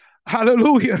Jesus.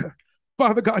 Hallelujah.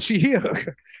 Father God, she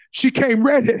here. She came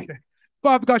ready.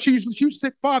 Father God, she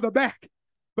sit farther back.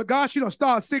 But God, she don't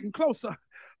start sitting closer.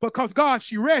 Because God,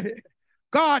 she ready.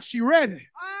 God, she ready.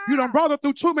 You done brought her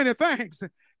through too many things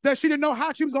that she didn't know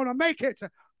how she was going to make it.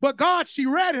 But God, she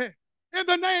ready. In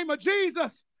the name of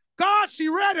Jesus. God, she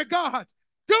ready, God.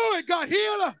 Do it, God.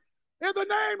 Heal her. In the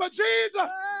name of Jesus.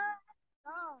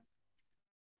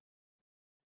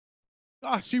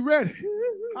 God, she ready.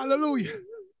 Hallelujah.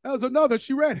 That was another.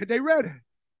 She ready. They ready.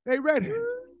 They ready.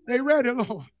 They ready,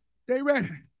 Lord. They ready.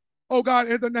 Oh, God,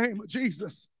 in the name of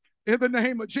Jesus. In the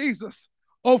name of Jesus.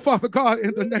 Oh, Father God,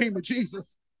 in the name of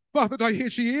Jesus. Father God, here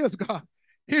she is, God.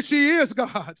 Here she is,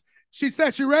 God. She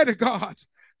said she ready, God.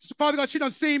 Father God, she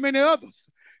done seen many others.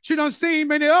 She done seen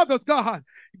many others, God,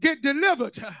 get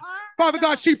delivered. Father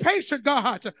God, she patient,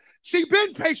 God. She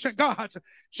been patient, God.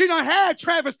 She done had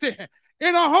travesty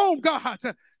in her home, God.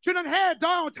 She done had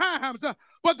down times.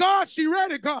 But God, she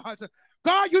ready, God.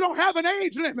 God, you don't have an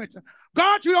age limit.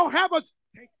 God, you don't have a...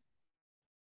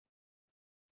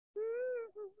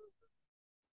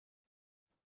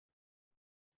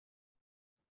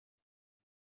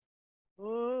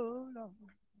 Oh, Lord.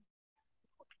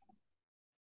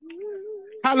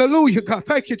 Hallelujah, God.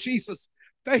 Thank you, Jesus.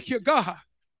 Thank you, God.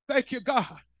 Thank you,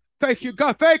 God. Thank you,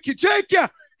 God. Thank you, Jacob.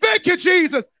 Thank you,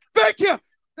 Jesus. Thank you.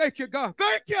 Thank you, God.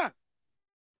 Thank you. Thank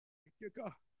you,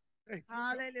 God. Thank you,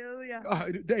 Hallelujah. God.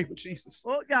 In the name of Jesus.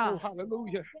 Oh, God. Oh,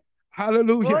 hallelujah.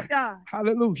 Hallelujah. Oh, God.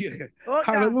 Hallelujah. Oh,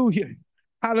 God. Hallelujah.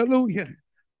 Hallelujah.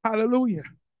 Hallelujah.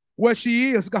 Where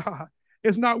she is, God,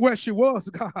 is not where she was,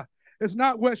 God. It's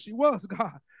not where she was,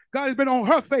 God. God has been on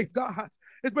her faith, God.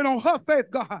 It's been on her faith,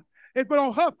 God. It's been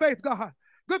on her faith, God.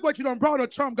 Look what you done brought her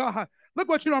from, God. Look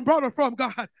what you done brought her from,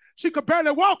 God. She could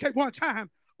barely walk at one time.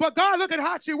 But God, look at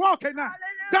how she walking now.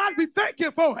 God, we thank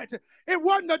you for it. It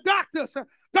wasn't the doctors.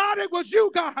 God, it was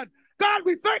you, God. God,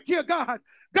 we thank you, God.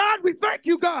 God, we thank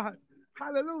you, God.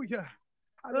 Hallelujah.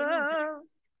 Hallelujah.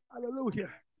 Hallelujah.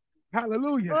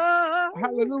 Hallelujah.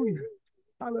 Hallelujah.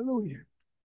 Hallelujah.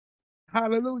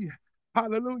 Hallelujah.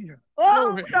 Hallelujah. Oh,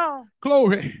 Glory. no.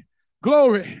 Glory.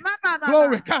 Glory.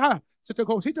 Glory. Mama.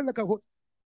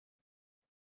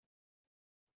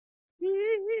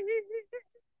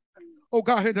 Oh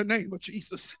God, in the name of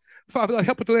Jesus. Father God,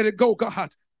 help her to let it go,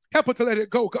 God. Help her to let it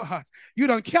go, God. You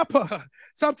done kept her.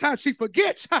 Sometimes she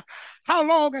forgets how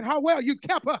long and how well you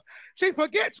kept her. She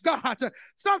forgets, God.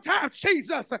 Sometimes,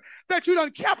 Jesus, that you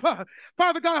done kept her.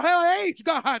 Father God, her age,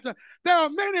 God. There are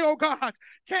many, oh God,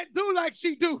 can't do like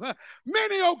she do.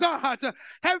 Many, oh God,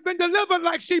 have been delivered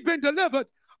like she been delivered.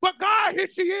 But God, here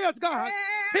she is, God.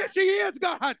 Here she is,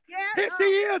 God. Here she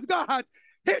is, God.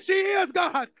 Here she is,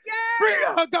 God. Free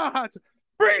her, God.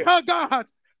 Free her, God.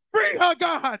 Free her,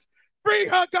 God. Free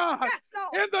her, God.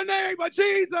 In the name of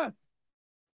Jesus.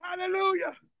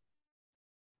 Hallelujah.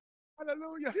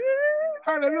 Hallelujah.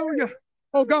 Hallelujah.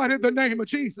 Oh God, in the name of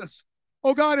Jesus.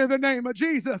 Oh God, in the name of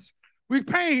Jesus. We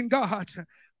pain, God.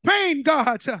 Pain,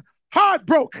 God. Heart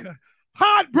broke.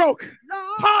 Heart broke.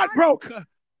 Heart broke.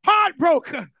 Heart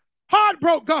broke. Heart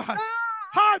broke, God.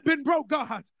 Heart been broke,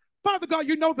 God. Father God,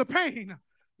 you know the pain.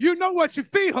 You know what you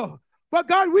feel. But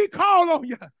God, we call on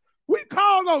you. We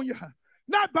call on you.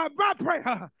 Not by my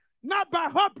prayer, not by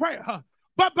her prayer,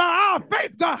 but by our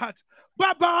faith, God.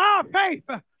 But by our faith,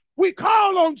 we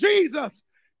call on Jesus.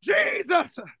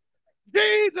 Jesus.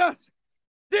 Jesus.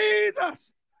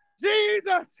 Jesus.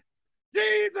 Jesus.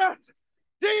 Jesus.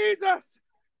 Jesus.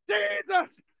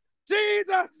 Jesus.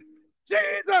 Jesus.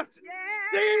 Jesus.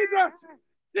 Jesus.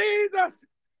 Jesus.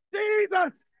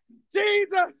 Jesus.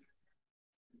 Jesus.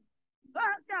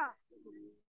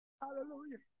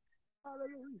 Hallelujah.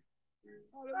 Hallelujah.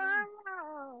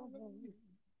 Hallelujah.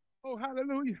 Oh,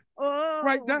 hallelujah.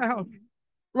 Write down.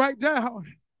 Write down.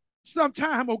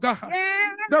 Sometime, oh God,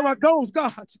 there are those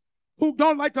gods who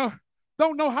don't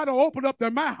know how to open up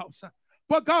their mouths.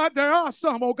 But God, there are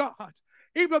some, oh God,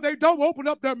 even if they don't open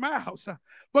up their mouths,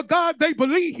 but God, they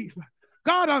believe.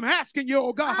 God, I'm asking you,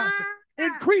 oh God,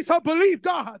 increase her belief,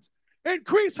 God.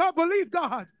 Increase her belief,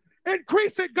 God.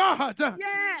 Increase it, God.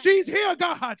 She's here,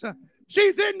 God.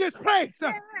 She's in this place.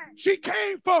 She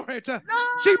came for it.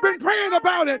 She's been praying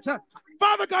about it.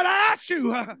 Father God, I ask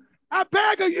you, I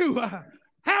beg of you,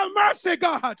 have mercy,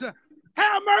 God.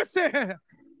 Have mercy.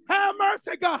 Have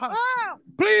mercy, God.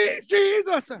 Please,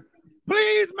 Jesus.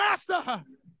 Please, Master.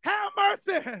 Have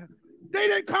mercy. They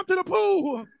didn't come to the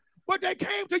pool, but they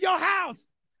came to your house.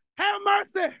 Have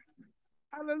mercy.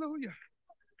 Hallelujah.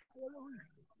 Hallelujah.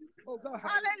 Oh God.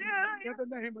 Hallelujah. In the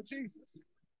name of Jesus.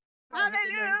 Hallelujah.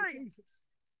 In the name of Jesus.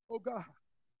 Oh God.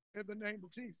 In the name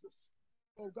of Jesus.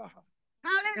 Oh God.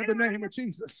 Hallelujah. In the name of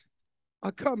Jesus.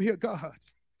 I come here, God.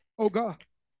 Oh God.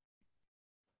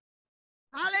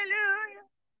 Hallelujah.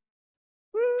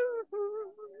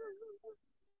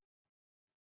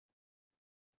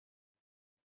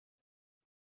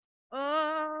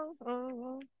 Oh,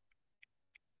 oh.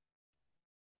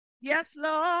 Yes,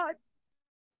 Lord.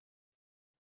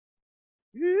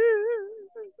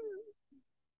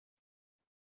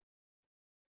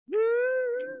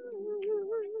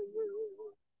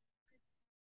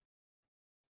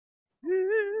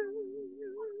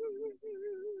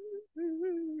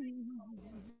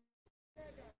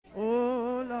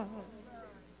 Oh, Lord.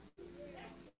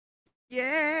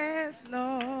 Yes,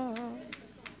 Lord.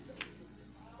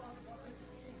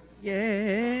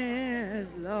 Yes,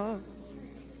 Lord.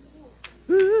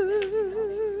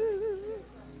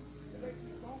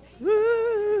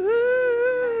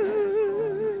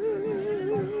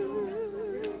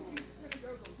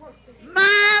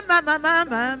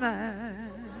 My.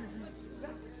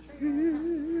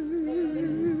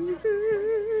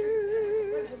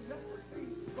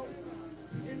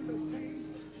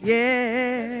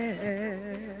 Yeah.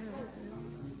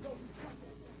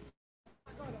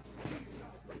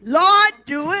 Lord,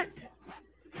 do it.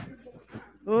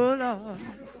 Oh, Lord.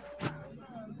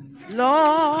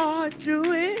 Lord,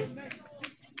 do it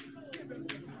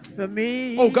for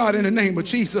me. Oh God, in the name of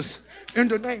Jesus. In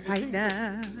the name of Jesus.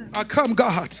 Now. I come,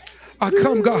 God. I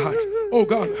come, God. Oh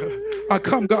God. I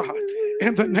come, God.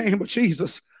 In the name of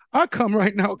Jesus. I come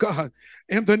right now, God.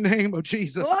 In the name of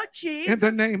Jesus. Oh, Jesus. In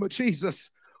the name of Jesus.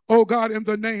 Oh God, in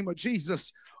the name of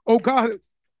Jesus. Oh God.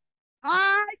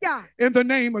 Yeah. In the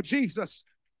name of Jesus.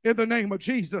 In the name of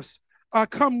Jesus. I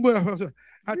come with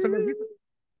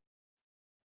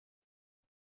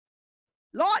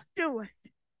Lord, do it.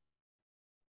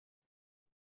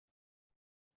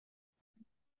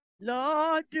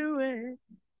 Lord, do it.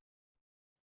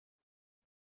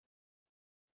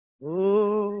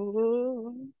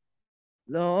 Oh,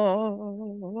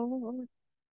 Lord,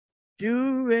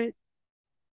 do it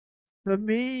for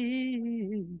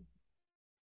me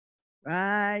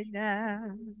right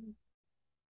now.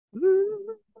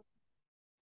 Ooh.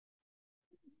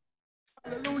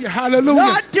 Hallelujah. Hallelujah.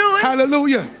 Lord, do it.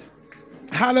 Hallelujah.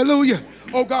 Hallelujah.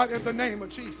 Oh God, in the name of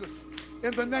Jesus.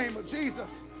 In the name of Jesus.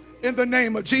 In the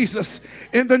name of Jesus.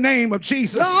 In the name of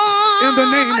Jesus. In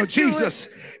the name of Jesus.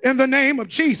 In the name of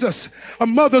Jesus. A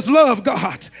mother's love,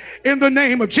 God. In the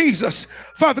name of Jesus.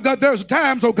 Father God, there's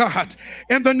times, oh God,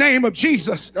 in the name of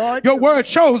Jesus. Your word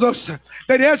shows us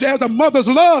that as a mother's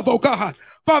love, oh God.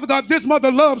 Father God, this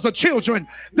mother loves her children.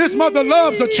 This mother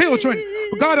loves her children.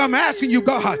 God, I'm asking you,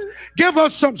 God, give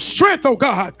us some strength, oh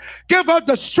God. Give her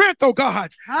the strength, oh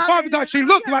God. Father God, she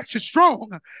looked like she's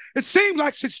strong. It seemed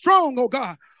like she's strong, oh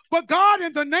God. But God,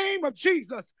 in the name of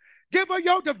Jesus, give her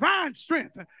your divine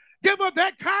strength. Give her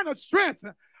that kind of strength.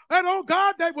 And oh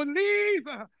God, they will leave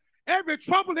every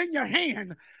trouble in your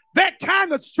hand. That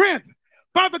kind of strength.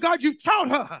 Father God, you taught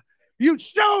her. You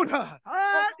showed her.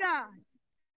 Oh God.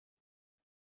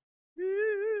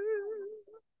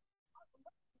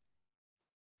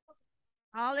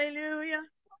 Hallelujah.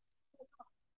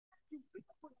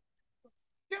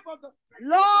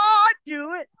 Lord,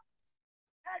 do it.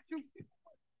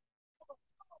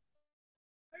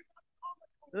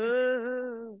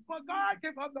 For God,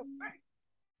 give her the faith.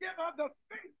 Give her the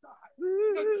faith, God.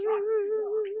 To trust you,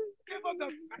 God. Give her the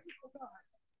faith, God.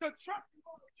 To trust you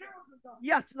for the children, God.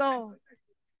 Yes, Lord.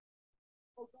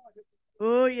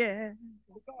 Oh, yeah.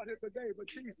 Oh, God, in the name of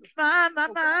Jesus. My. In the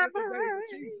name of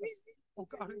Jesus. Oh,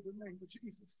 God, in the name of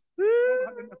Jesus. Oh,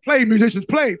 God, in the play, musicians,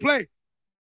 play.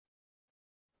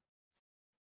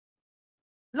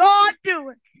 Lord, do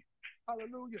it.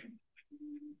 Hallelujah.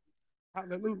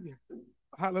 Hallelujah.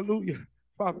 Hallelujah.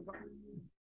 Father God.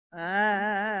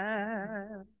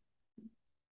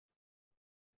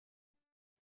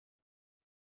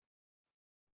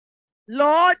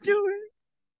 Lord, do it.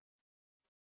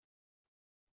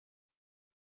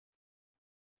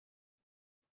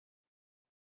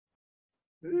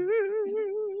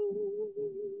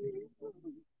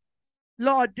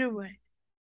 Lord, do it.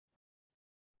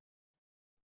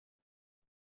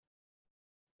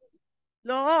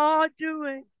 Lord, do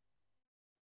it.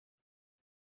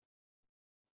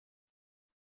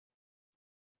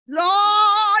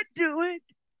 Lord, do it.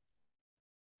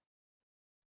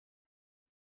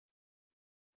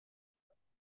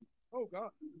 Oh,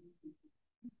 God.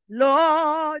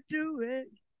 Lord, do it.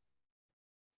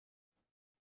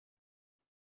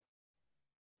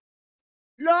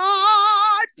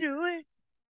 Lord, do it.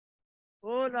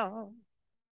 Oh, Lord.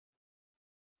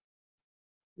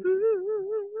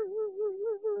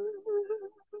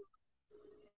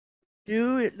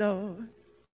 Do it, Lord.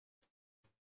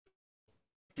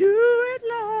 Do it,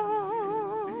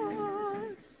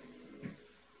 Lord.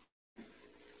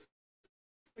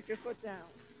 Put your foot down.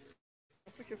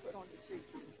 Put your foot on the seat.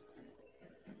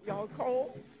 Y'all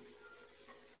cold?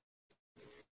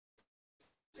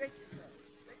 Shake yourself.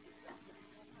 Shake yourself.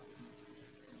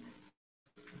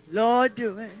 Lord,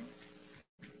 do it.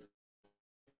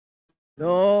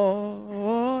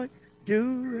 Lord,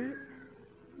 do it.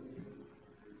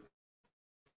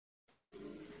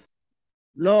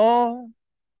 Lord,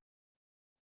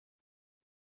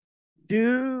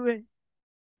 do it.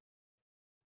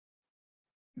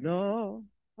 Lord,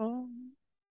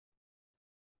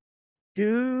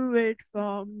 do it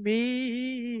for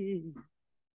me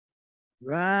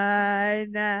right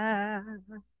now.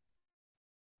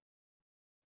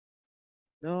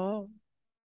 Lord,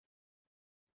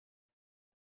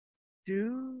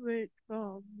 do it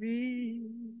for me.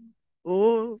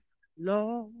 Oh,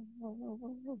 Lord,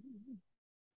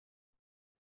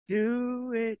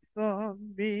 do it for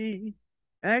me.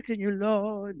 Asking you,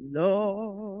 Lord,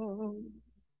 Lord,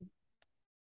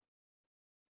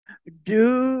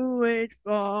 do it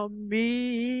for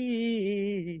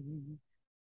me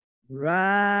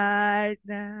right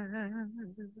now.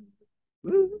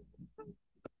 Ooh,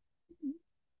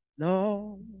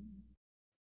 Lord,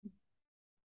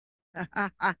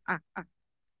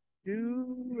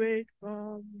 do it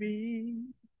for me.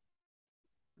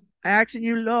 Asking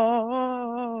you,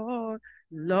 Lord,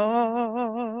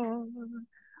 Lord,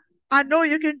 I know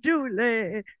you can do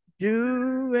it.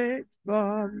 Do it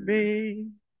for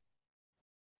me.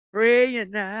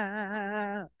 Praying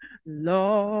now,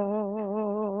 Lord,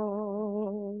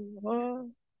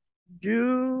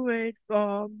 do it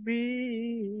for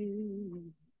me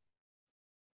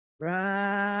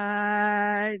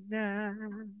right now.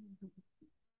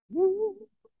 Woo.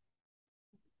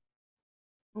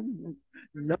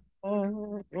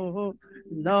 Lord,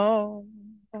 Lord,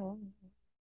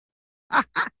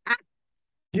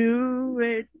 do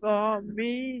it for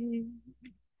me.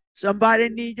 Somebody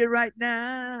need you right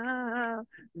now.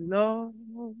 Lord,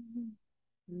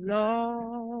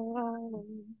 Lord,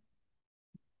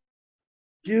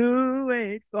 do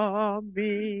it for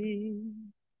me.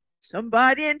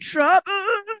 Somebody in trouble,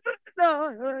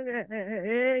 Lord,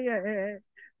 yeah.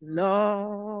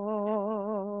 Lord,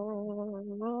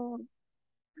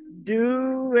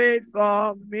 do it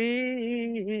for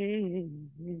me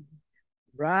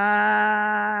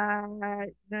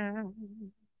right now.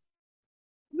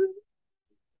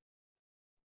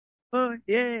 Oh,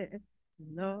 yeah,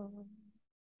 Lord,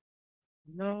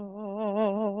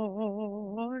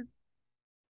 Lord,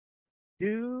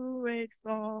 do it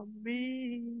for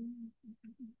me.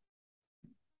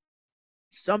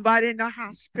 Somebody in the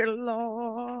hospital,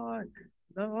 Lord,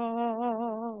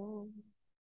 Lord,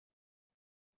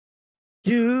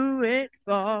 do it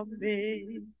for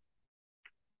me.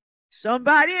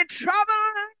 Somebody in trouble,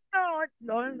 Lord,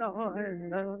 Lord,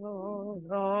 Lord, Lord,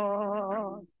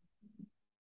 Lord,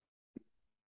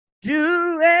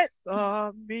 do it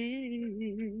for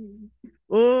me.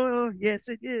 Oh, yes,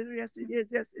 it is, yes, it is,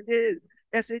 yes, it is,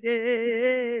 yes, it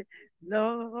is.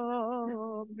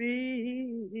 Lord,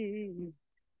 me.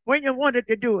 When you wanted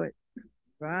to do it,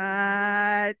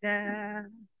 right now.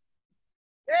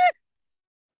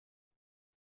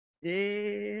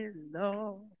 Dear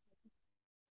Lord,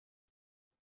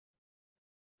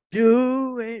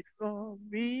 do it for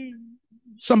me.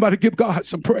 Somebody give God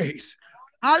some praise.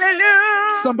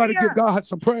 Hallelujah. Somebody give God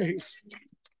some praise.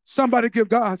 Somebody give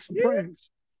God some praise.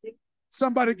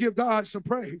 Somebody give God some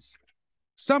praise.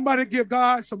 Somebody give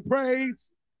God some praise.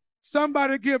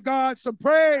 Somebody give God some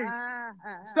praise.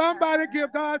 Somebody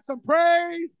give God some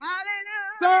praise.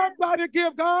 Hallelujah. Somebody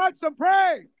give God some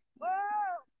praise. Oh.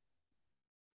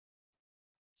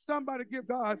 Somebody give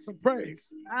God some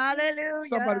praise. Hallelujah.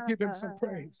 Somebody give him some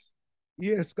praise.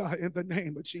 Yes, God, in the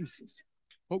name of Jesus.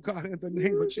 Oh God, in the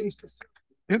name of Jesus.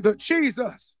 In the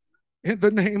Jesus. In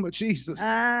the name of Jesus.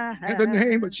 In the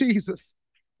name of Jesus.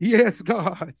 Yes,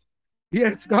 God.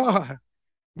 Yes, God.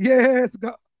 Yes,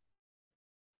 God.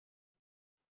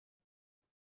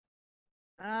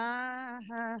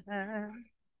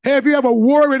 Have you ever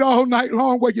worried all night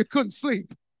long where you couldn't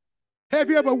sleep? Have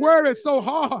you ever worried so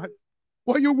hard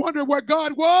where you wondered where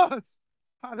God was?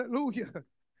 Hallelujah.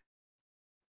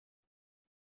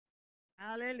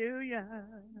 Hallelujah.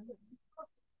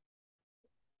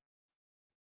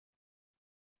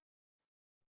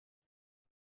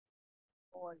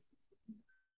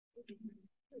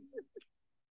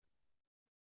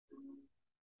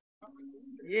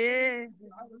 Yeah.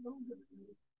 Hallelujah.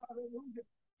 Hallelujah.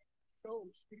 Oh,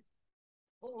 Jesus.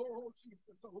 Oh,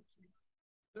 Jesus. Oh, Jesus.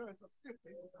 There is a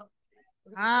sifting, oh God.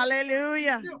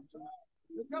 Hallelujah.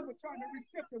 The devil trying to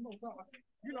resift him, oh God.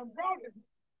 You done brought him,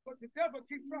 but the devil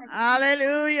keeps trying to.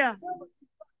 Hallelujah.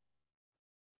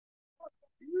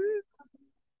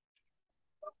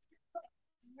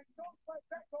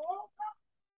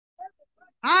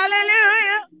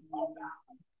 Hallelujah.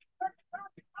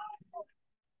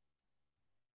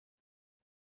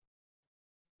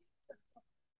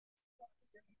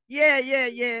 Yeah, yeah,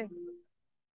 yeah.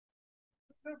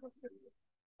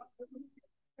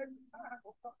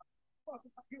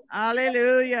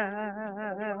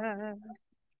 Hallelujah.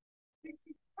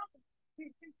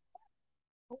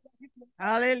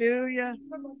 Hallelujah.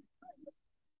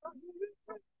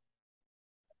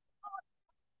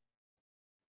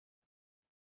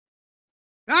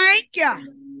 Thank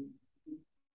you.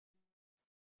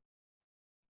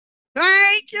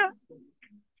 Thank you.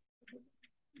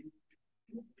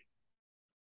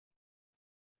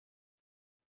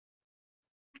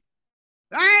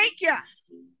 Thank you.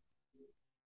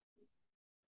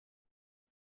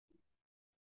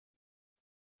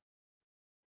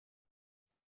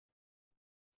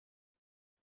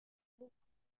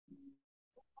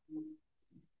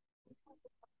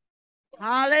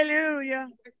 Hallelujah.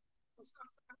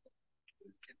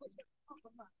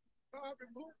 God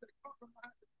removed the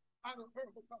compromise out of her,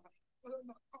 oh God. Let her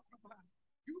not compromise.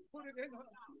 You put it in her.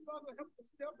 Father, help her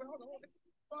step out on it.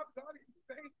 Father God, is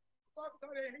faith. Father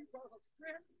God, it ain't by her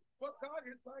strength, but God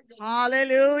is by your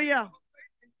Hallelujah.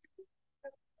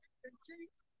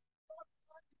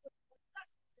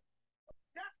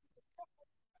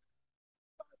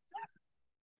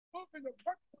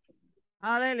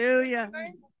 Hallelujah.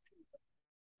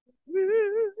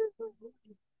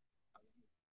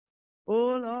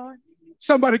 Oh Lord.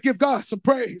 Somebody give God some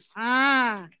praise.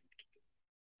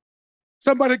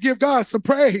 Somebody give God some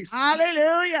praise.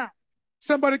 Hallelujah.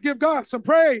 Somebody give God some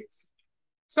praise.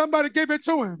 Somebody give it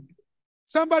to him.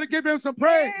 Somebody give him some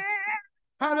praise.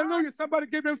 Hallelujah. Somebody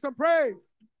give him some praise.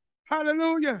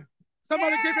 Hallelujah.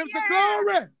 Somebody give him some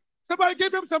glory. Somebody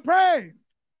give him some praise.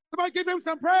 Somebody give him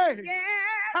some praise.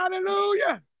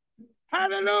 Hallelujah.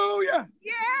 Hallelujah.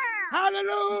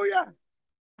 Hallelujah.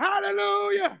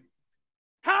 Hallelujah.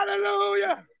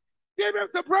 Hallelujah. Give him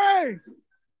some praise.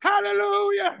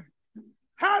 Hallelujah.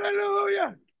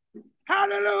 Hallelujah.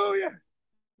 Hallelujah.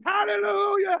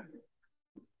 Hallelujah.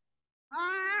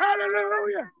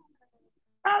 Hallelujah.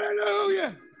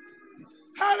 Hallelujah.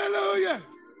 Hallelujah.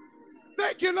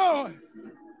 Thank you, Lord.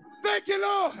 Thank you,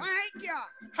 Lord. Thank you.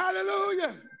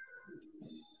 Hallelujah.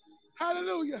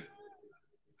 Hallelujah.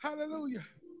 Hallelujah.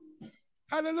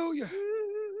 Hallelujah.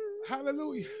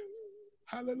 Hallelujah.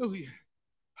 Hallelujah.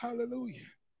 Hallelujah.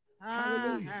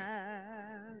 Hallelujah.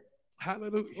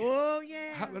 Hallelujah. Oh,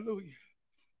 yeah. Hallelujah.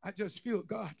 I just feel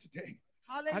God today.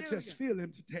 Hallelujah. I just feel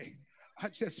him today. I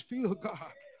just feel God.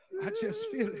 I just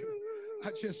feel him.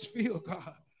 I just feel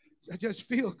God. I just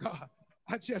feel God.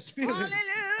 I just feel him.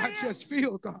 I just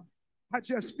feel God. I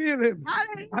just feel him.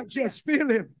 I just feel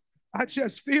him. I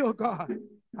just feel God.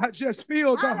 I just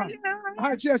feel God.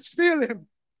 I just feel him.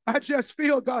 I just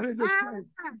feel God in this place.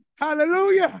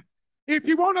 Hallelujah. If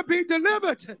you want to be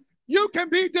delivered, you can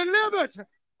be delivered.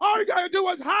 All you got to do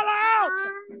is holler out.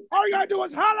 All you got to do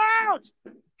is holler out.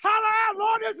 Holler out,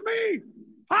 Lord, it's me.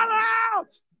 Holler out.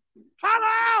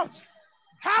 Holler out.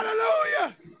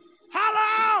 Hallelujah.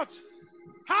 Holler out.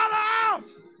 Holler out.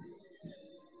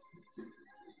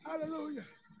 Hallelujah.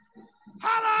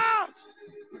 Holler out.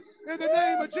 In the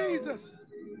name of Jesus.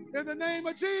 In the name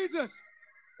of Jesus.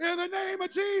 In the name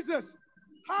of Jesus.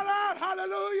 Holler out.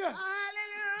 Hallelujah.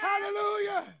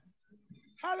 Hallelujah.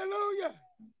 Hallelujah.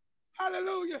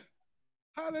 Hallelujah.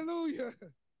 Hallelujah.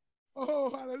 Oh,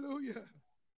 hallelujah.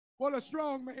 What a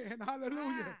strong man.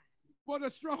 Hallelujah. What a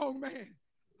strong man.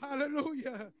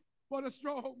 Hallelujah. What a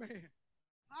strong man.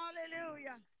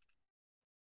 Hallelujah.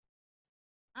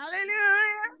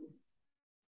 Hallelujah.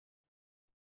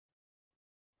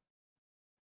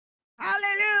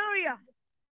 Hallelujah.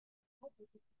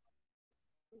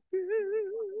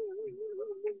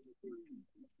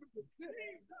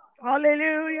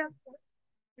 Hallelujah.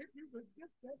 If you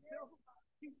resist that devil,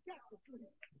 he's got to flee.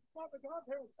 Father God,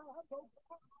 there are times, oh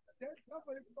God, that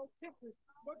devil is so tempted,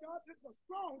 but God is a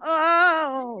strong.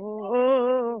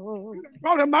 Oh. You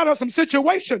brought him out of some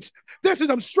situations. This is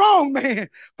a strong man.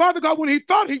 Father God, when he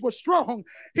thought he was strong,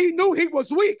 he knew he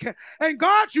was weak. And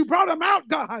God, you brought him out,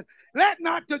 God. Let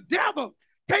not the devil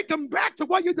take him back to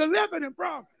where you delivered him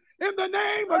from. In the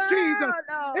name of Jesus.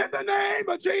 No. In the name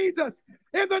of Jesus.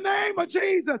 In the name of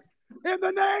Jesus. In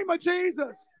the name of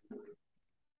Jesus.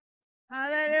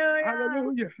 Hallelujah.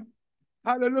 Hallelujah.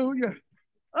 Hallelujah.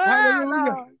 Oh,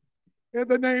 Hallelujah. Lord. In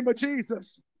the name of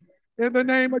Jesus. In the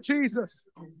name of Jesus.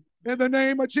 In the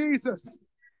name of Jesus.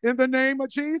 In the name of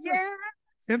Jesus. Yes.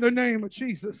 In the name of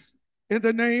Jesus. In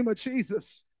the name of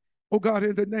Jesus. Oh God,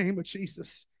 in the name of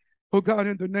Jesus. Oh God,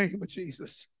 in the name of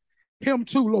Jesus. Him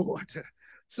too, Lord.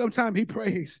 Sometimes he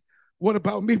prays, what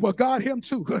about me? Well, God, him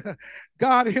too.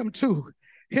 God, him too.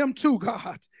 Him too,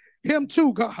 God. Him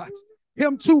too, God.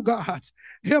 Him too, God.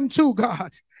 Him too,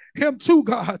 God. Him too,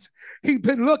 God. He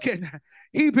been looking.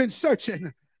 He been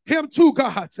searching. Him too,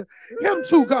 God. Him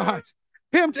too, God.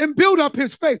 Him and build up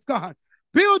his faith, God.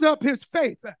 Build up his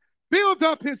faith. Build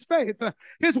up his faith.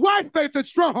 His wife's faith is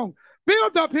strong.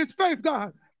 Build up his faith,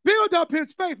 God. Build up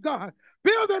his faith, God.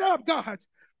 Build it up, God.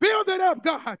 Build it up,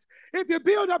 God. If you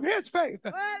build up his faith,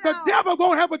 the devil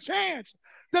won't have a chance.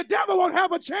 The devil won't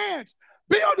have a chance.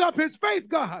 Build up his faith,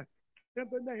 God. In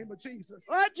the name of Jesus.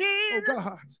 Oh, Jesus. Oh,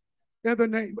 God. In the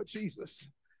name of Jesus.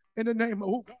 In the name of,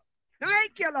 oh, God.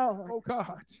 Thank you, Lord. Oh,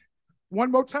 God.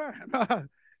 One more time.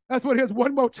 That's what it is.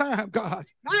 One more time, God.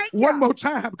 Thank you. One more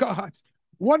time, God.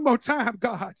 One more time,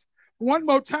 God. One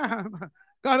more time.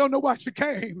 God, I don't know why she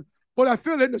came, but I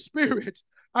feel in the spirit.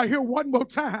 I hear one more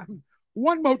time.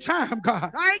 One more time,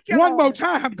 God. Thank you, One Lord. more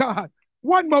time, God.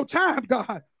 One more time,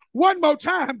 God. One more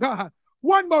time, God.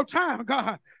 One more time,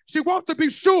 God. She wants to be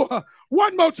sure.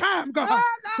 One more time, God.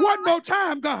 Oh, One more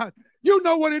time, God. You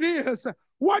know what it is.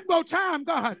 One more time,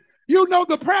 God. You know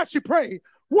the prayer she prayed.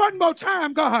 One more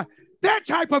time, God. That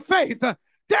type of faith,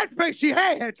 that faith she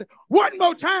had. One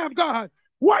more time, God.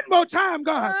 One more time,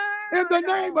 God. In the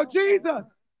name of Jesus.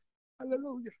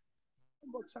 Hallelujah.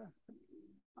 One more time.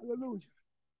 Hallelujah.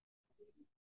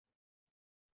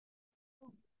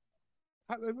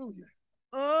 Hallelujah.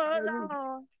 Oh, Hallelujah.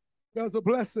 Lord. There's a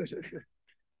blessing.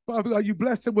 Father God, you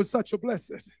blessed him with such a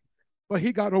blessing, but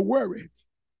he got to worry.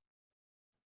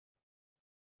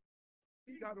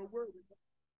 He got to worry.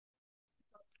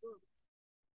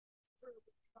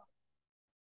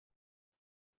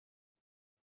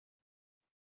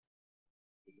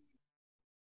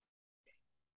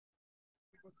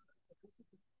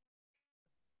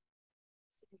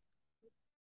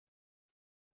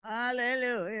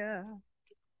 Hallelujah.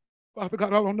 Father God,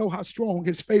 I don't know how strong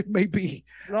his faith may be.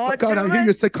 Lord, But God, do I hear it.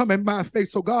 you say, come in my faith.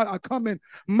 So God, I come in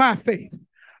my faith.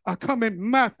 I come in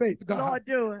my faith, God. Lord,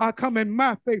 do it. I come in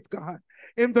my faith, God.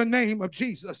 In the name of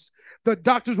Jesus. The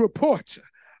doctor's report,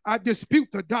 I dispute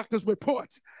the doctor's report.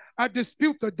 I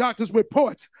dispute the doctor's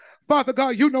report. Father God,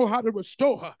 you know how to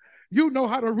restore. You know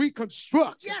how to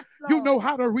reconstruct. Yes, You Lord. know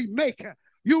how to remake.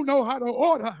 You know how to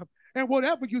order. And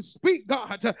whatever you speak,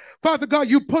 God, Father God,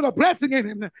 you put a blessing in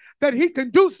him that he can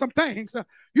do some things.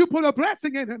 You put a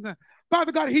blessing in him.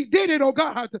 Father God, he did it, oh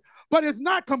God, but it's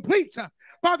not complete.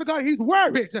 Father God, he's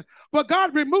worried, but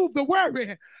God removed the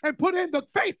worry and put in the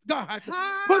faith, God.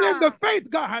 Put in the faith,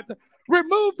 God.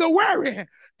 Remove the worry.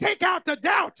 Take out the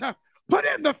doubt. Put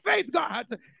in the faith, God.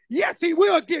 Yes, he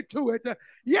will get to it.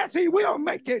 Yes, he will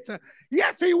make it.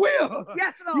 Yes, he will.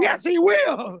 Yes, Lord. Yes, he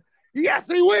will. Yes,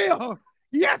 he will.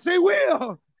 Yes, he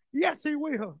will. Yes, he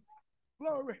will.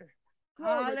 Glory.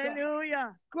 Glory, God.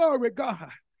 Hallelujah. Glory, God.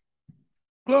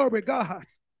 Glory, God.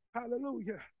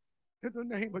 Hallelujah. In the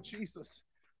name of Jesus.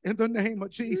 In the name of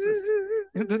Jesus.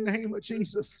 In the name of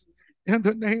Jesus. In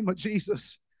the name of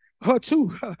Jesus. Her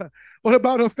too. What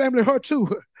about her family? Her too.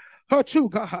 Her too,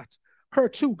 God. Her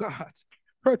too, God.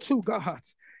 Her too, God.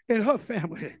 In her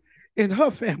family. In her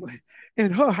family.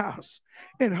 In her house.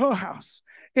 In her house.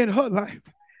 In her life.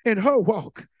 In her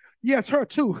walk. Yes, her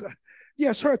too.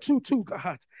 Yes, her too,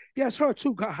 God. Yes, her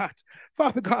too, God.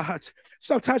 Father God,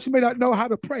 sometimes you may not know how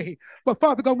to pray, but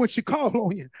Father God, when she call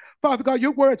on you, Father God,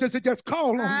 your word says to just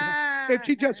call on you. If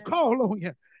she just call on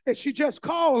you, if she just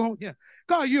call on you,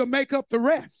 God, you'll make up the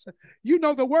rest. You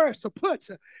know the words to put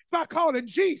by calling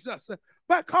Jesus.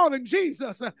 By calling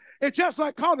Jesus, it's just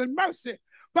like calling mercy.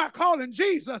 By calling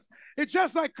Jesus, it's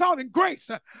just like calling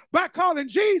grace. By calling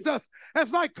Jesus,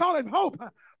 it's like calling hope.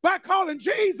 By calling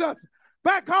Jesus,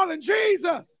 by calling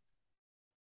Jesus.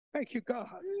 Thank you, God.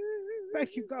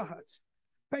 Thank you, God.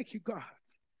 Thank you, God.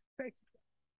 Thank you.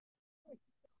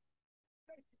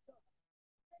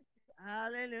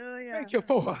 Hallelujah. Thank you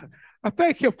for her. I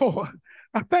thank you for her.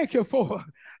 I thank you for her.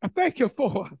 I thank you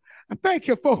for her. I thank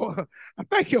you for her. I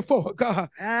thank you for her, God.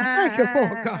 I thank you for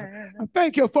her, God. I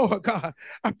thank you for her, God.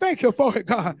 I thank you for it,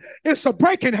 God. It's a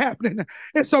breaking happening.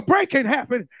 It's a breaking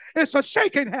happening. It's a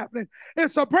shaking happening.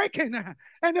 It's a breaking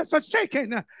and it's a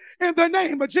shaking in the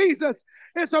name of Jesus.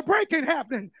 It's a breaking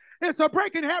happening. It's a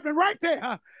breaking happening right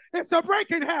there It's a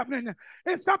breaking happening.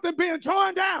 It's something being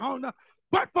torn down,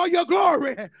 but for your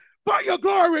glory,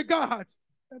 God.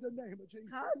 In the name of Jesus.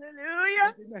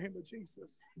 Hallelujah. In the name of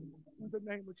Jesus. In the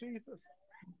name of Jesus.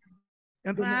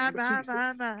 In the name of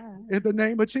Jesus. In the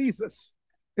name of Jesus.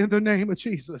 In the name of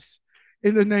Jesus. In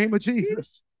the name of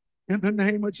Jesus. In the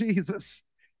name of Jesus.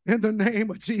 In the name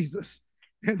of Jesus.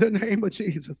 In the name of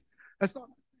Jesus. That's all.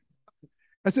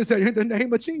 I said, in the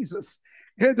name of Jesus.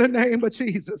 In the name of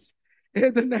Jesus.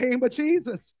 In the name of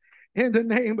Jesus. In the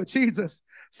name of Jesus.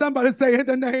 Somebody say, in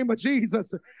the name of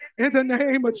Jesus. In the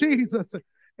name of Jesus.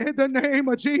 In the name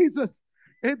of Jesus.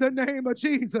 In the name of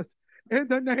Jesus. In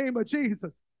the name of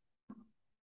Jesus.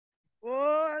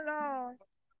 Oh, Lord.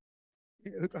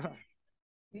 Yeah, God.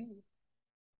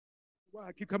 Wow,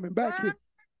 I keep coming back here.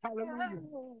 Hallelujah.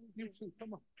 You too.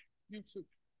 Come on. You too.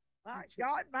 My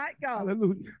God, my God.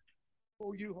 Hallelujah.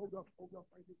 Oh, you hold up right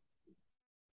here.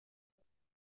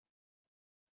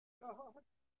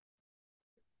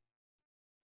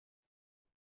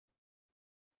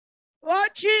 Lord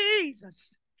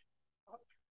Jesus.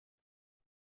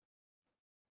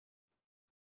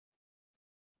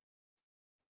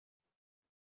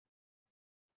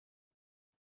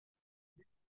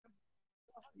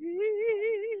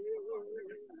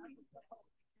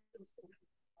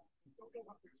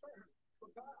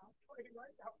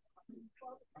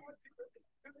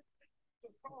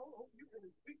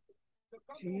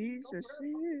 Jesus.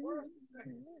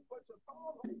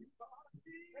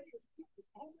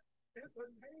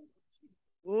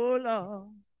 Oh, Lord.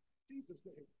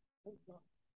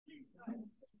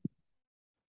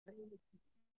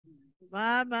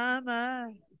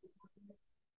 My.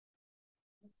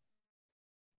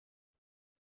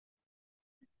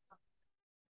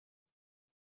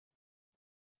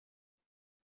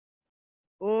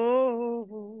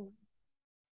 Oh.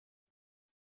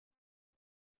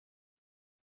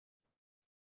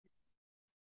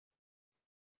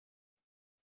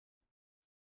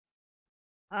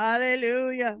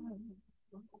 Hallelujah.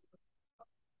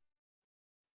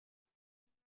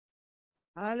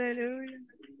 Hallelujah.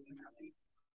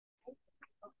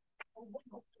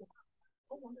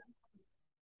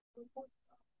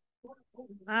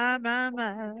 My.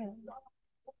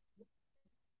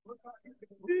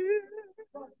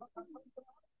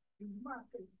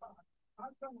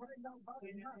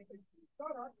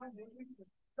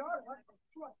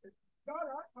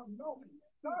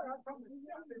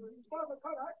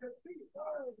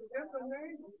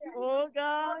 Oh,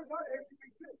 God.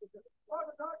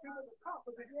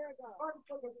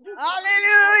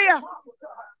 Hallelujah.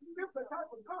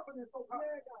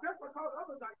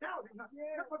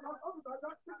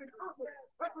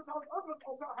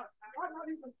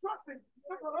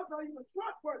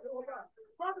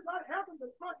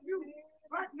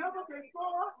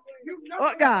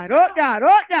 Oh, God. Oh, God.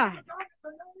 Oh, God.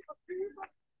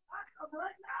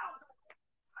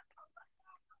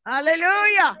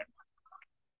 Hallelujah.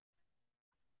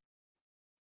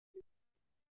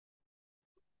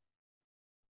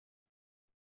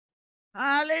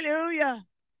 Hallelujah.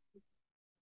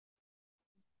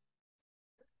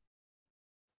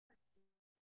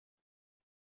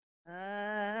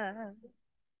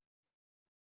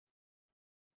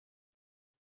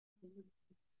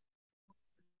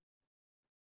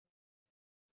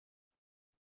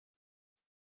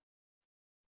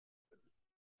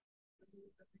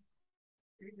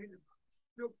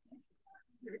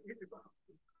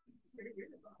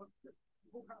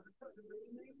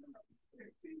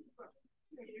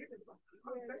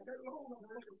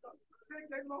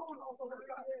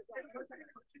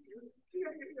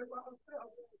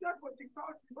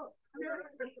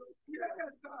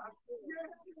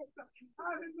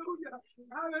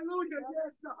 Hallelujah.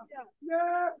 Yes, God.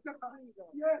 Yes, God.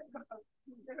 Yes, God.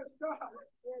 Yes, God.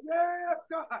 Yes,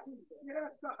 God.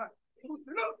 Yes, God. Loose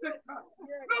it, God.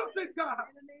 Loose it, God.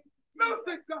 Loose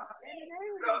it, God.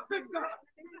 Loose it, God.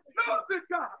 Loose it,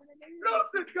 God.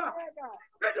 Loose it, God.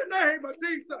 In the name of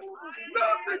Jesus.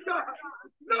 Loose it, God.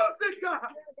 Loose it,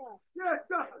 God. Yes,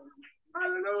 God.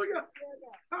 Hallelujah.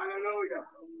 Hallelujah.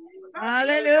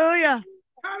 Hallelujah.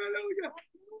 Hallelujah.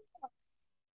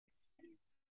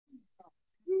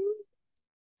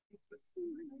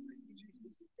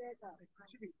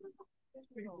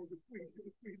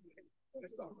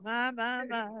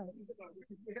 My.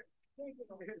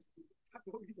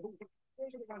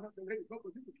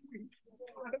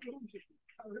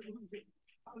 Hallelujah.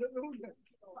 Hallelujah.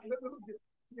 Hallelujah.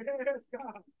 Yes,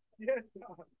 God. Yes,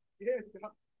 God. Yes,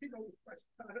 God. He knows the pressure.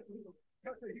 Hallelujah.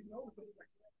 He knows the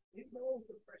pressure. He knows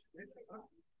the pressure that you're under.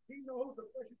 He knows the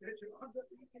pressure that you're under.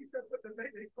 He said, but the day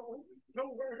they go,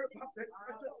 don't worry about that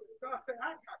pressure. God said,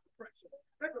 I got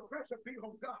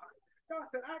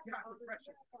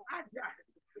I got it.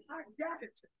 I got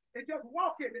it. And just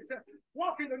walk in it.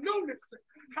 Walk in the newness.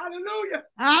 Hallelujah.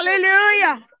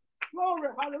 Hallelujah. Glory.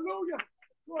 Hallelujah.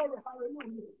 Glory.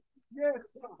 Hallelujah. Yes,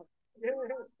 God. Yes,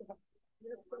 God.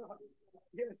 Yes, God.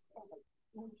 Yes, God.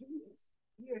 Oh, Jesus.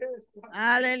 Yes, God.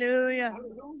 Hallelujah.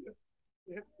 Hallelujah.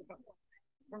 Yes, God.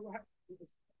 All right. Yes.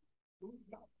 Oh,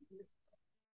 God. Yes.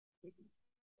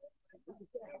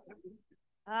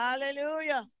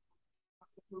 Hallelujah.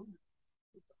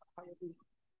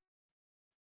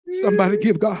 Somebody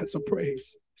give God some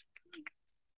praise.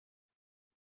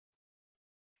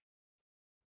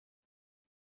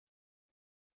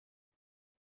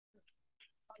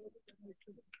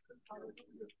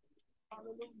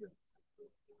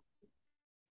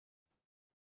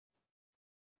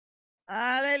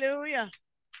 Hallelujah.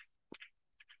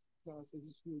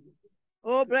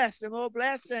 Oh, bless him. Oh,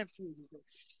 bless him.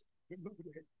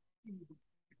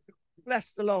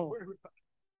 Bless the Lord.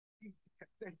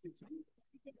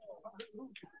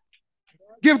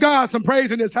 Give God some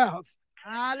praise in this house.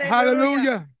 Hallelujah.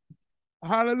 Hallelujah.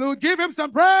 Hallelujah. Give him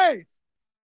some praise.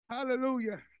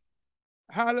 Hallelujah.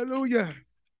 Hallelujah.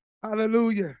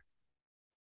 Hallelujah.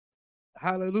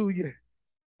 Hallelujah.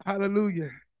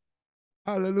 Hallelujah.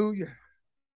 Hallelujah.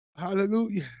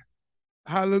 Hallelujah.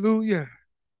 Hallelujah.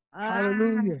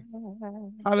 Hallelujah.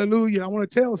 Hallelujah. I want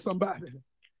to tell somebody,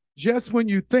 just when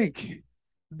you think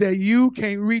that you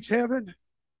can't reach heaven,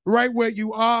 right where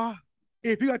you are,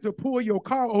 if you got to pull your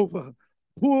car over,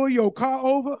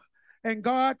 and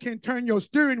God can turn your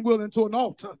steering wheel into an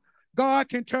altar. God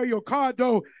can turn your car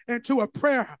door into a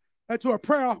prayer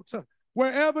altar.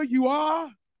 Wherever you are,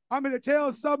 I'm going to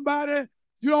tell somebody,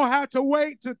 you don't have to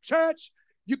wait to church.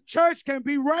 Your church can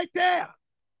be right there.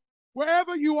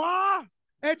 Wherever you are,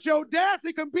 at your desk,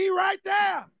 it can be right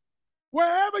there.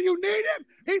 Wherever you need him,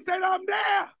 he said, I'm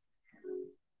there.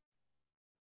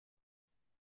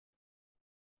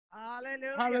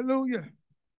 Hallelujah. Hallelujah.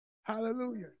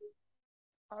 Hallelujah.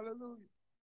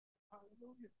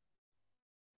 Hallelujah.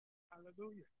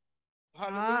 Hallelujah.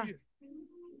 Hallelujah.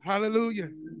 Hallelujah.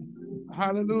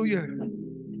 Hallelujah.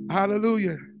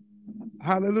 Hallelujah.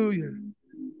 Hallelujah.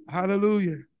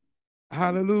 Hallelujah.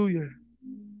 Hallelujah.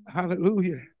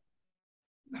 Hallelujah.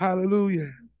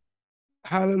 Hallelujah.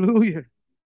 Hallelujah.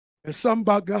 It's something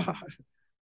about God.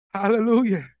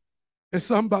 Hallelujah. It's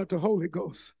something about the Holy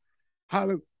Ghost.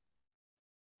 Hallelujah.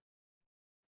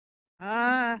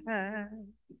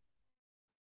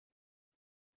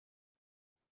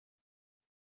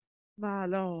 My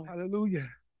Lord. Hallelujah.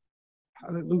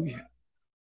 Hallelujah.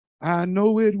 I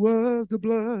know it was the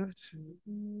blood.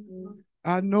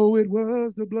 I know it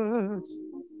was the blood.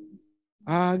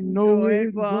 I know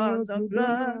it was the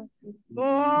blood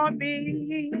for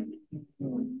me.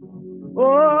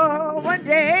 Oh, one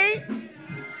day,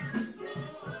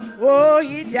 oh,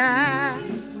 he died.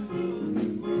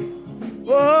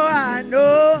 Oh, I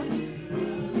know.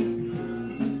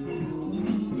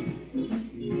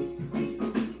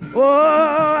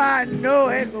 Oh, I know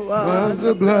it was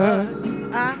the blood.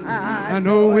 I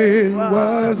know it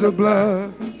was the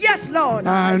blood. Yes, Lord.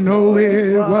 I know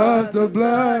it was the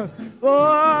blood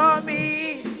for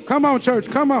me. Come on, church.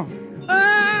 Come on.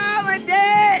 Oh, one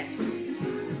day,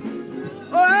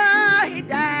 oh, he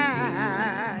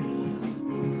died.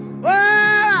 Oh,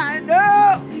 I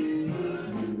know.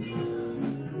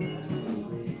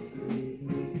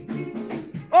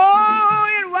 Oh,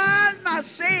 it was my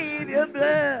Savior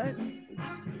blood.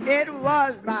 It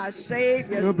was my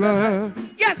Savior's blood.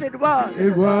 Yes, it was.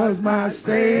 It was my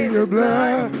Savior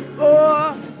blood.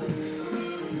 Oh,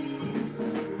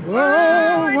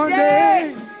 one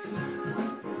day.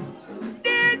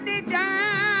 Didn't he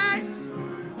die?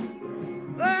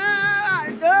 Oh, I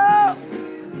know.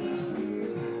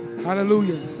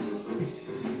 Hallelujah.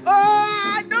 Oh,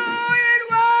 I know it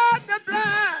was the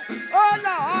blood. Oh,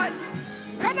 Lord.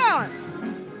 Come on.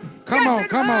 Come on,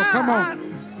 come on, come on.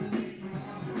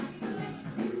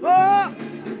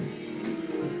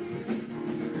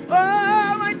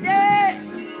 Oh, one day.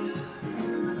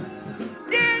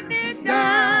 Didn't he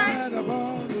die? Died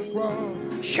upon the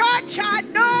cross. Church, I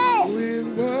know. It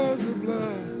was the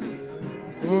blood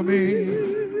for me.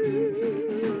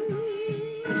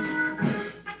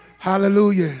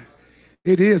 Hallelujah.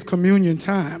 It is communion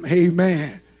time.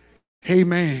 Amen.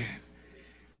 Amen.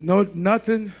 No,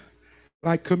 nothing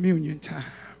like communion time.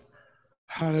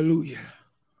 Hallelujah.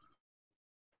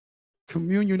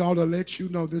 Communion ought to let you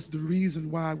know this is the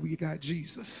reason why we got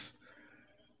Jesus.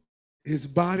 His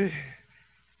body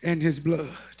and his blood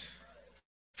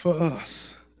for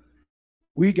us.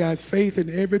 We got faith in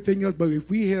everything else, but if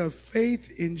we have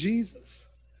faith in Jesus,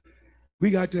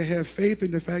 We got to have faith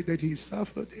in the fact that he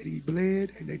suffered, that he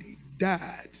bled, and that he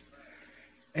died.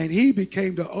 And he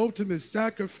became the ultimate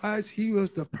sacrifice. He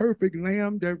was the perfect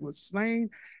lamb that was slain,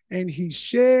 and he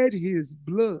shed his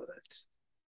blood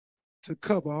to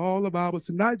cover all of our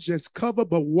sins, not just cover,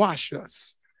 but wash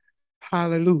us.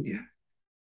 Hallelujah.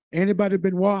 Anybody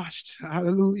been washed?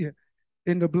 Hallelujah.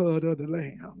 In the blood of the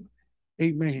Lamb.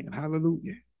 Amen.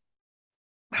 Hallelujah.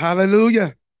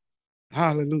 Hallelujah.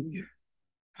 Hallelujah.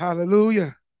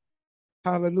 Hallelujah.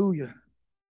 Hallelujah.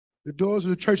 The doors of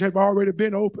the church have already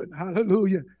been opened.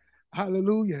 Hallelujah.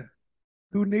 Hallelujah.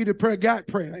 Who needed prayer got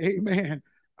prayer. Amen.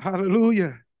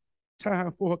 Hallelujah.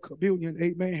 Time for communion.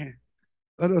 Amen.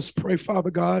 Let us pray,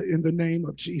 Father God, in the name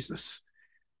of Jesus.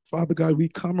 Father God, we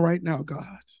come right now,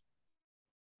 God,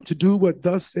 to do what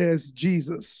thus says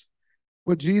Jesus,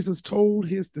 what Jesus told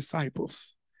his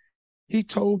disciples. He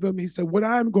told them, he said, what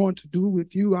I'm going to do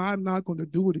with you, I'm not going to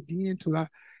do it again till I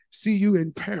see you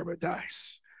in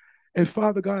paradise. And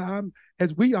Father God,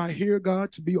 as we are here,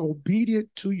 God, to be obedient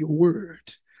to your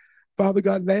word. Father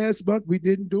God, last month we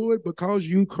didn't do it because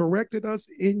you corrected us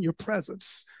in your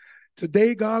presence.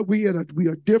 Today, God, we are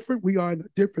different. We are in a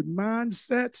different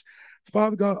mindset.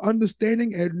 Father God,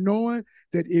 understanding and knowing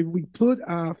that if we put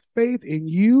our faith in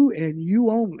you and you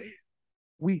only,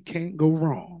 we can't go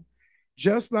wrong.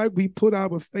 Just like we put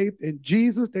our faith in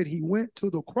Jesus, that he went to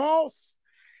the cross,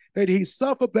 that he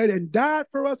suffered, bled, and died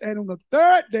for us, and on the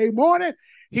third day morning,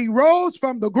 he rose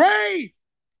from the grave.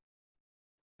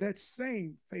 That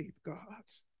same faith, God,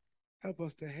 help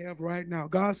us to have right now.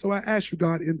 God, so I ask you,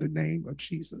 God, in the name of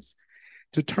Jesus,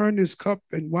 to turn this cup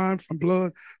and wine from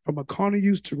blood, from a carnal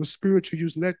use to a spiritual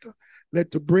use. Let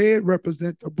the bread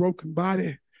represent the broken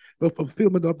body, the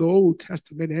fulfillment of the Old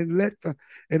Testament, and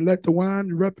let the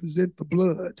wine represent the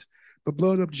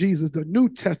blood of Jesus, the New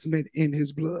Testament in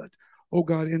his blood. Oh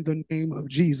God, in the name of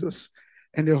Jesus.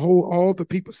 And all the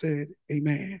people said,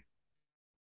 amen.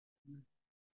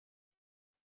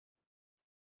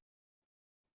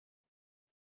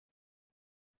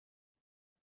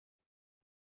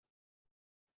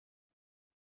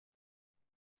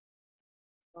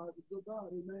 God is a good God,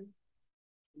 amen.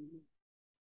 Amen.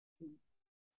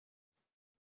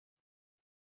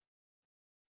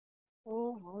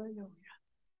 Oh, hallelujah.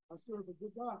 I serve a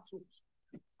good God,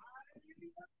 church.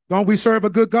 Don't we serve a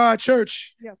good God,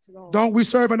 church? Yes, Lord. Don't we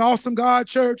serve an awesome God,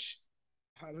 church?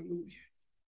 Hallelujah.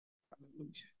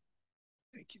 Hallelujah.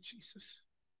 Thank you, Jesus.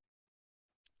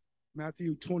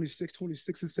 Matthew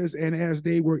 26:26, it says, and as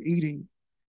they were eating,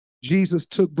 Jesus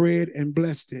took bread and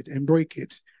blessed it and broke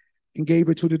it and gave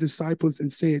it to the disciples and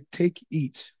said, take,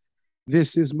 eat.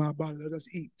 This is my body. Let us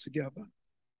eat together.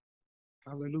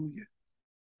 Hallelujah.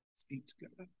 Let's eat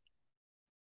together.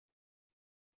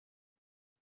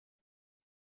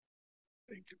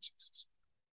 Thank you, Jesus.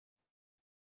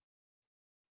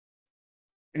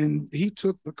 And he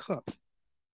took the cup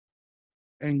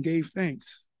and gave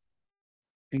thanks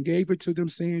and gave it to them,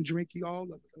 saying, drink ye all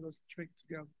of it. Let us drink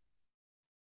together.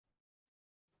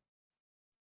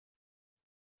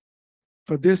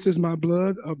 For this is my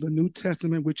blood of the New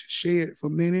Testament, which is shed for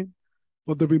many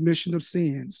for the remission of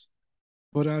sins.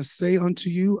 But I say unto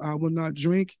you, I will not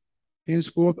drink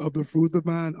henceforth of the fruit of the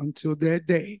vine until that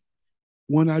day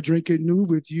when I drink it new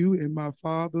with you in my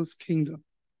Father's kingdom.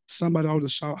 Somebody ought to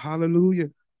shout hallelujah.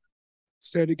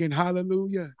 Say it again,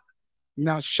 hallelujah.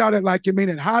 Now shout it like you mean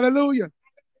it. Hallelujah.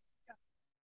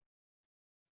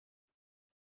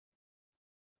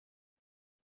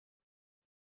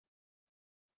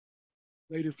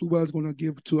 Lady Fluwell is going to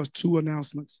give to us 2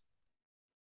 announcements.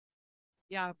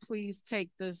 Y'all, please take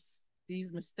these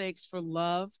mistakes for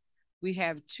love. We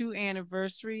have 2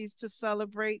 anniversaries to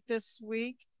celebrate this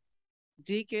week.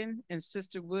 Deacon and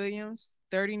Sister Williams,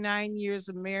 39 years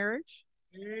of marriage.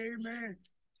 Amen.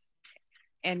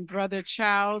 And Brother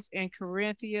Charles and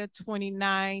Corinthia,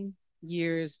 29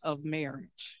 years of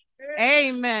marriage.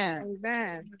 Amen.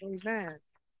 Amen. Amen.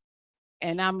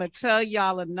 And I'm going to tell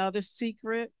y'all another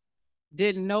secret.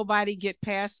 Didn't nobody get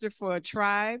pastor for a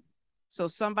tribe? So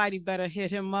somebody better hit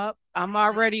him up. I'm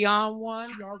already on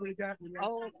one. You already got me.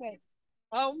 Oh, okay.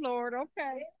 Oh, Lord,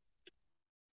 okay.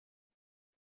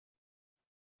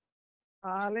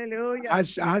 Hallelujah. I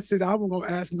said I wasn't going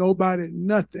to ask nobody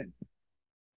nothing.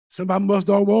 Somebody must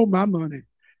don't want my money.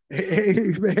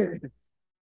 Amen.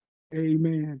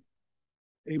 Amen.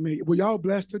 Amen. Were y'all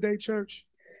blessed today, church?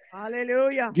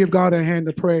 Hallelujah. Give God a hand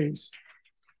of praise.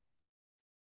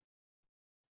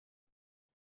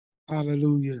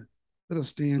 Hallelujah. Let us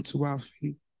stand to our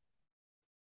feet.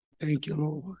 Thank you,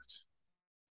 Lord.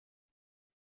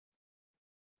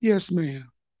 Yes,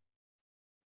 ma'am.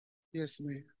 Yes,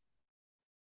 ma'am.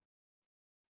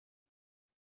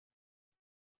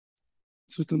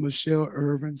 Sister Michelle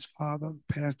Irvin's father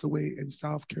passed away in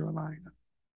South Carolina.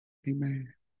 Amen.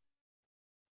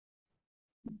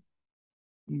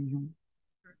 Mm-hmm.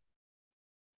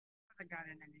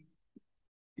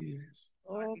 Yes.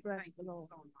 Oh, bless the Lord.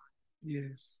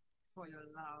 Yes. For your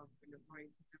love, for your grace.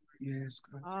 Yes,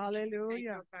 God. Hallelujah. Thank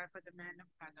you, God, for the man of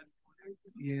God.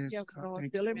 Yes, Yes, God. Lord.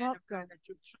 Thank Fill you. him up, God.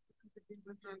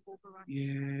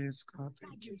 Yes, God.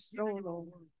 Thank you. No, Lord.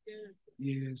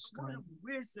 Yes, God.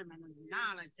 Wisdom and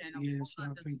knowledge and Yes,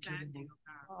 God. Thank you, understanding, Lord. oh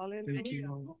God. Hallelujah. Thank you,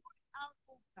 Lord.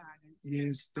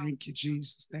 Yes, thank you,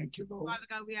 Jesus. Thank you, Lord. Father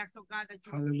God, we ask, oh God, that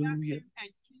you Hallelujah. would bless him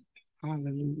and keep him,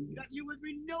 Hallelujah. that you would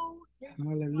renew his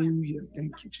Hallelujah.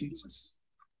 Thank you, Jesus.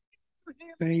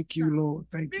 strength. Thank you, Lord.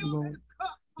 Thank you, Fill Lord. his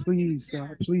cup Please, again.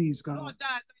 God. Please, God. Lord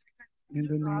God, In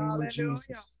the name of Hallelujah.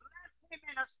 Jesus. bless him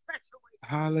in a special way.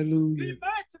 Hallelujah. Be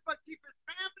merciful, keep his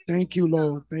family. Thank you,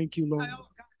 Lord. Thank you, Lord. Oh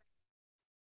God,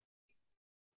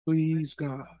 Please,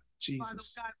 God. Father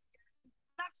Jesus. God,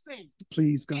 blessing.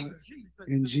 Please, God.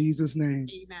 In Jesus' name.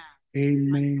 Amen.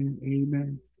 Amen.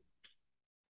 Amen.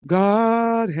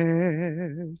 God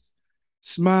has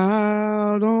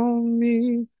smiled on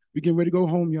me. We getting ready to go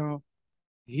home, y'all.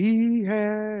 He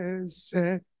has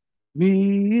set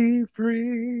me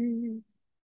free.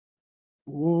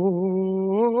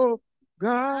 Oh,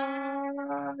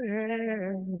 God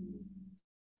has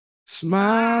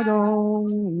smiled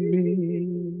on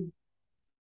me.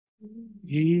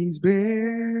 He's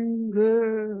been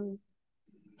good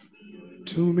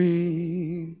to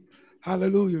me.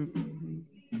 Hallelujah.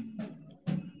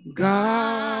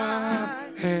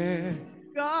 God had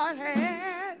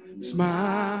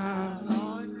smiled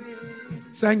on me.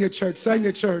 Sang it, church. Sang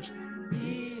it, church.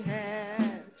 He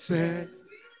has Set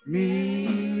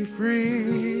me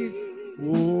free.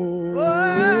 Oh,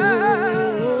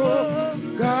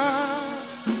 God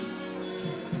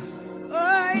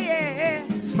Oh, yeah.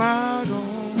 smiled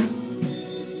on.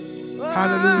 Oh,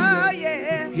 Hallelujah.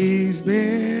 yeah. He's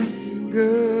been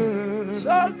good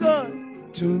So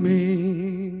good. to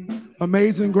me.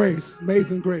 Amazing grace.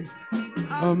 Amazing grace.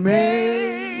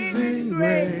 Amazing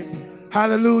grace.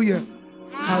 Hallelujah.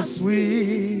 How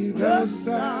sweet the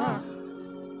sound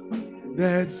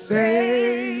that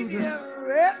saved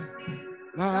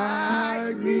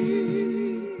like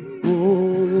me.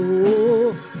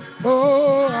 Oh,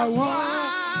 oh, I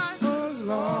once was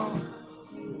lost,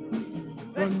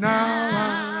 but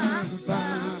now I'm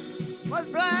found.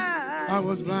 I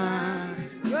was blind,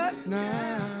 but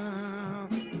now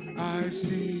I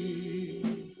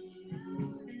see.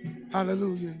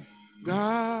 Hallelujah.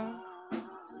 God,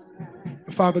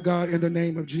 Father God, in the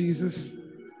name of Jesus,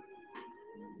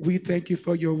 we thank you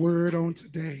for your word on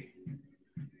today.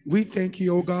 We thank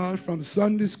you, oh God, from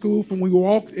Sunday school, from we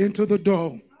walked into the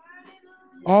door,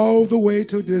 all the way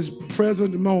to this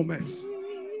present moment.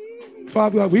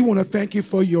 Father God, we want to thank you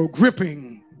for your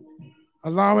gripping,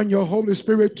 allowing your Holy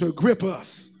Spirit to grip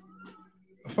us.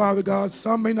 Father God,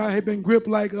 some may not have been gripped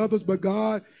like others, but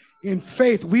God, in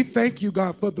faith, we thank you,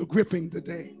 God, for the gripping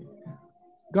today.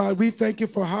 God, we thank you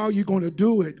for how you're going to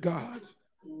do it, God.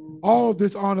 All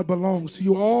this honor belongs to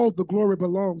you. All the glory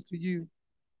belongs to you.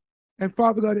 And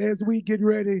Father God, as we get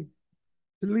ready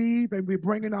to leave and we're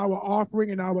bringing our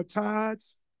offering and our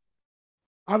tithes,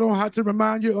 I don't have to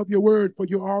remind you of your word, for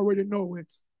you already know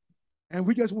it. And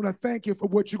we just want to thank you for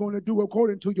what you're going to do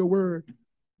according to your word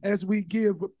as we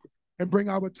give and bring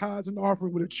our tithes and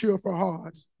offering with a cheerful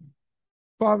heart.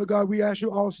 Father God, we ask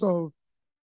you also,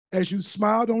 as you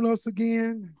smiled on us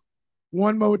again,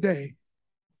 one more day.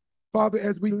 Father,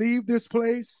 as we leave this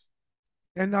place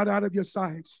and not out of your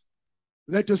sight,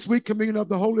 let the sweet communion of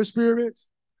the Holy Spirit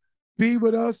be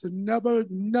with us and never,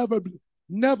 never,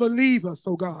 never leave us,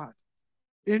 oh God.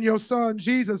 In your Son,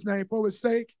 Jesus' name, for his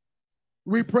sake,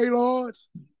 we pray, Lord.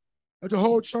 Let the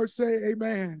whole church say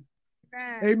amen.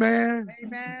 Amen.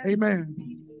 Amen. Amen.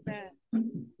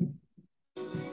 Amen.